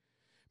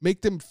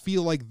 Make them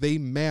feel like they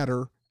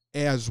matter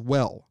as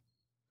well.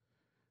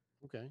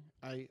 Okay,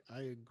 I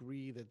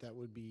agree that that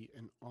would be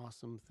an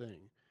awesome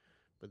thing,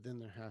 but then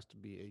there has to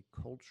be a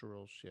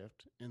cultural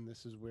shift, and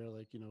this is where,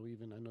 like,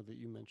 even I know that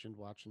you mentioned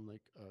watching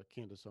like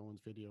Candace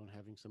Owens' video and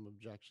having some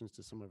objections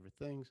to some of her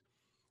things,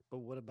 but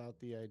what about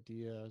the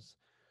ideas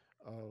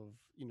of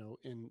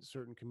in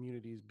certain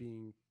communities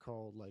being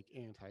called like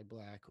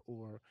anti-black,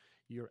 or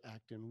you're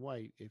acting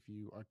white if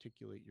you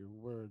articulate your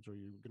words, or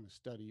you're going to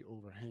study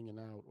over hanging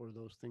out, or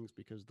those things,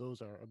 because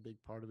those are a big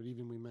part of it.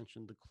 Even we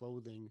mentioned the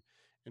clothing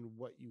and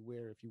what you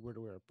wear. If you were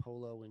to wear a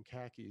polo and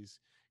khakis,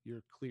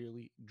 you're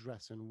clearly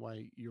dressing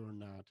white, you're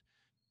not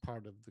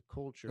part of the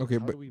culture. Okay,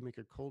 How but do we make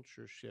a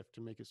culture shift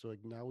to make it so,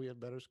 like, now we have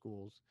better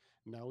schools,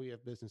 now we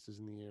have businesses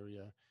in the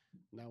area,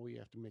 now we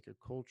have to make a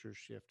culture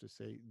shift to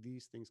say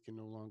these things can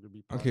no longer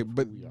be part okay, of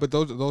but who we are. but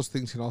those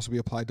things can also be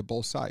applied to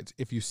both sides.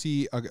 If you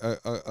see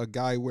a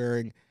guy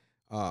wearing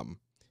a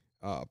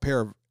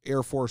pair of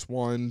Air Force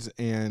Ones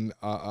and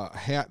a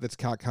hat that's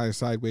kind of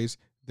sideways,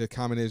 the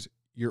comment is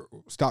you're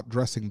stop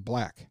dressing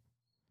black.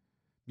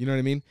 You know what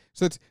I mean?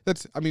 So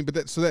that's I mean, but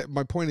that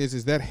my point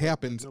is that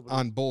happens No, but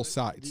on both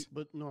sides.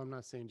 But no, I'm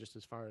not saying just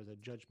as far as a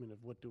judgment of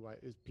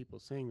is people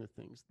saying the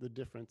things. The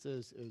difference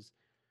is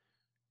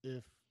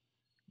if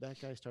that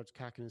guy starts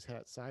cocking his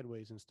hat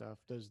sideways and stuff,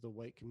 does the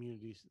white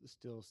community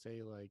still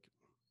say, like,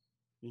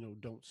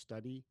 don't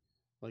study,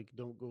 like,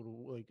 don't go to,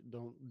 like,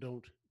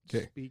 don't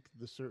Okay. speak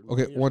the certain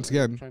Okay, way? once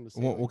again, Trying to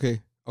say, like,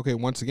 okay,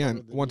 once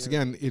again,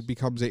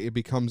 narratives. it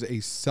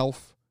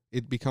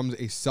becomes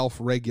a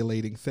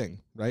self-regulating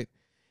thing, right?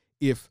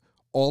 If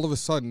all of a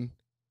sudden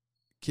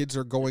kids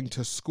are going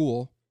to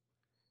school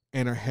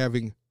and are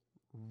having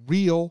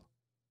real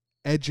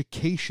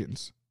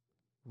educations,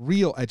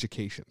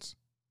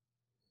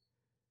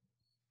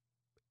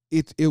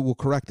 it will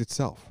correct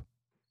itself.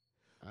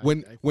 I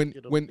When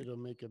it'll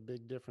make a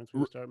big difference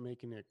when you start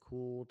making it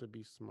cool to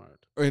be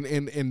smart.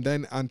 and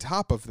then on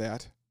top of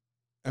that,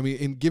 I mean,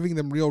 in giving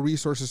them real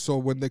resources, so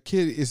when the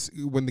kid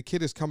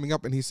is coming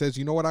up and he says,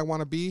 you know what I want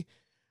to be?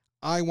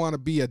 I want to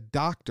be a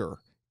doctor.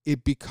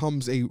 It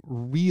becomes a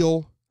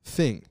real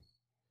thing.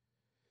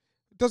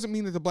 It doesn't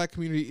mean that the black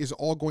community is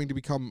all going to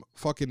become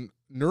fucking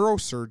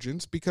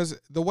neurosurgeons, because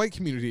the white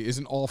community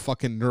isn't all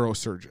fucking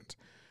neurosurgeons.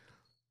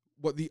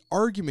 What the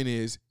argument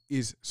is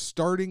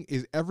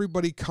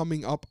everybody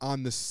coming up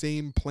on the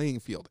same playing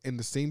field. And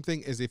the same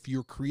thing as if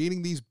you're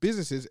creating these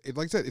businesses,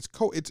 like I said, it's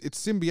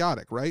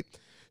symbiotic, right?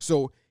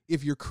 So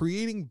if you're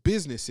creating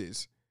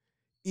businesses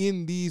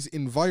in these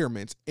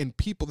environments and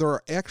people, there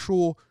are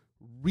actual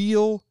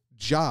real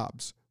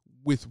jobs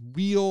with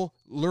real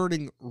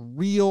learning,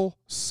 real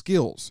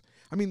skills.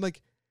 I mean,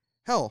 like,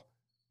 hell,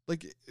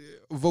 like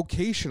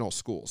vocational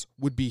schools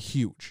would be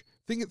huge.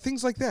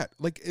 Things like that.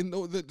 Like,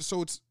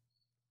 so it's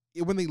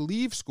when they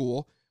leave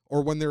school,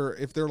 or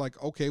if they're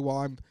like, okay,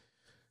 well,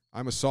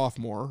 I'm a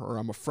sophomore or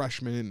I'm a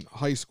freshman in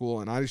high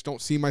school and I just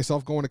don't see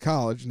myself going to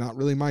college, not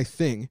really my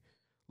thing.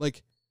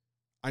 Like,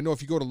 I know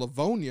if you go to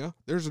Livonia,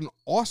 there's an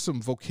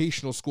awesome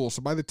vocational school.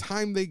 So by the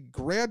time they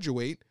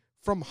graduate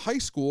from high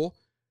school,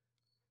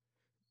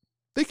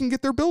 they can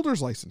get their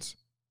builder's license.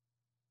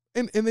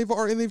 And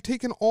they've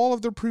taken all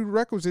of their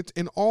prerequisites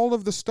and all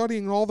of the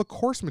studying and all the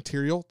course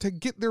material to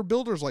get their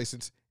builder's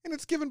license. And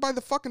it's given by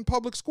the fucking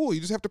public school. You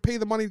just have to pay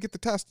the money to get the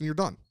test and you're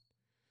done.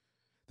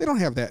 They don't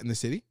have that in the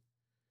city.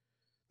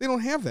 They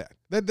don't have that.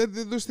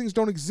 Those things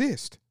don't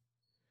exist.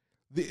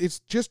 It's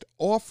just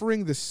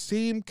offering the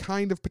same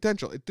kind of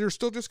potential. There's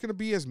still just going to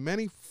be as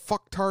many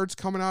fucktards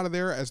coming out of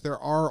there as there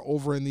are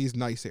over in these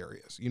nice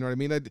areas. You know what I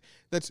mean?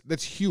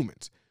 That's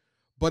humans.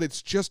 But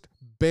it's just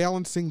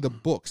balancing the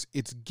books.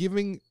 It's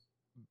giving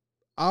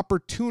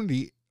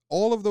opportunity,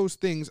 all of those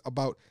things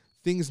about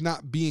things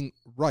not being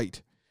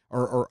right,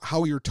 or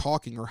how you're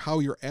talking or how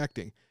you're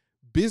acting.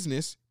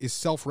 Business is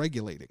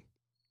self-regulating.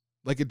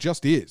 Like, it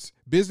just is.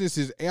 Business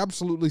is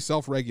absolutely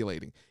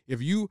self-regulating.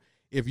 If you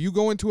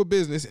go into a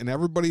business and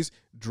everybody's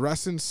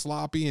dressing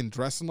sloppy and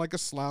dressing like a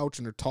slouch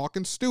and they're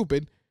talking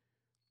stupid,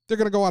 they're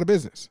going to go out of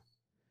business.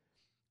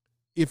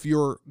 If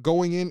you're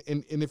going in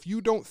and if you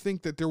don't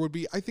think that there would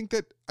be, I think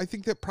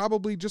that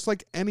probably just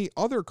like any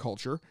other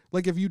culture,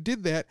 like if you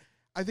did that,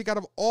 I think out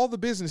of all the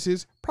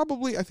businesses,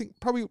 probably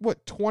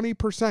what,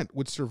 20%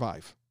 would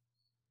survive.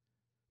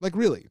 Like,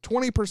 really,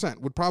 20%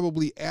 would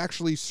probably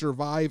actually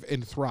survive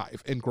and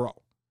thrive and grow.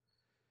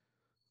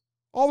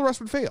 All the rest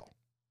would fail.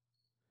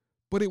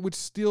 But it would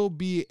still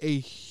be a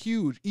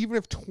huge, even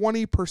if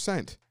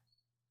 20%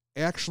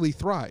 actually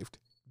thrived,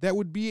 that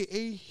would be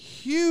a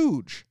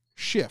huge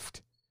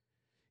shift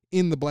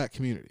in the black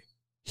community.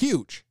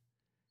 Huge.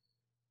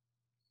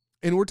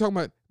 And we're talking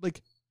about,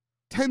 like,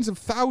 tens of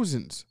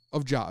thousands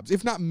of jobs,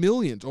 if not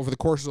millions, over the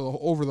course of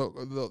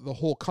the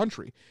whole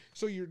country.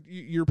 So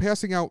you're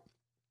passing out,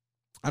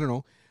 I don't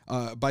know,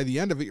 by the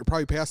end of it, you're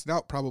probably passing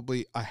out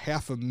probably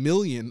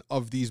 500,000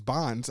 of these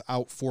bonds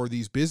out for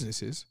these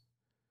businesses,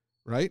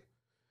 right?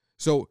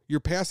 So you're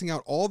passing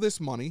out all this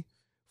money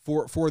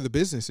for the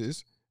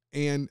businesses,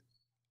 and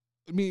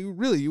I mean,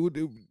 really, you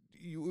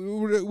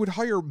would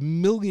hire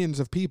millions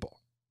of people.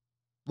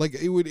 Like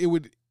it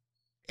would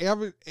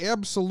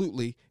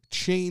absolutely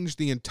change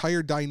the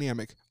entire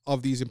dynamic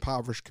of these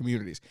impoverished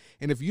communities.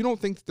 And if you don't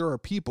think that there are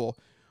people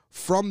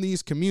from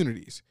these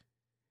communities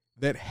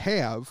that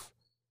have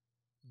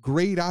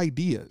great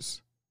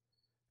ideas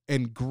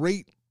and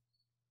great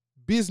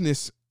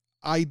business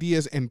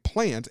ideas and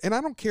plans, and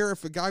I don't care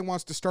if a guy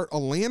wants to start a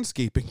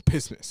landscaping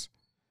business,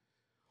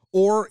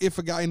 or if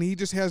a guy, and he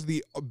just has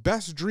the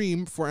best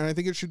dream for, and I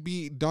think it should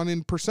be done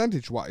in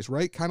percentage wise,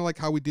 right? Kind of like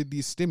how we did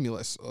these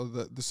stimulus,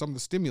 some of the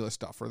stimulus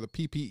stuff, or the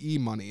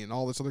PPE money and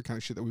all this other kind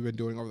of shit that we've been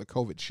doing over the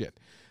COVID shit.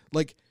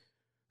 Like,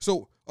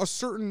 so a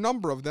certain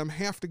number of them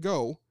have to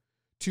go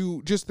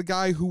to just the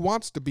guy who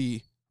wants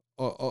to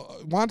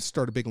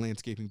start a big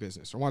landscaping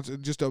business, or wants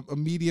just a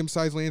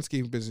medium-sized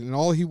landscaping business, and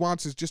all he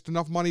wants is just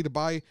enough money to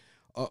buy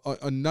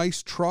a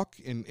nice truck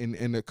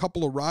and a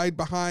couple of ride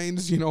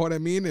behinds, you know what I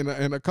mean,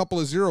 and a couple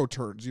of zero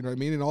turns, you know what I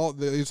mean, and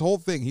his whole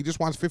thing, he just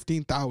wants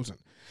 15,000,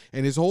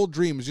 and his whole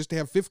dream is just to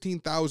have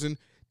 15,000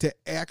 to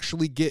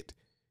actually get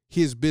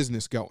his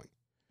business going.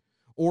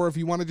 Or if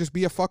you want to just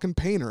be a fucking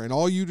painter and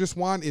all you just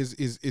want is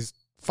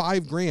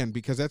 $5,000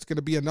 because that's going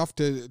to be enough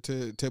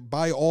to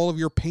buy all of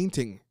your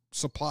painting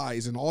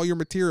supplies and all your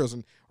materials,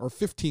 or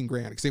 $15,000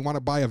 because they want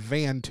to buy a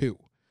van too.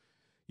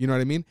 You know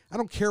what I mean? I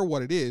don't care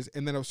what it is.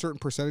 And then a certain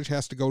percentage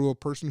has to go to a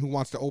person who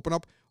wants to open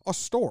up a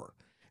store.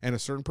 And a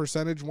certain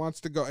percentage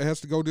has to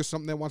go to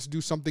something that wants to do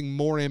something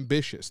more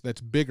ambitious, that's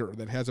bigger,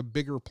 that has a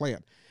bigger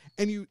plan.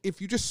 And if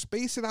you just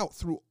space it out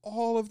through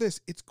all of this,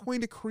 it's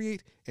going to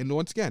create, and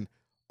once again,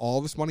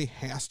 all this money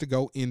has to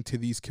go into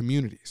these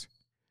communities.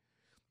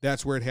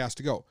 That's where it has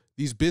to go.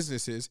 These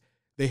businesses,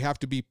 they have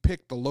to be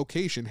picked, the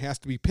location has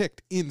to be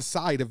picked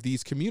inside of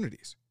these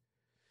communities.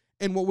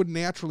 And what would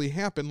naturally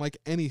happen, like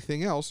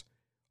anything else,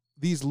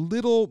 these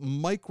little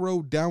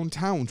micro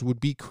downtowns would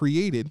be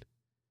created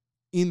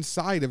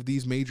inside of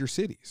these major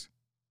cities.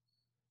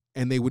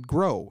 And they would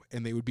grow,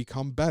 and they would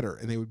become better,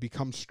 and they would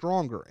become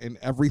stronger, and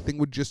everything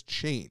would just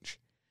change.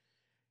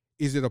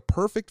 Is it a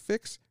perfect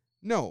fix?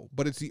 No,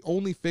 but it's the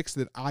only fix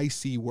that I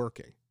see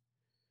working.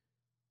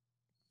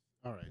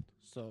 All right,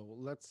 so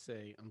let's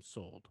say I'm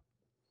sold.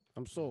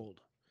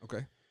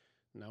 Okay.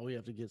 Now we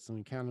have to get some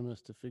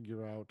economists to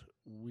figure out,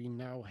 we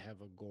now have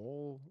a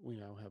goal, we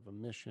now have a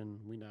mission,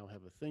 we now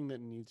have a thing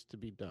that needs to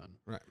be done.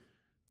 Right.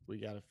 We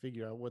got to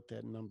figure out what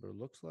that number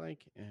looks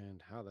like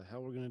and how the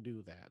hell we're going to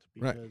do that.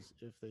 Because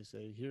if they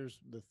say, here's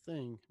the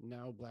thing,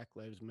 now Black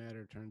Lives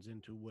Matter turns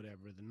into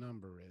whatever the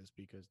number is,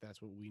 because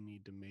that's what we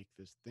need to make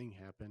this thing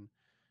happen.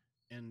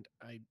 And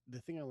the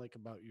thing I like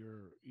about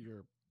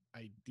your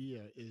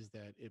idea is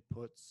that it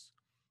puts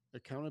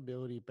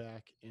accountability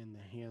back in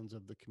the hands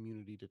of the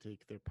community to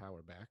take their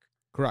power back.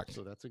 Correct.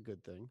 So that's a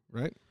good thing.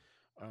 Right.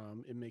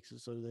 It makes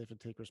it so they have to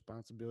take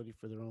responsibility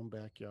for their own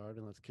backyard,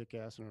 and let's kick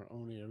ass in our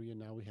own area.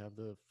 Now we have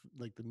the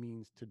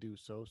means to do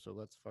so. So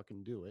let's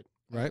fucking do it.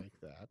 Right. I like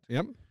that.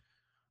 Yep.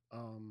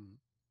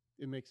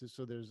 It makes it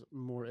so there's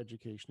more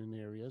education in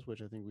areas,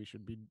 which I think we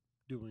should be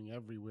doing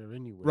everywhere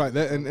anyway. Right.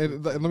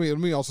 And let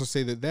me also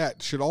say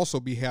that should also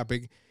be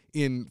happening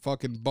in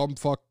fucking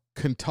bumfuck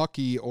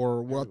Kentucky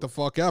or what the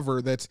fuck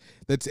ever that's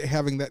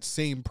having that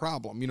same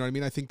problem. You know what I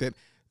mean? I think that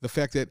the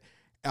fact that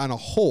on a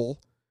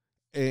whole,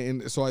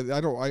 and so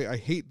I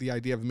hate the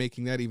idea of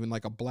making that even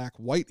like a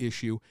black-white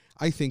issue.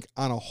 I think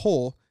on a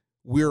whole,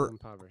 we're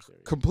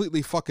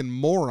completely fucking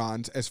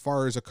morons as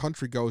far as a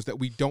country goes that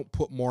we don't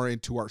put more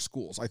into our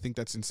schools. I think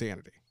that's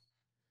insanity.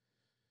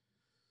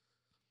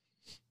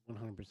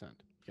 100%.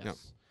 Yes. Yep.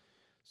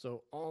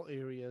 So all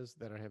areas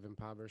that have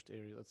impoverished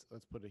areas,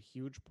 let's put a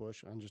huge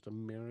push on just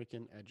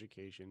American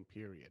education,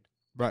 period.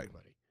 Right.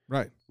 Everybody.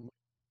 Right.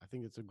 I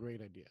think it's a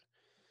great idea.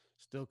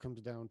 Still comes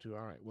down to,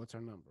 all right, what's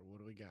our number? What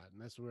do we got?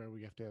 And that's where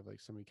we have to have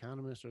like some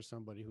economist or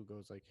somebody who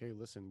goes like, hey,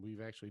 listen,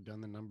 we've actually done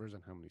the numbers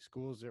on how many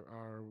schools there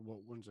are,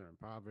 what ones are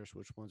impoverished,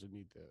 which ones would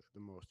need the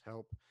most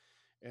help.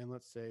 And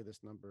let's say this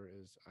number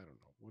is, I don't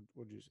know, what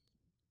would you say?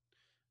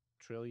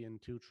 Trillion,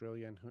 2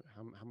 trillion,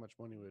 how much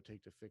money would it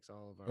take to fix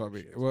all of our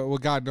well,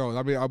 God knows.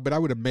 I mean, but I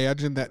would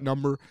imagine that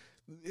number,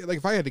 like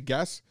if I had to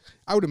guess,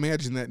 I would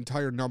imagine that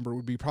entire number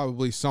would be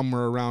probably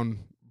somewhere around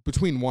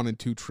between 1 and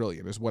 2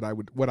 trillion is what I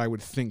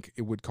would think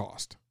it would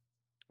cost.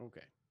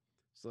 Okay.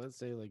 So let's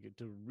say like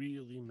to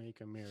really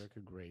make America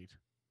great,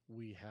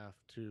 we have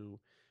to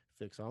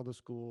fix all the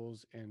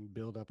schools and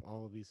build up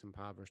all of these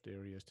impoverished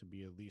areas to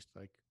be at least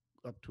like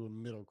up to a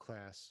middle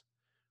class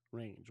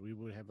range. We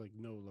would have like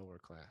no lower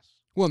class.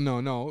 Well,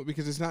 no,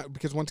 because it's not,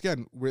 because once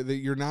again,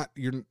 you're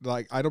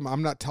like,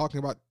 I'm not talking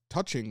about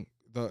touching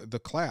the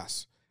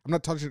class. I'm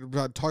not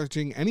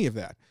touching any of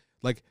that.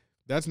 Like,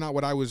 that's not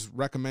what I was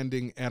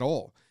recommending at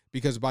all.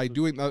 because by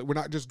doing that, we're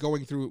not just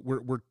going through.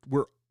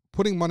 We're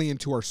putting money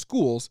into our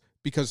schools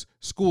because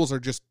schools are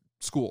just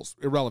schools,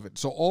 irrelevant.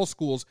 So all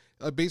schools,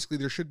 basically,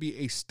 there should be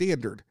a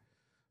standard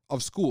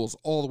of schools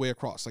all the way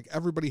across. Like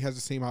everybody has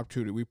the same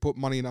opportunity. We put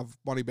enough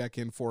money back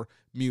in for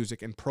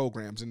music and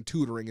programs and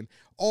tutoring and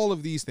all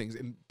of these things,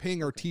 and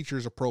paying our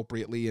teachers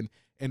appropriately,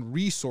 and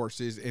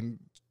resources, and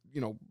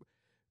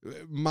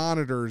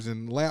monitors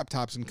and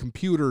laptops and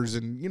computers,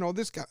 and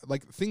this guy,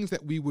 like things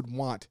that we would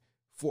want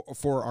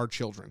for our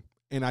children.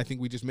 And I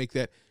think we just make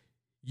that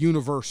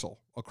universal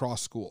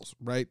across schools,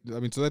 right?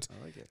 I mean, so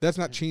that's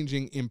not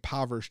changing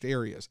impoverished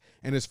areas.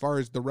 And as far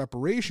as the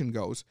reparation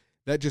goes,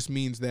 that just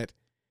means that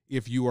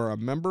if you are a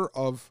member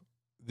of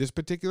this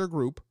particular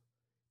group,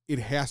 it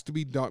has to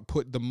be done.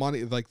 Put the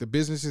money, like the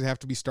businesses have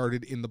to be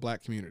started in the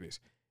black communities.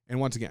 And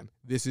once again,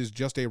 this is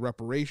just a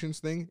reparations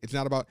thing. It's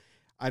not about,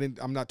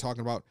 I'm not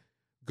talking about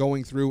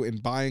going through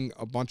and buying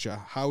a bunch of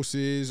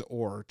houses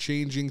or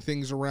changing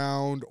things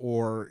around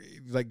or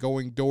like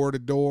going door to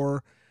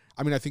door.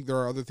 I mean, I think there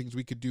are other things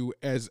we could do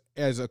as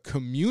a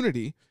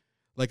community,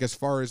 like as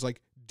far as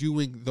like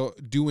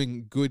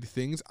doing good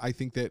things. I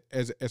think that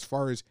as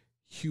far as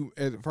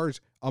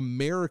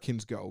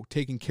Americans go,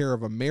 taking care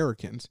of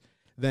Americans,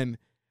 then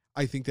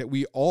I think that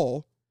we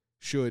all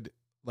should,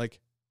 like,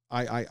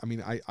 I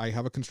mean, I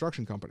have a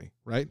construction company,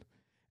 right?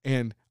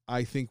 And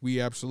I think we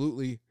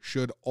absolutely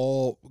should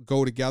all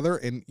go together.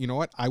 And you know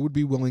what? I would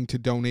be willing to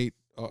donate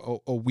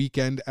a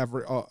weekend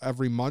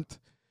every month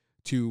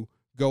to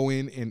go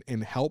in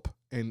and help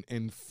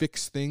and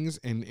fix things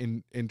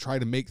and try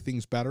to make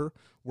things better,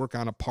 work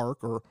on a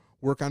park or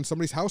work on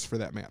somebody's house for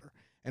that matter.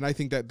 And I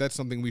think that that's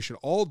something we should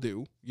all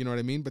do. You know what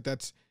I mean? But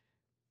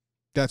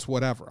that's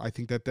whatever. I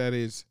think that's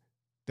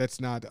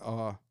not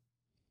a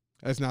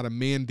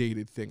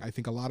mandated thing. I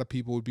think a lot of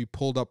people would be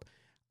pulled up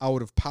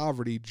out of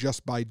poverty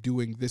just by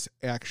doing this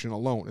action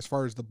alone. As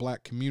far as the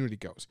black community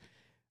goes,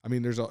 I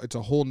mean, it's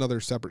a whole nother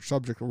separate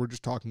subject where we're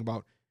just talking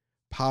about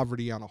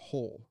poverty on a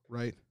whole,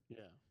 right?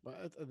 Yeah,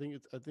 but I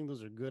think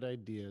those are good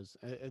ideas.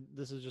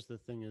 This is just the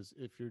thing is,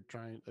 if you're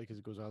trying, like,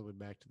 it goes all the way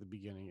back to the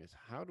beginning, is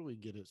how do we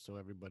get it so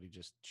everybody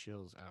just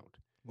chills out?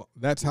 Well,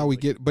 that's how we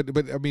get. But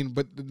I mean,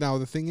 but now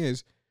the thing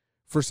is,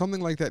 for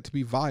something like that to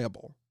be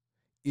viable,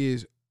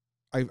 is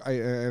I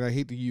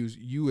hate to use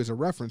you as a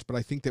reference, but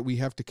I think that we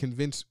have to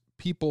convince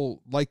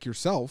people like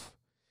yourself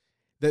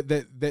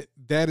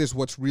that is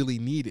what's really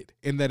needed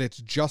and that it's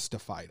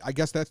justified. I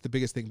guess that's the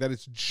biggest thing, that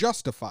it's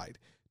justified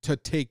to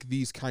take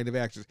these kind of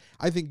actions.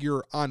 I think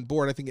you're on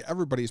board. I think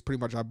everybody is pretty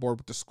much on board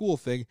with the school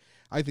thing.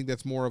 I think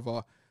that's more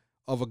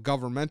of a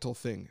governmental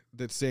thing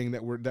that's saying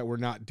that we're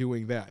not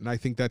doing that. And I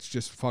think that's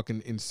just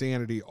fucking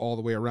insanity all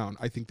the way around.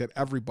 I think that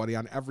everybody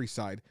on every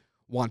side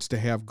wants to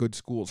have good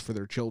schools for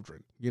their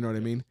children. You know what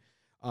I mean?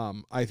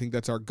 I think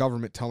that's our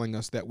government telling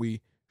us that we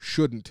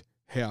shouldn't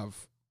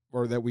have,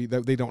 or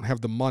that they don't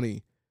have the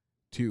money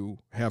to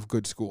have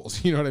good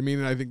schools. You know what I mean?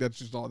 And I think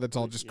that's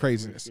all just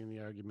craziness. We've seen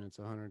the arguments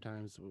 100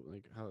 times,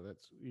 like how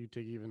you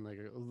take even like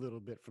a little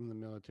bit from the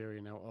military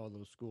and now all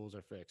those schools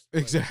are fixed.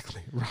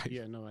 Exactly. Right.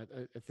 Yeah, no,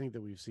 I think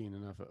that we've seen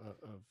enough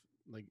of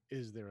like,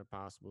 is there a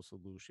possible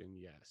solution?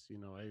 Yes.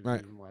 I've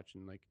been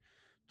watching like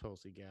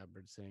Tulsi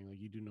Gabbard saying, like,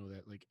 you do know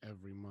that like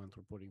every month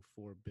we're putting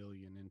 $4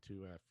 billion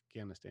into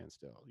Afghanistan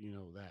still. You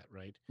know that,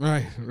 right?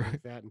 Right.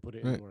 Take that and put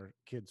it into our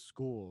kids'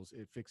 schools.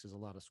 It fixes a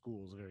lot of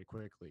schools very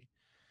quickly.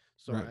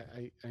 So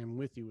I'm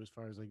with you as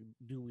far as like,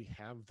 do we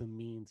have the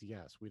means?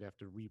 Yes, we'd have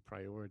to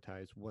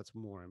reprioritize what's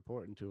more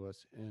important to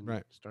us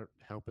and start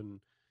helping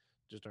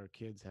just our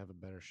kids have a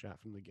better shot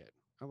from the get.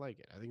 I like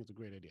it. I think it's a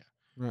great idea.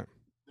 Right.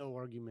 No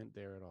argument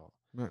there at all.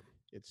 Right.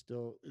 It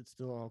still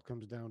all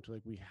comes down to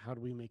like, how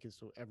do we make it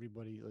so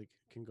everybody like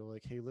can go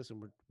like, hey,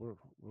 listen, we're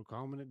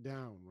calming it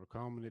down. We're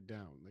calming it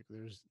down. Like,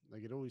 there's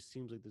like, it always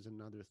seems like there's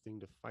another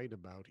thing to fight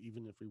about,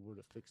 even if we were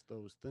to fix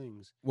those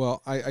things.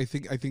 Well, I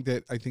think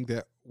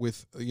that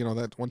with,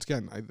 that once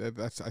again,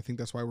 I think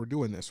that's why we're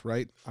doing this,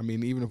 right? I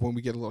mean, even if when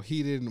we get a little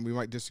heated and we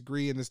might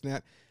disagree and this and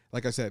that,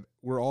 like I said,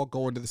 we're all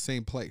going to the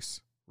same place,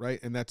 right?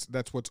 And that's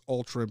what's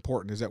ultra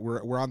important, is that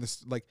we're on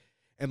this, like,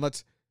 and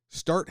let's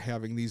start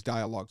having these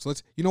dialogues.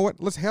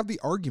 Let's have the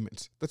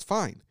arguments. That's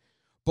fine.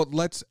 But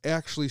let's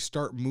actually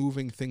start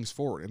moving things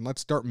forward, and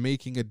let's start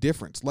making a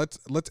difference. Let's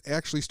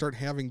actually start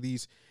having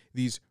these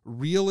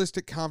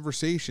realistic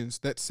conversations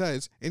that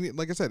says, and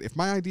like I said, if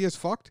my idea is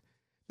fucked,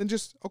 then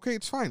just, okay,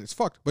 it's fine, it's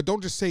fucked. But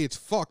don't just say it's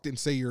fucked and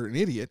say you're an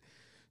idiot.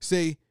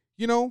 Say,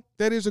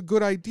 that is a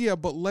good idea,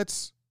 but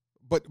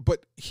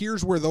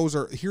here's where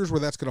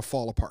that's going to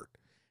fall apart.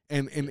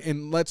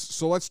 And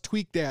let's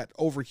tweak that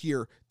over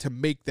here to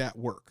make that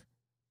work.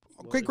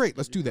 Okay, well, great.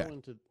 Let's do that.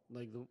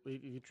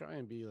 If you try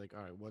and be like,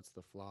 all right, what's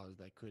the flaws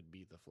that could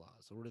be the flaws?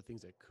 So what are the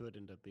things that could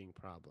end up being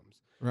problems?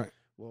 Right.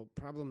 Well,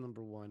 problem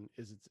number one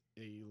is it's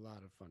a lot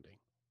of funding.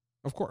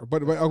 Of course,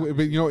 but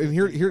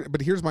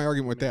and here's my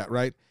argument with that.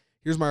 Right.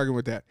 Here's my argument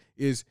with that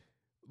is,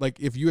 like,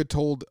 if you had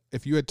told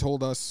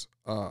us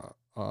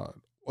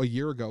a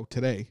year ago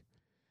today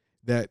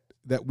that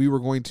we were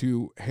going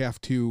to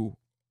have to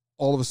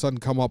all of a sudden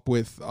come up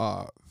with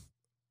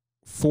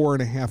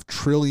 $4.5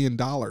 trillion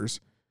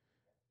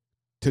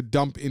to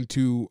dump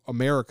into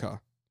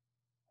America,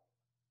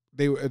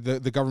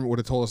 the government would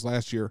have told us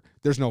last year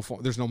there's no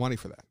money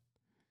for that.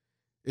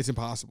 It's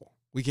impossible.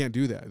 We can't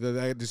do that.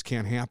 That just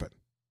can't happen.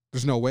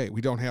 There's no way.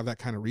 We don't have that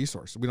kind of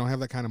resource. We don't have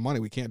that kind of money.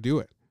 We can't do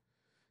it.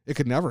 It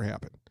could never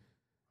happen.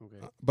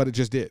 Okay. But it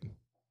just did.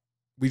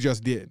 We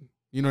just did.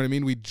 You know what I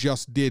mean? We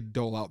just did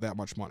dole out that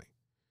much money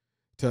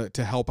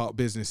to help out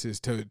businesses,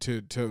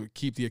 to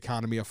keep the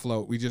economy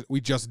afloat.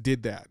 We just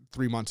did that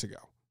 3 months ago.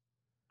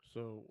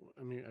 So,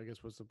 I mean, I guess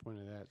what's the point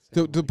of that?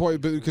 The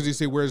point, because you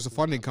say, where does the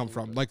funding come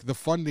from? Like the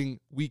funding,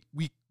 we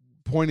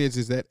point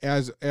is that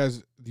as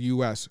the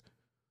U.S.,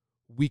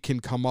 we can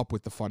come up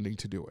with the funding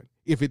to do it.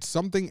 If it's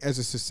something as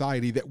a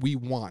society that we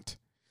want,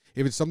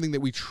 if it's something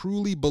that we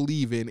truly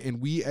believe in, and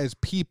we as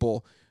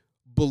people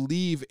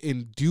believe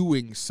in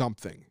doing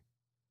something,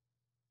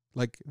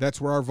 like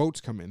that's where our votes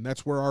come in.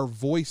 That's where our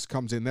voice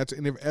comes in.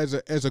 And if,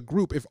 as a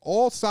group, if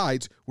all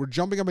sides were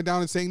jumping up and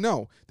down and saying,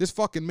 no, this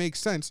fucking makes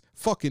sense,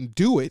 fucking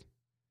do it.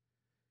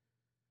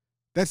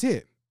 That's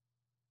it.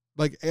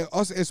 Like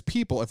us as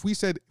people, if we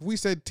said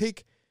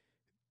take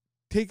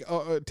a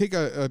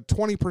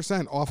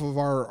 20% off of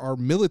our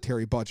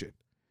military budget,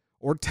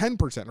 or 10%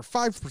 or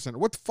 5% or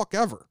what the fuck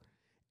ever,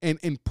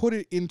 and put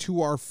it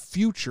into our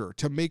future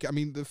to make, I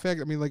mean, we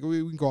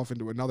can go off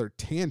into another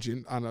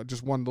tangent on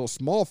just one little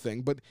small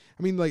thing, but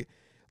I mean, like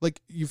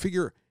you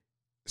figure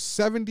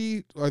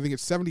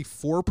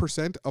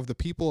 74% of the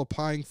people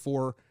applying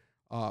for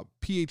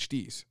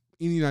PhDs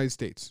in the United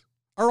States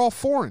are all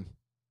foreign.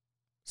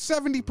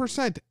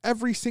 70%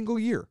 every single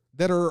year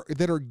that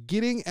are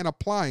getting and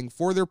applying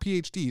for their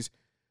PhDs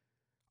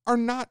are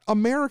not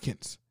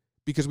Americans,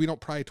 because we don't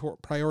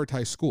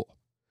prioritize school.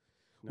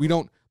 No. We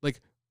don't,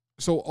 like,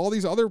 so all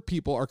these other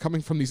people are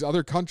coming from these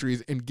other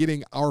countries and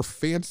getting our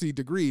fancy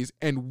degrees,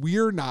 and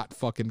we're not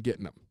fucking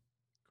getting them.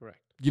 Correct.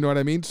 You know what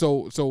I mean?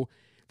 So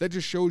that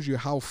just shows you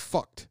how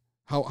fucked,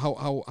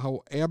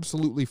 how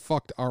absolutely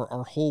fucked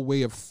our whole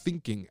way of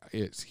thinking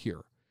is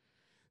here.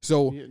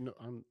 So yeah, no,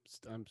 I'm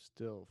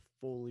still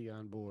fully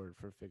on board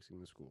for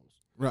fixing the schools.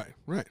 Right.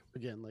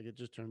 Again, like, it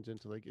just turns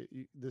into like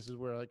this is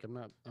where, like, I'm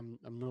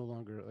no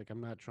longer, like,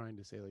 I'm not trying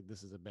to say like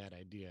this is a bad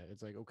idea.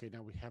 It's like, okay,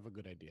 now we have a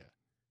good idea.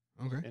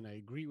 Okay. And I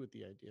agree with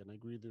the idea, and I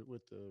agree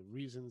with the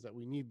reasons that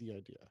we need the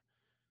idea.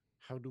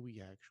 How do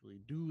we actually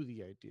do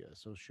the idea?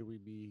 So should we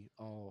be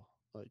all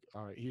like,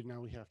 all right, here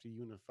now we have to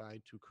unify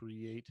to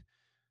create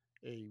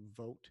a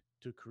vote,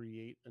 to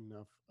create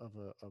enough of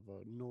a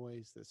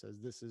noise that says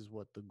this is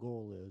what the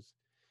goal is,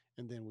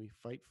 and then we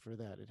fight for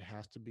that. It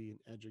has to be an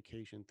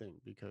education thing,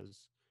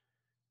 because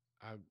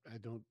I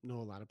don't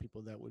know a lot of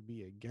people that would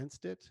be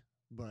against it,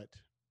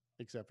 but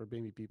except for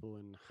maybe people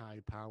in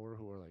high power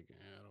who are like, I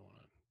don't want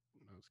to.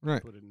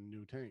 Right. Put it in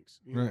new tanks.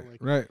 Right.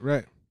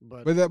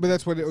 But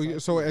that's what.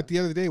 So at the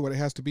end of the day, what it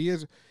has to be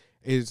is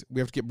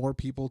we have to get more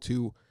people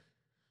to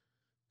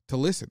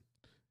listen,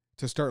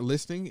 to start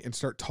listening and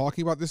start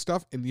talking about this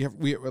stuff. And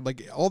we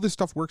like, all this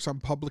stuff works on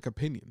public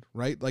opinion,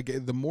 right? Like,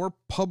 the more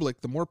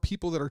public, the more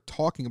people that are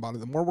talking about it,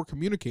 the more we're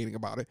communicating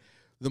about it,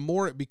 the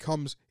more it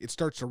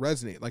starts to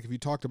resonate. Like, if you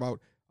talked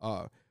about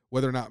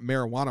whether or not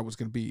marijuana was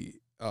going to be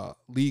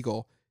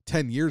legal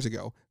 10 years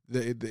ago,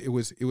 it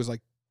was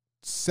like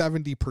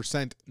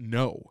 70%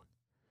 no.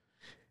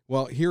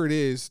 Well, here it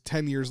is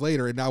 10 years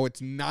later, and now it's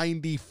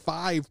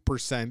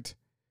 95%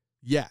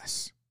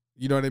 yes.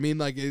 You know what I mean?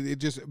 Like, it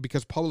just,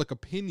 because public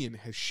opinion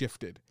has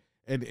shifted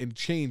and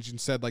changed and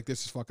said, like,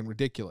 this is fucking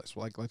ridiculous.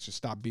 Like, let's just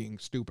stop being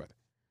stupid.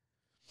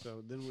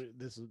 So then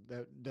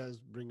that does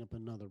bring up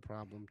another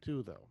problem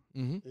too, though.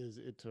 Mm-hmm. Is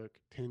it took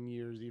 10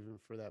 years even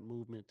for that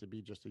movement to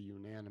be just a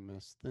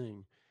unanimous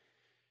thing.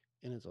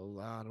 And it's a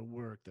lot of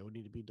work that would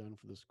need to be done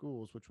for the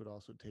schools, which would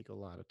also take a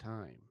lot of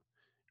time.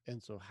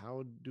 And so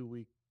how do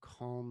we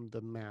calm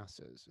the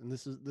masses? And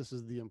this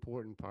is the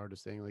important part of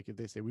saying, like, if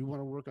they say we want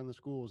to work on the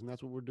schools and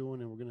that's what we're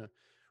doing, and we're going to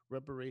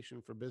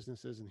reparation for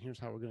businesses, and here's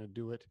how we're going to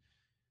do it.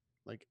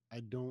 Like, I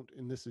don't,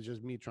 and this is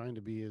just me trying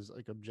to be as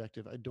like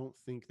objective, I don't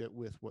think that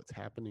with what's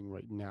happening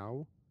right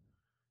now,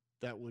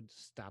 that would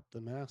stop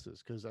the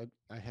masses, because I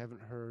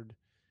haven't heard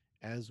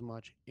as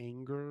much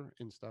anger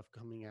and stuff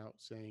coming out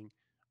saying,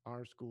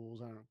 our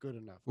schools aren't good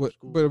enough. But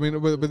I mean,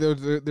 but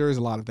there is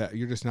a lot of that.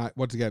 You're just not,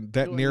 once again,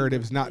 that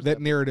narrative is not, that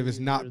narrative is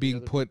not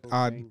being put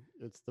on.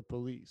 It's the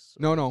police.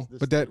 No,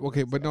 but that,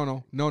 okay, but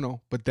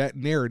no, but that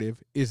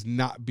narrative is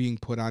not being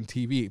put on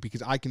TV,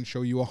 because I can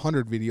show you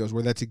 100 videos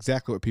where that's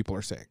exactly what people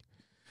are saying.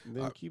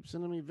 Then keep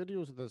sending me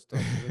videos of that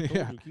stuff. I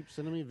told you, keep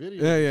sending me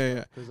videos.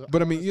 Yeah.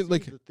 But I mean,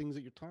 like, the things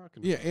that you're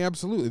talking about. Yeah,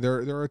 absolutely.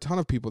 There are a ton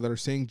of people that are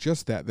saying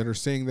just that are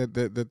saying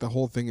that the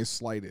whole thing is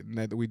slighted, and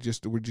that we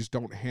just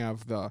don't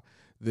have the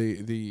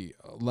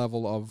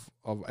level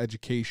of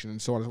education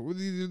and so on.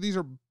 These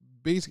are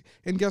basic.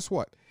 And guess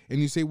what?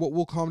 And you say, what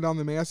will calm down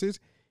the masses?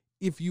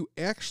 If you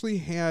actually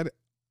had,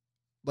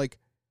 like,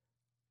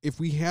 if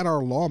we had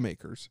our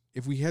lawmakers,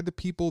 if we had the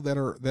people that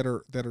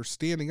are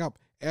standing up,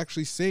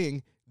 actually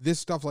saying this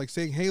stuff, like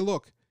saying, hey,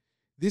 look,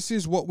 this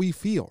is what we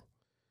feel.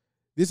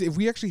 if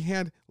we actually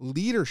had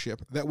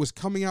leadership that was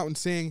coming out and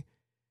saying,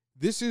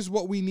 this is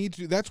what we need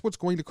to do, that's what's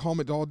going to calm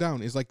it all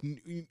down. Is like,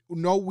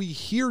 no, we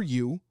hear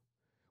you.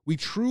 We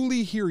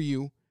truly hear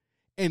you.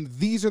 And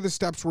these are the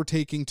steps we're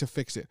taking to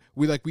fix it.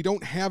 We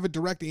don't have a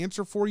direct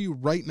answer for you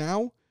right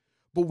now,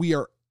 but we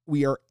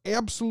are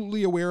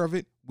absolutely aware of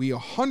it. We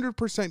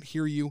 100%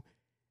 hear you.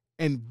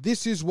 And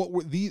this is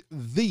what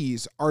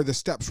these are the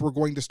steps we're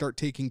going to start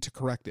taking to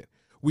correct it.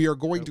 We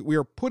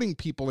are putting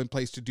people in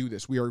place to do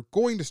this. We are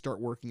going to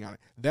start working on it.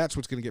 That's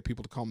what's going to get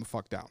people to calm the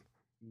fuck down.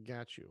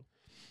 Got you.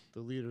 The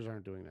leaders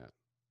aren't doing that.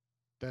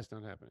 That's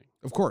not happening.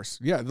 Of course.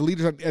 Yeah. The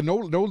leaders and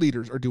no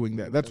leaders are doing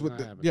that. That's what,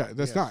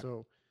 that's not.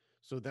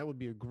 So that would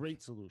be a great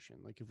solution.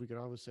 Like if we could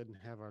all of a sudden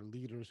have our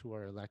leaders who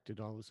are elected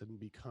all of a sudden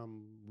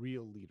become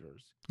real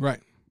leaders. Right.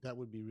 That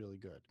would be really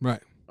good.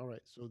 Right. All right.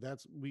 So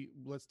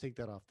let's take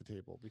that off the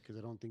table because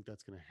I don't think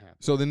that's going to happen.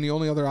 So then the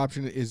only other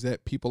option is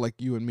that people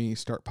like you and me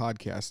start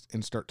podcasts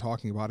and start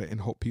talking about it and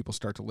hope people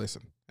start to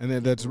listen. And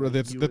then that's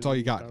all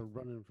you got. Start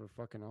running for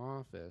fucking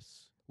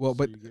office. Well,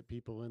 but you get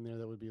people in there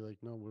that would be like,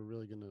 no, we're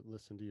really going to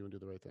listen to you and do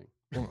the right thing.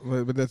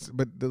 Well, but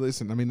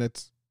listen, I mean,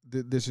 this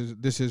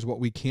is what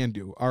we can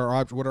do.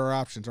 What are our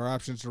options? Our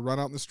options to run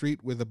out in the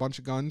street with a bunch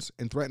of guns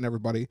and threaten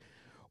everybody,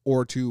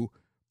 or to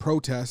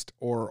protest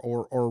or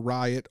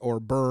riot or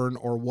burn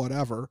or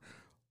whatever,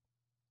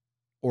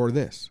 or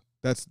this.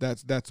 That's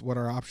what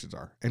our options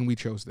are, and we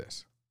chose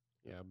this.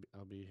 Yeah,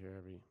 I'll be here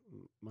every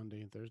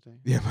Monday and Thursday.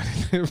 Yeah,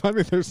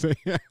 Monday, Thursday.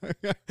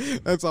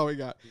 That's all we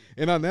got.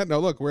 And on that note,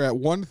 look, we're at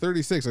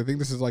 1:36. I think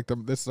this is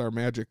our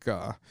magic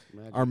our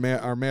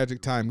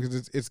magic time,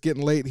 because it's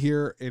getting late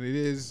here, and it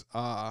is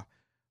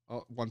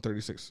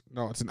 1:36.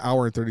 No, it's an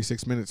hour and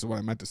 36 minutes is what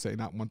I meant to say,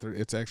 not 1:30.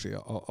 It's actually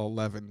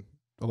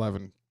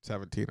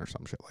 11:17 or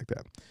some shit like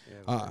that. Yeah,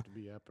 we have to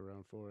be up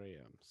around 4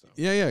 a.m. So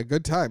yeah,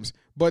 good times.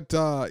 But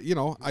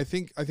I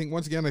think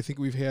once again, I think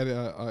we've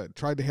had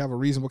tried to have a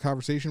reasonable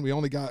conversation.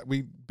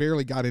 We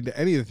barely got into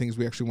any of the things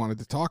we actually wanted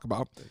to talk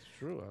about. That's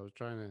true. I was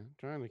trying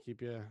to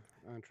keep you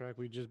on track.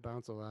 We just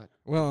bounce a lot.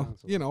 Well,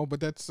 but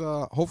that's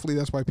hopefully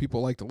that's why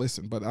people like to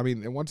listen. But I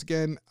mean, and once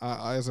again,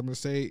 as I'm going to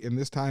say in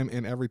this time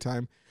and every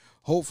time,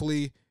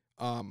 hopefully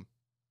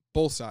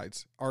both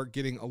sides are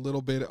getting a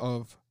little bit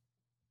of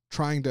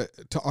trying to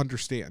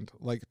understand,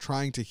 like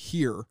trying to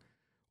hear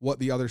what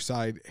the other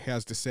side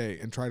has to say,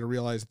 and try to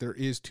realize that there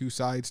is two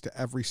sides to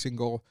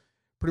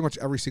pretty much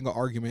every single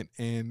argument,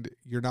 and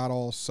you're not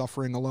all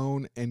suffering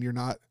alone, and you're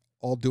not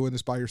all doing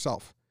this by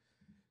yourself.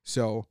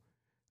 So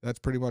that's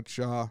pretty much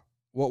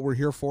what we're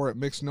here for at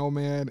Mixed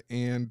Nomad.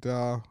 And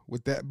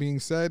with that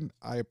being said,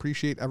 I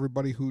appreciate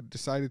everybody who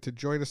decided to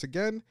join us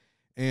again.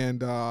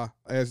 And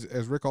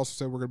as Rick also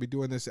said, we're going to be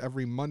doing this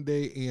every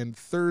Monday and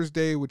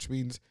Thursday, which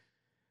means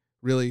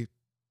really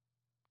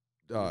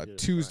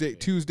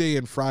Tuesday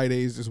and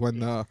Fridays is when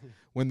the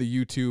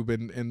YouTube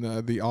and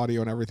the audio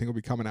and everything will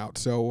be coming out.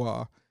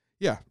 So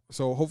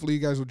so hopefully you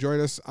guys will join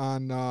us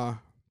on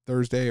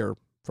Thursday or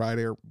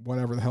Friday or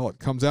whatever the hell it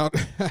comes out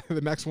the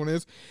next one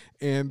is,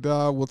 and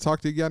we'll talk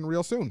to you again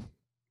real soon.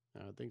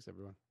 Thanks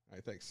everyone. All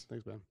right, thanks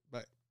Ben.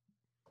 Bye.